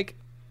feel like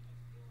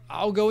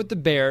I'll go with the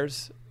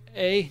Bears,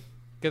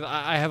 because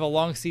I have not a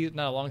long season.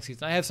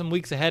 I have some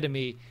weeks ahead of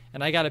me,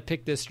 and I got to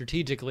pick this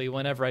strategically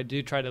whenever I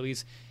do try to at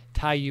least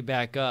tie you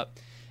back up.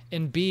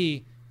 And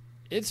B,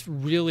 it's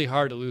really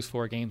hard to lose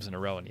 4 games in a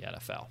row in the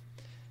NFL.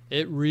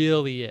 It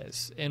really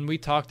is. And we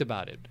talked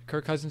about it.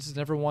 Kirk Cousins has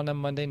never won on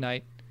Monday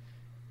night.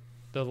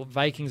 The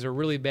Vikings are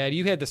really bad.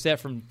 You had the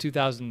stat from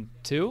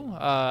 2002.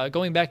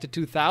 Going back to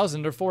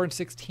 2000, they're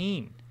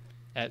 4-16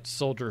 at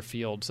Soldier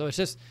Field. So it's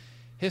just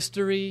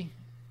history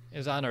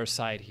is on our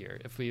side here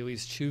if we at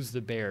least choose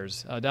the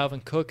Bears.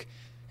 Dalvin Cook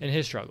and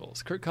his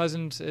struggles. Kirk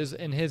Cousins is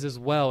in his as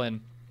well.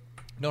 And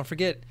don't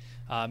forget,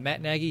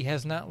 Matt Nagy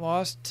has not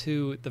lost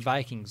to the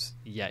Vikings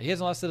yet. He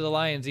hasn't lost to the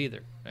Lions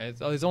either.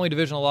 His only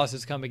divisional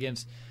losses come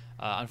against,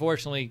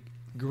 unfortunately,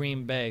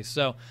 Green Bay.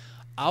 So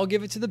I'll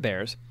give it to the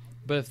Bears.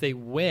 But if they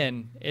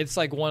win, it's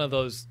like one of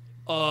those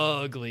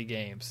ugly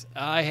games.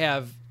 I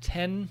have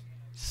 10-6.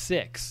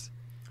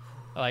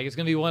 Like, it's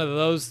going to be one of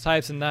those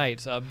types of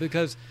nights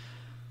because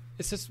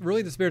it's just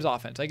really this Bears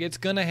offense. Like, it's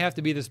going to have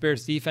to be this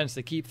Bears defense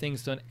to keep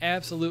things to an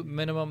absolute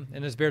minimum,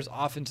 and this Bears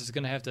offense is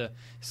going to have to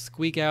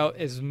squeak out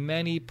as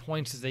many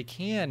points as they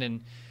can.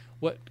 And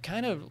what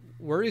kind of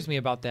worries me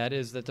about that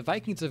is that the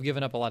Vikings have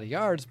given up a lot of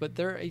yards, but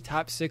they're a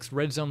top 6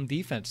 red zone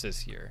defense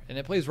this year. And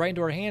it plays right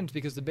into our hands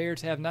because the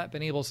Bears have not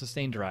been able to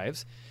sustain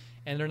drives,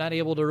 and they're not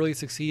able to really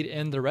succeed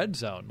in the red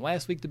zone.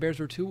 Last week, the Bears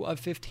were 2 of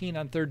 15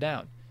 on third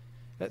down.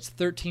 That's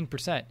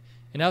 13%.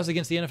 And that was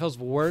against the NFL's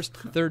worst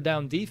third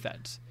down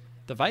defense.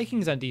 The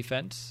Vikings on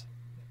defense,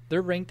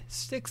 they're ranked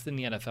 6th in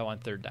the NFL on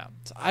third down.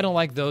 So I don't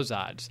like those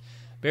odds.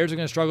 Bears are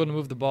going to struggle to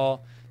move the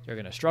ball. They're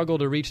going to struggle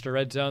to reach the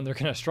red zone. They're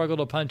going to struggle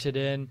to punch it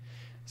in.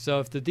 So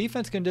if the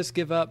defense can just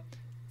give up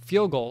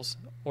field goals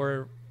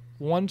or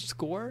one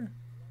score,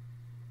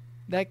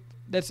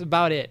 that's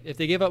about it. If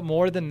they give up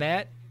more than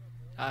that,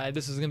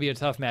 this is going to be a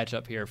tough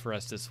matchup here for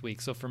us this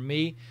week. So for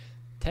me,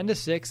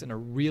 10-6 in a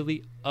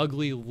really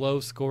ugly,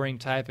 low-scoring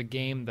type of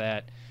game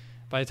that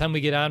by the time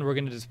we get on, we're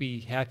going to just be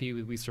happy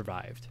we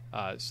survived.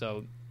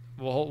 So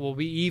we'll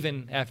be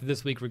even after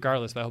this week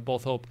regardless, but I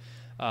both hope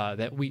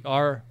that we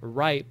are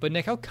right. But,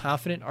 Nick, how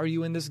confident are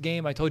you in this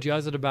game? I told you I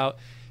was at about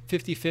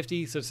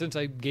 50-50, so since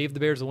I gave the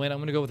Bears a win, I'm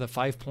going to go with a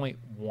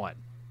 5.1.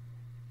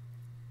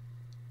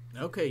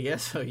 Okay, yeah,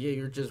 so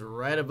you're just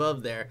right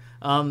above there.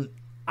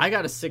 I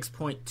got a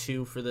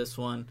 6.2 for this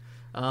one.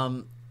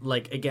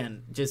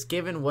 Again, just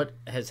given what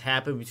has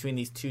happened between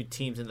these two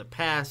teams in the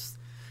past,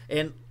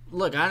 and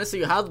look,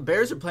 honestly, how the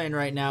Bears are playing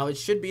right now, it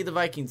should be the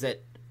Vikings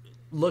that,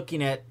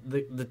 looking at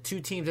the two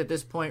teams at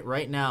this point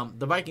right now,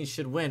 the Vikings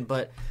should win,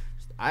 but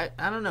I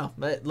don't know.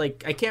 But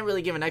I can't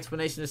really give an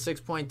explanation to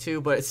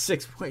 6.2, but it's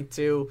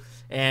 6.2,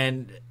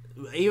 and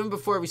even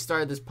before we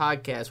started this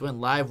podcast, went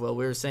live, we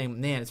were saying,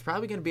 man, it's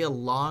probably going to be a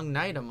long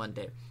night on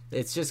Monday.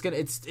 It's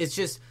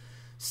just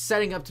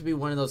setting up to be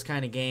one of those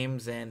kind of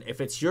games, and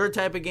if it's your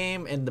type of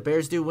game and the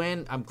Bears do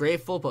win, I'm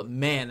grateful, but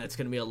man, that's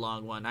going to be a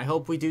long one. I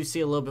hope we do see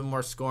a little bit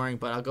more scoring,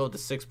 but I'll go with the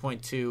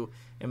 6.2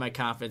 in my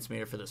confidence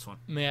meter for this one.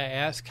 May I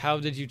ask, how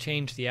did you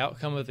change the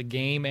outcome of the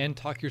game and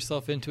talk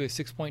yourself into a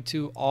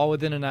 6.2 all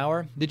within an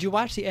hour? Did you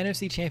watch the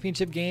NFC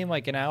Championship game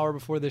an hour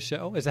before the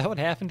show? Is that what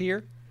happened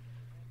here?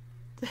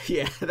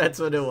 Yeah, that's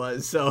what it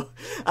was. So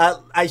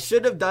I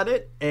should have done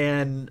it,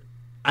 and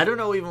I don't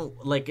know, even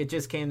it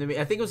just came to me.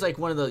 I think it was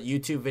one of the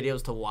YouTube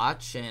videos to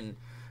watch, and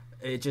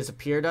it just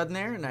appeared on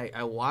there, and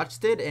I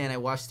watched it, and I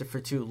watched it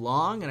for too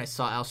long, and I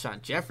saw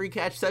Alshon Jeffrey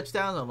catch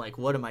touchdowns. I'm like,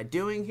 what am I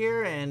doing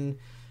here? And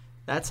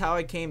that's how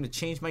I came to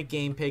change my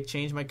game pick,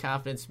 change my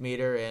confidence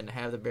meter, and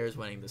have the Bears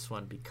winning this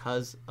one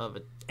because of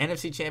an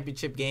NFC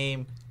Championship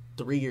game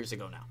 3 years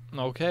ago now.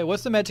 Okay,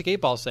 what's the Magic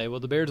 8 Ball say? Will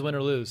the Bears win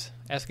or lose?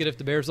 Ask it if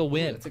the Bears will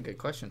win. Ooh, that's a good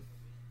question.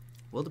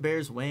 Will the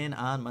Bears win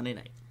on Monday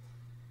night?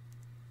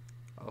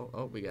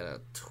 Oh, we got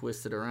to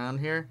twist it around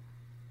here.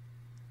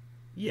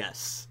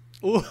 Yes.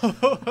 Ooh.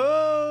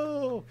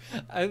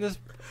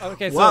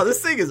 Wow,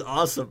 this thing is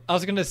awesome. I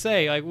was going to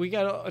say,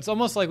 it's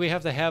almost like we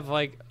have to have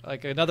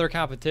another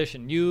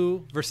competition.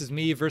 You versus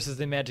me versus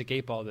the Magic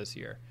 8 Ball this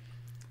year.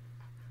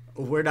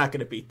 We're not going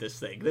to beat this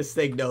thing. This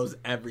thing knows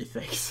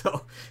everything.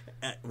 So,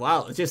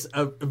 wow, just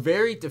a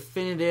very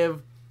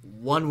definitive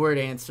one-word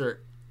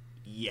answer,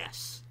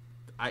 yes.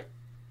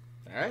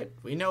 All right,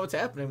 we know what's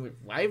happening.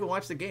 Why even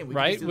watch the game? We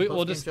right? Can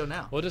just do the post-game show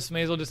now. We'll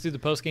may as well just do the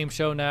post-game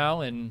show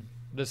now and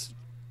just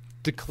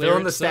declare fill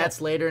in the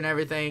stats later and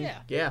everything.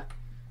 Yeah.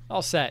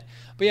 All set.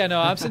 But, yeah, no,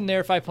 I'm sitting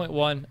there at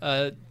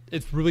 5.1.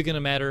 It's really going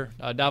to matter.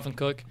 Dalvin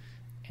Cook.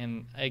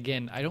 And,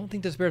 again, I don't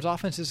think this Bears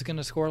offense is going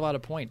to score a lot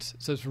of points.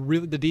 So it's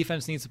really the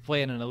defense needs to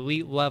play at an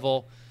elite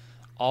level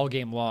all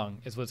game long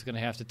is what's going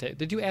to have to take.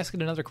 Did you ask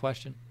it another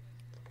question?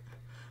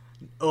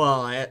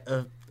 Well,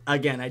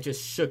 again, I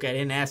just shook. I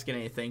didn't ask it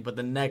anything, but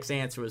the next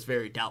answer was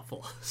very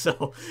doubtful.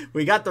 So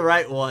we got the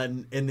right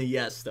one in the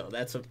yes, though.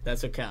 That's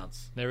what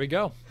counts. There we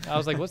go. I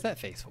was like, what's that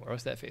face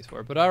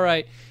for? But, all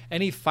right,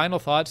 any final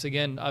thoughts?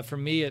 Again, for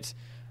me, it's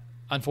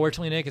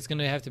unfortunately, Nick, it's going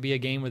to have to be a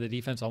game where the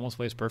defense almost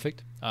plays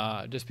perfect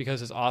just because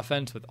this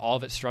offense, with all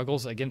of its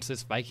struggles against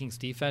this Vikings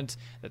defense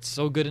that's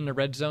so good in the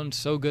red zone,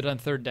 so good on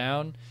third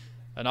down,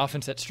 an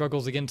offense that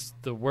struggles against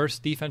the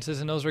worst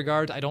defenses in those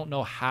regards, I don't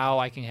know how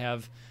I can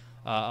have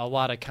a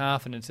lot of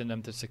confidence in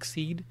them to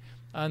succeed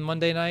on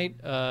Monday night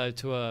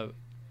to a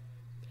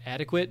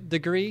adequate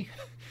degree.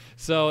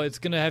 So it's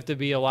going to have to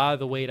be a lot of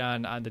the weight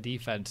on the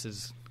defense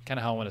is kind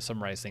of how I want to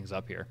summarize things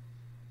up here.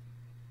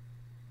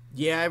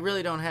 Yeah, I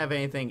really don't have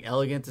anything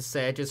elegant to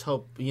say. I just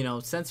hope,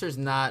 since there's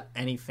not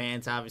any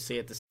fans, obviously,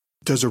 at the...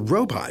 Does a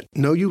robot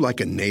know you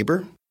like a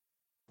neighbor?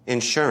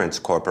 Insurance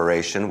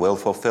Corporation will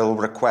fulfill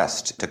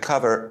request to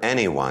cover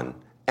anyone,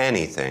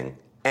 anything,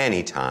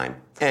 anytime,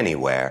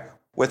 anywhere,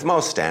 with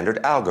most standard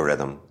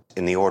algorithm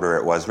in the order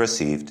it was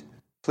received.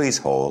 Please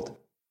hold.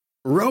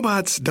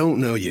 Robots don't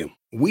know you.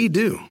 We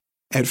do.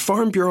 At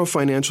Farm Bureau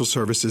Financial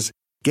Services,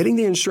 getting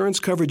the insurance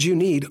coverage you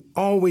need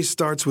always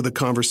starts with a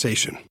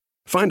conversation.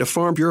 Find a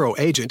Farm Bureau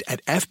agent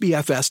at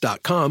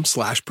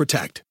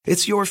fbfs.com/protect.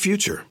 It's your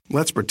future.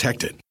 Let's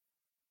protect it.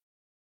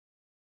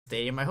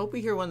 Stadium. I hope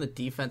we hear one of the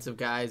defensive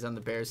guys on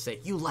the Bears say,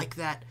 "You like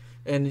that?"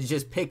 And it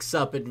just picks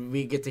up and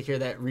we get to hear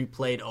that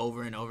replayed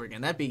over and over again.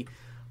 That'd be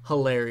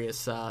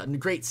hilarious.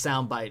 Great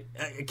soundbite.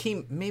 I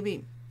think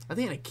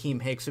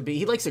Akeem Hicks would be.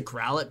 He likes to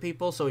growl at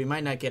people, so he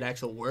might not get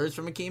actual words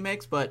from Akeem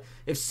Hicks, but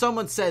if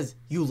someone says,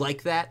 "You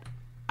like that?"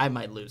 I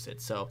might lose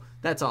it. So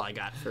that's all I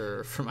got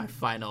for my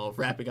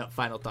wrapping up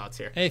final thoughts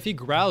here. Hey, if he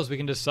growls, we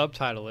can just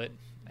subtitle it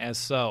as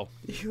so.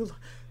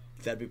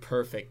 That'd be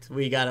perfect.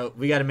 We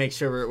gotta make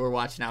sure we're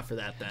watching out for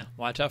that then.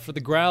 Watch out for the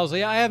growls.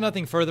 Yeah, I have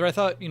nothing further. I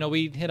thought,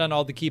 we hit on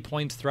all the key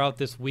points throughout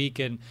this week,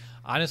 and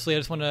honestly, I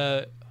just want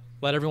to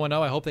let everyone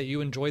know I hope that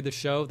you enjoyed the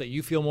show, that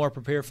you feel more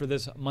prepared for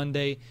this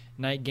Monday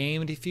night game.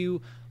 And if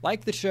you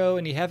like the show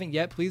and you haven't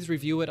yet, please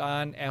review it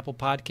on Apple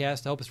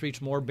Podcasts to help us reach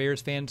more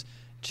Bears fans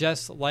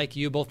just like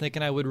you. Both Nick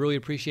and I would really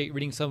appreciate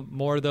reading some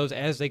more of those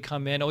as they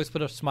come in. Always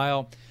put a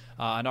smile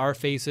on our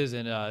faces,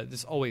 and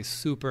this is always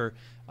super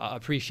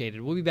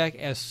appreciated. We'll be back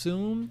as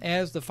soon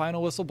as the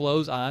final whistle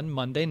blows on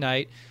Monday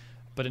night.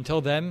 But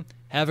until then,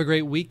 have a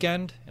great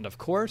weekend. And of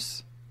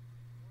course,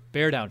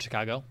 bear down,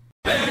 Chicago.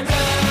 Bear down, Chicago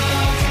Bears.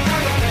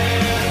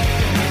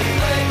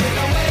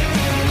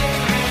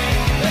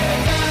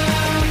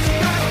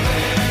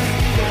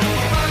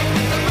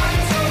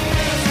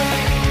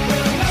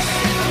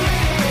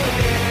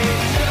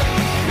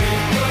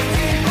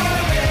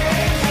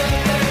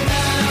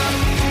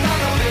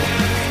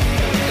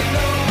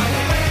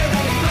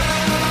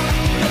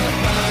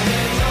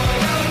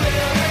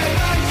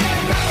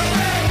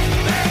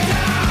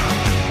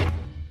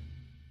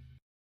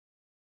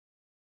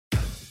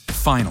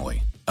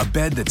 Finally, a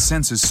bed that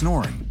senses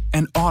snoring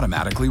and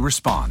automatically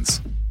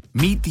responds.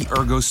 Meet the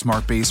Ergo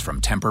Smart Base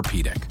from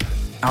Tempur-Pedic,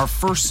 our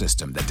first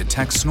system that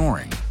detects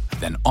snoring,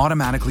 then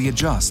automatically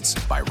adjusts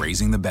by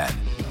raising the bed.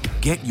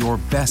 Get your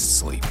best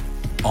sleep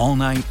all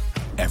night,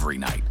 every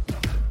night.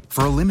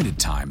 For a limited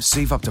time,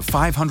 save up to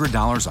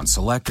 $500 on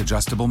select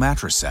adjustable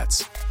mattress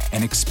sets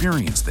and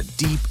experience the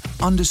deep,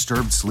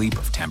 undisturbed sleep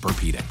of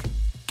Tempur-Pedic.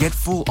 Get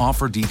full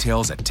offer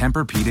details at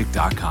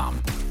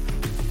TempurPedic.com.